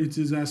Brentford, it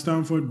is at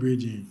Stamford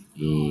Bridge.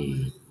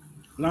 Yeah.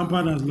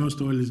 Lampard has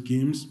lost all his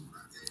games.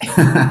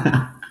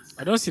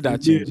 I don't see It will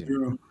that be a changing.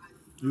 draw.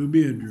 It will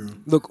be a draw.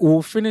 Look,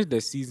 we'll finish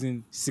the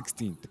season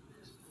 16th.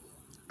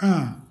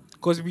 Ah,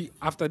 Because we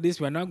after this,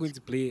 we're now going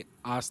to play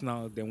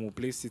Arsenal, then we'll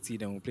play City,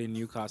 then we'll play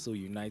Newcastle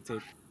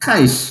United.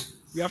 Kaish.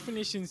 We are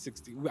finishing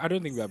 60. I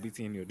don't think we are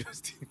beating any of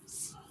those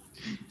teams.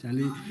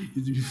 Charlie, it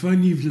would be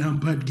funny if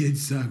Lampard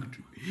gets sacked.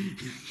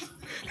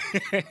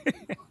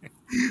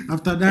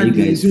 After Can you that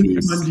day, it's guys only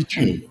face?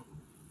 mandatory. Hey.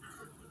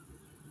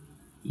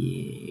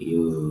 Yeah,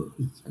 yo.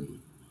 Sorry.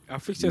 Our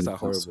fixtures are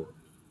Newcastle. horrible.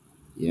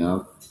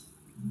 Yeah.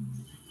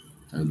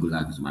 Sorry, good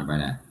luck to my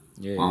brother.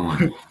 Yeah.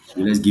 1-1. So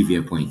let's give you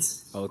a point.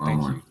 Oh,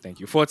 thank 1-1. you. Thank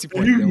you. 40 I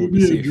points, think then it we'll will be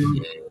be a safe. draw.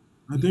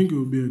 I think it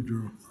will be a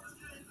draw.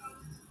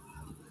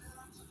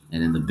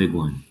 And then the big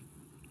one.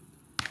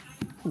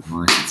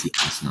 Man City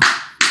Arsenal.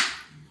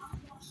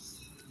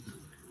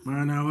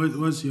 Marana,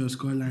 what's your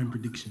scoreline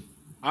prediction?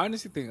 I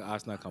honestly think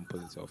Arsenal can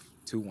pull it off.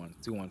 2-1.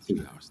 2-1 to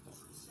the Arsenal.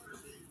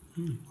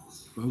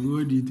 Bobby,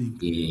 what do you think?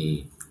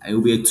 Yeah. It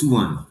will be a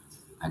 2-1.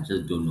 I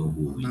just don't know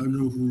who will I win. don't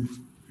know who.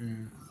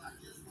 Yeah.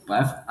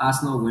 But if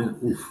Arsenal win,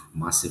 oof,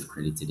 massive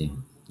credit to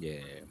them.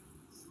 Yeah.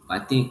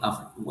 But I think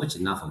I've watched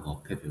enough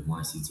about Pep and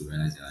Man City to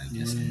realize that I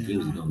guess some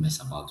games you Yeah, don't mess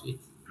about with.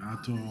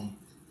 at all.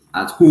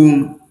 At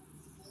home,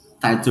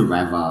 title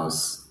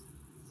rivals,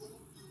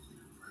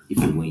 if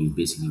you win, you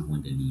basically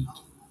won the league.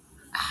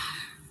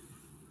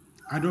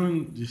 I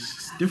don't.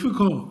 It's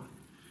difficult.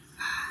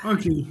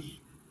 Okay,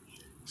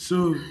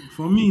 so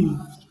for me,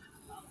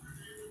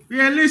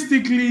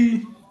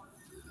 realistically,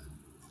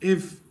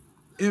 if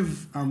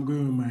if I'm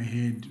going with my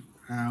head,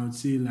 I would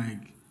say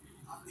like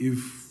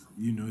if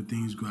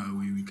things go our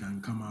way, we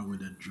can come out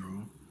with a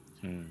draw.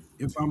 Hmm.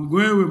 If I'm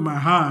going with my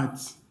heart,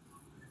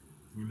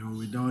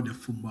 with all the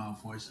football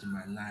I've watched in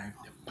my life,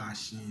 the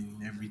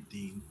passion,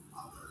 everything,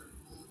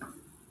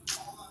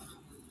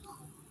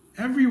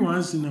 every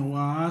once in a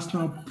while,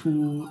 Arsenal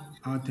pull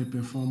out a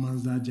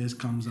performance that just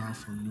comes out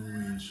from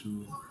nowhere. So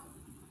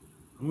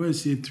I'm going to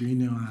say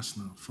 3-0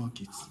 Arsenal.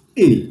 Fuck it.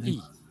 Hey, Like,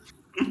 E.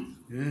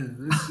 yeah,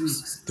 let's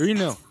see.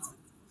 3-0.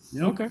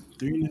 Yep, Okay.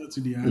 3-0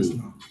 to the hey,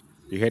 Arsenal.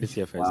 You heard it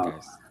here first, wow,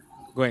 guys.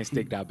 Go and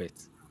stake that bet.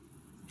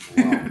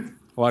 wow,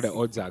 While the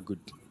odds are good.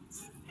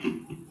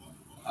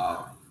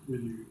 wow.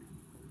 Really.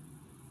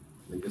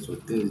 I guess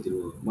what Thursday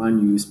was Man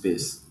U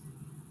space.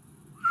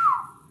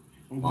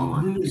 Oh, but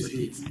 1-1. Bruno It's is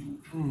okay. hit.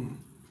 Hmm.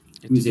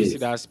 Who Did you see says?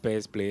 that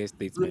Spurs player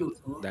Bruno, statement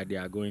oh, that they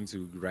are going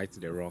to right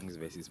the wrongs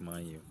versus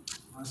Man U?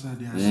 that's how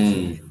they are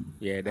saying. Hey,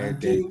 Yeah, I the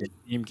think,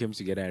 team came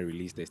together and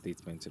released a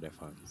statement to the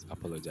fans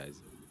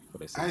apologizing for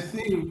the I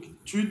situation.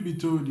 think, truth be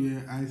told,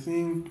 yeah, I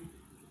think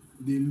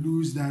they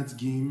lose that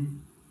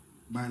game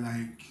by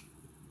like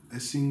a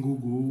single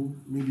goal,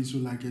 maybe so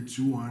like a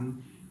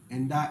 2-1,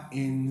 and that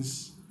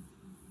ends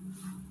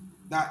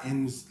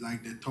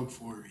like the top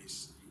four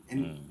race.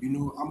 And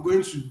Mm, I'm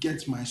going to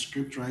get my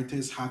script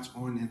writer's hat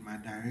on and my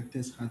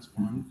director's hat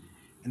on,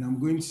 and I'm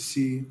going to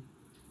say,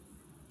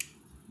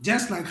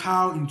 just like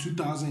how in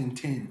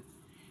 2010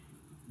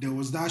 there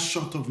was that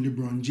shot of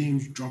LeBron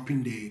James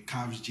dropping the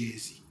Cavs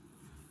jersey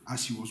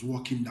as he was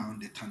walking down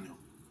the tunnel.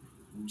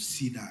 We'll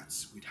see that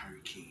with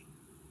Harry Kane.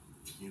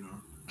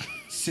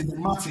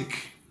 Cinematic.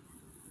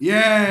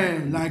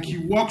 Yeah, like he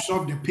walks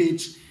off the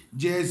pitch,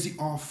 jersey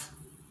off.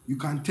 You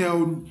can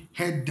tell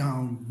head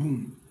down,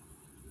 boom.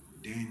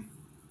 Then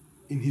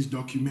in his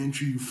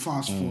documentary, you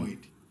fast mm,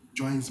 forward,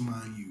 joins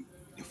Man U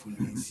the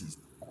following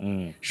season.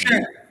 mm.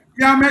 Shit.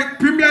 Yeah, I'm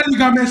Premier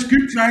League, I'm a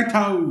script writer.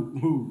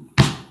 Oh,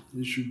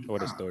 they should.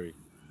 What a story.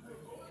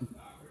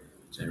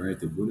 so right,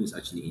 the Bruno is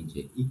actually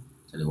injured.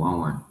 So the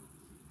 1-1.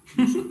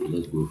 It's okay.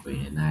 Let's go for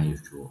a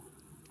nice draw.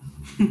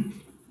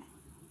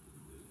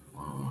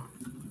 1-1.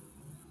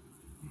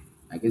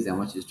 I guess there are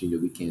matches during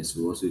the weekend,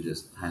 so also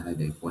just highlight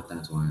the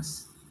important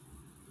ones.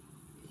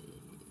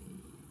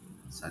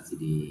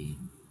 Saturday,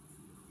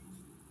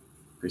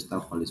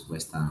 Crystal Palace,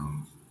 West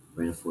Ham,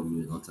 Brentford,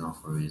 New Nottingham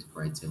Forest,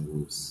 Brighton,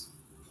 Wolves.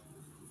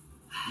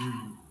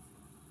 Mm.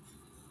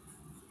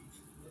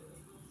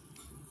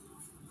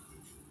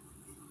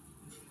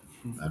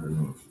 I don't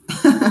know.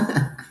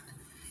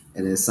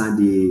 And then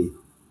Sunday,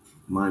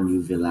 Man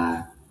U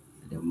Villa,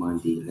 and then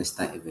Monday,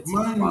 Leicester Everton.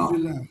 Man U Wow.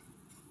 Villa.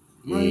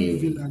 Man U Yeah,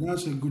 Villa,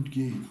 that's a good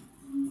game.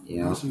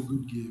 yeah, That's a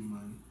good game,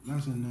 man.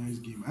 That's a nice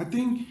game. I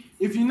think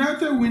if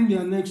United win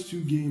their next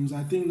two games,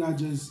 I think that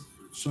just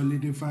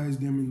solidifies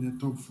them in the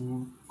top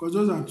four. Because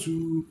those are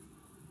two.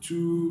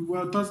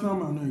 Well,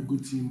 Tottenham are not a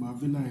good team, but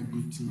Villa are a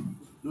good team.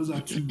 Those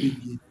are two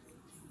big games.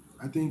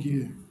 I think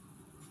yeah.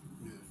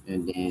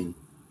 and then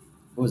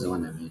what was the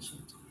one I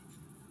mentioned?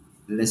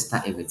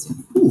 Leicester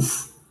Everton.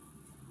 Oof.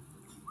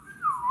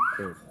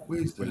 Oh,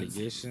 Where is that?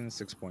 relegation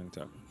 6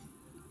 pointer.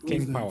 Where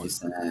is King that? Power.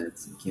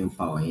 It's King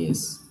Power,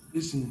 yes.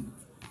 Listen,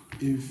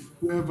 if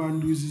whoever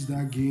loses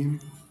that game,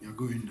 you're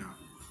going down.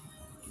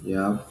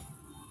 Yeah.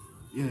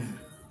 Yeah.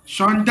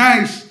 Sean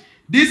Dyche,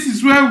 this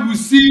is where we'll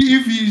see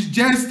if he's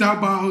just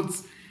about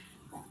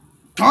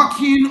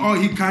talking or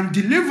he can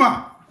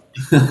deliver,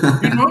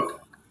 you know,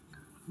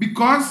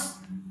 because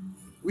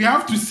we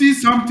have to see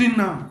something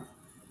now.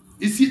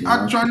 Is he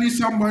Yeah. actually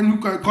someone who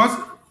can? Because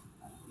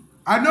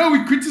I know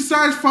we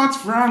criticize Fat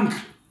Frank,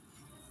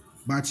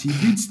 but he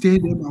did stay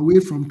them away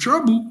from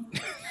trouble.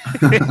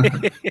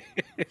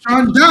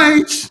 Sean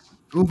Dyche,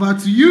 over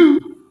to you.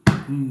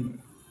 Hmm.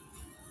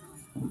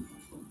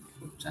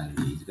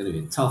 Charlie, it's gonna be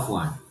a tough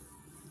one.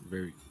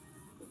 Very.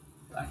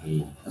 But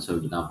hey, that's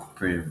what we're now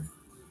preparing.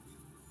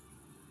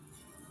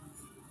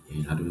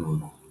 And I don't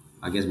know.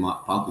 I guess my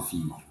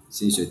Pakufi,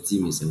 since your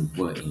team is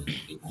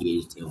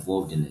engaged,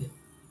 involved in an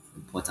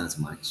important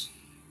match,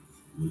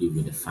 we'll leave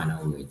with the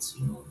final words.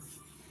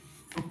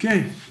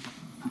 Okay.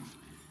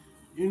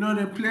 You know,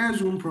 the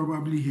players won't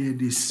probably hear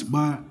this,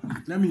 but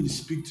let me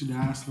speak to the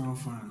Arsenal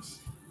fans.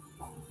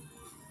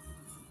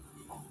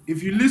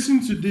 If you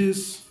listen to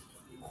this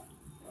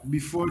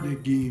before the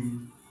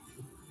game,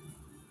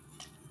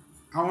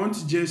 I want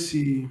to just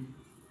say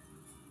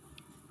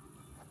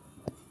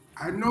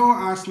I know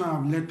Arsenal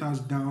have let us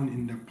down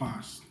in the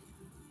past,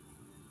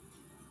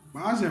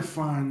 but as a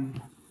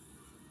fan,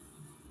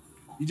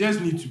 you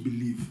just need to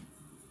believe.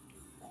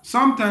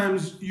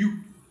 Sometimes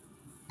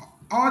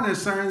all the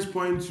signs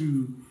point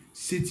to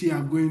City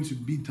are going to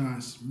beat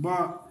us,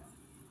 but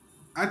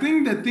I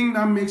think the thing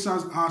that makes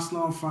us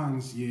Arsenal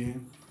fans, yeah,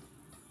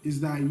 is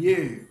that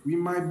we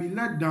might be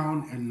let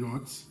down a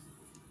lot,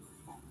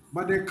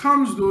 but there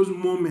comes those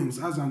moments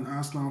as an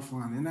Arsenal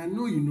fan, and I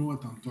know you know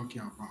what I'm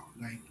talking about.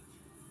 Like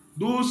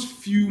those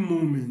few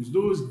moments,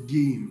 those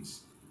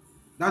games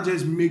that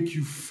just make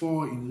you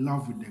fall in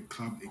love with the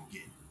club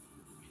again.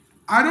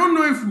 I don't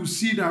know if we'll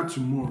see that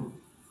tomorrow.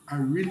 I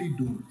really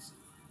don't.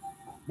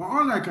 But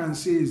all I can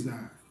say is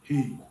that,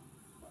 hey,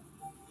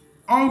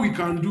 all we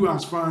can do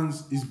as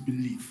fans is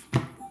believe.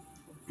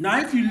 Now,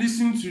 if you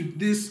listen to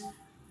this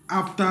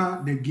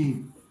after the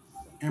game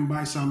and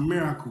by some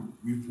miracle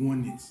we've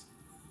won it,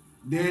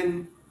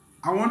 then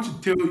I want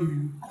to tell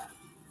you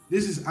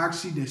this is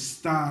actually the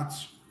start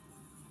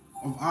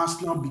of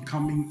Arsenal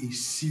becoming a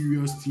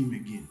serious team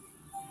again.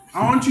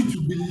 I want you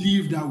to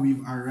believe that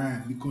we've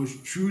arrived because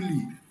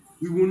truly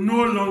we will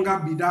no longer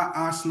be that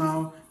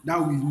Arsenal that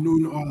we've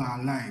known all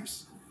our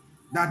lives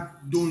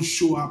that don't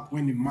show up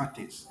when it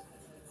matters.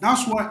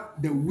 That's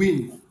what the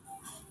win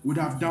would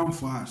have done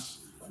for us.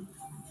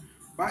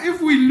 But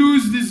if we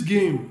lose this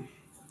game,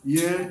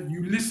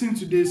 you listen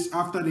to this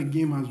after the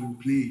game has been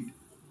played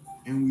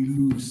and we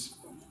lose.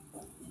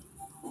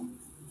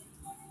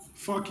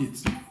 Fuck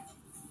it.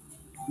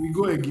 We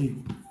go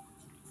again.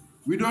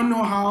 We don't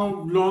know how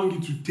long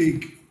it will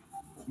take,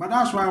 but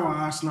that's why we're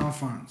Arsenal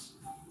fans.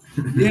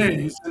 Yeah,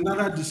 it's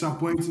another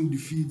disappointing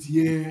defeat.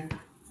 Yeah,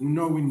 we'll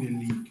not win the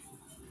league.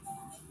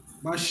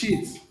 But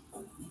shit,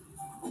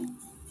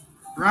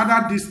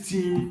 rather this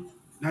team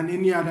than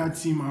any other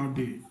team out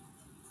there.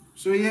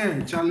 So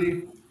yeah,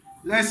 Charlie,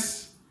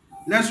 let's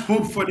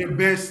hope for the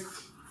best.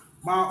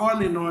 But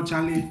all in all,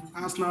 Charlie,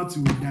 Arsenal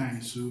till we die.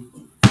 So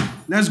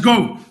let's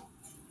go.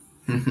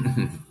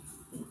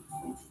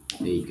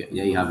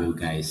 There you have it,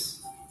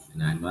 guys.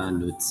 And I want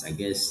to note, I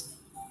guess,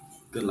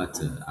 good luck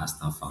to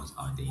Arsenal fans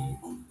out there.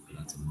 Good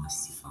luck to Man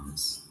City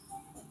fans.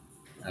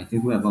 I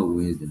think whoever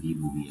wins the league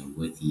will be a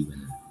worthy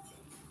winner.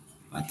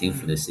 I think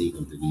for the sake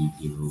of the league,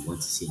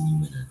 want to see a new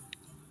winner.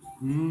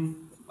 Mm.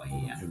 But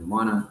yeah, I don't know,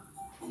 Mana,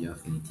 do you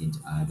have anything to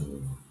add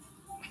or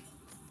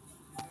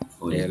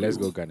all is Yeah, let's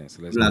good? go Gunners.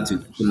 Let's go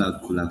Gunners.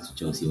 Good luck to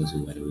Chelsea also,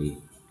 by the way.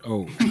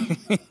 Oh,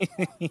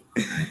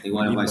 I think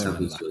we need whatever is more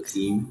than happening to your luck.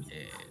 team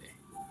Yeah.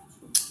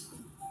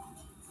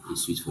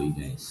 is sweet for you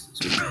guys.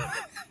 So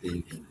I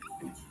think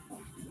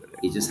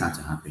it just had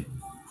to happen.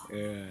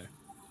 Yeah.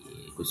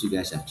 Because you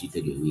guys have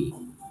cheated your way.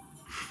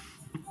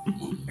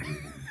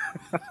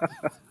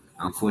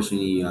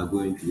 Unfortunately, you are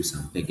going through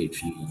some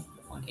purgatory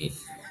on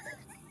earth.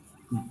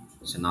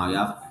 So now you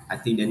have, I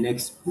think the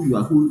next who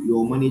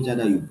your manager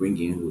that you bring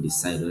in will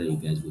decide whether you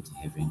guys go to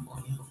heaven or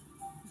hell.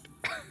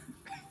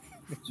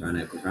 So right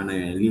now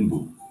you're in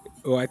limbo.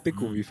 Oh, I think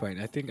we'll be fine.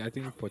 I think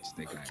Poch's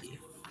the guy.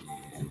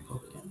 Yeah. No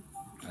problem.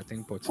 I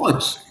think Poch is the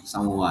Coach, guy.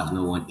 someone who has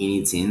not won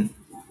anything,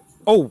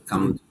 Oh,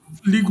 coming to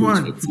League coach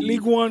a One.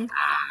 League team. One.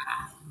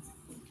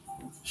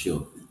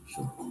 Sure,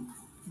 sure.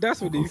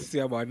 That's No what they used problem. to say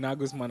about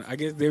Nagelsmann. I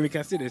guess then we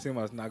can say the same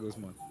as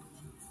Nagelsmann.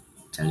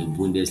 Charlie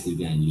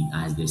Bundesliga and League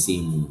has the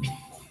same move.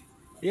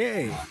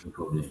 Yeah. No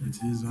problem.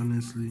 It is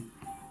honestly.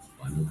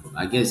 No problem.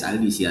 I guess at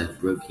least he has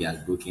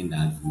broken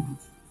that voodoo.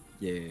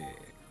 Yeah.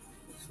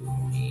 So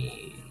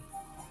me.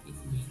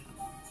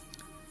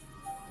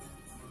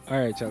 All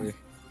right, Charlie.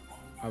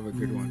 Have a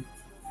good one.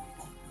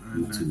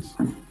 Very You too. nice.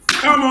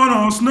 Come on,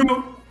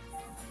 Arsenal.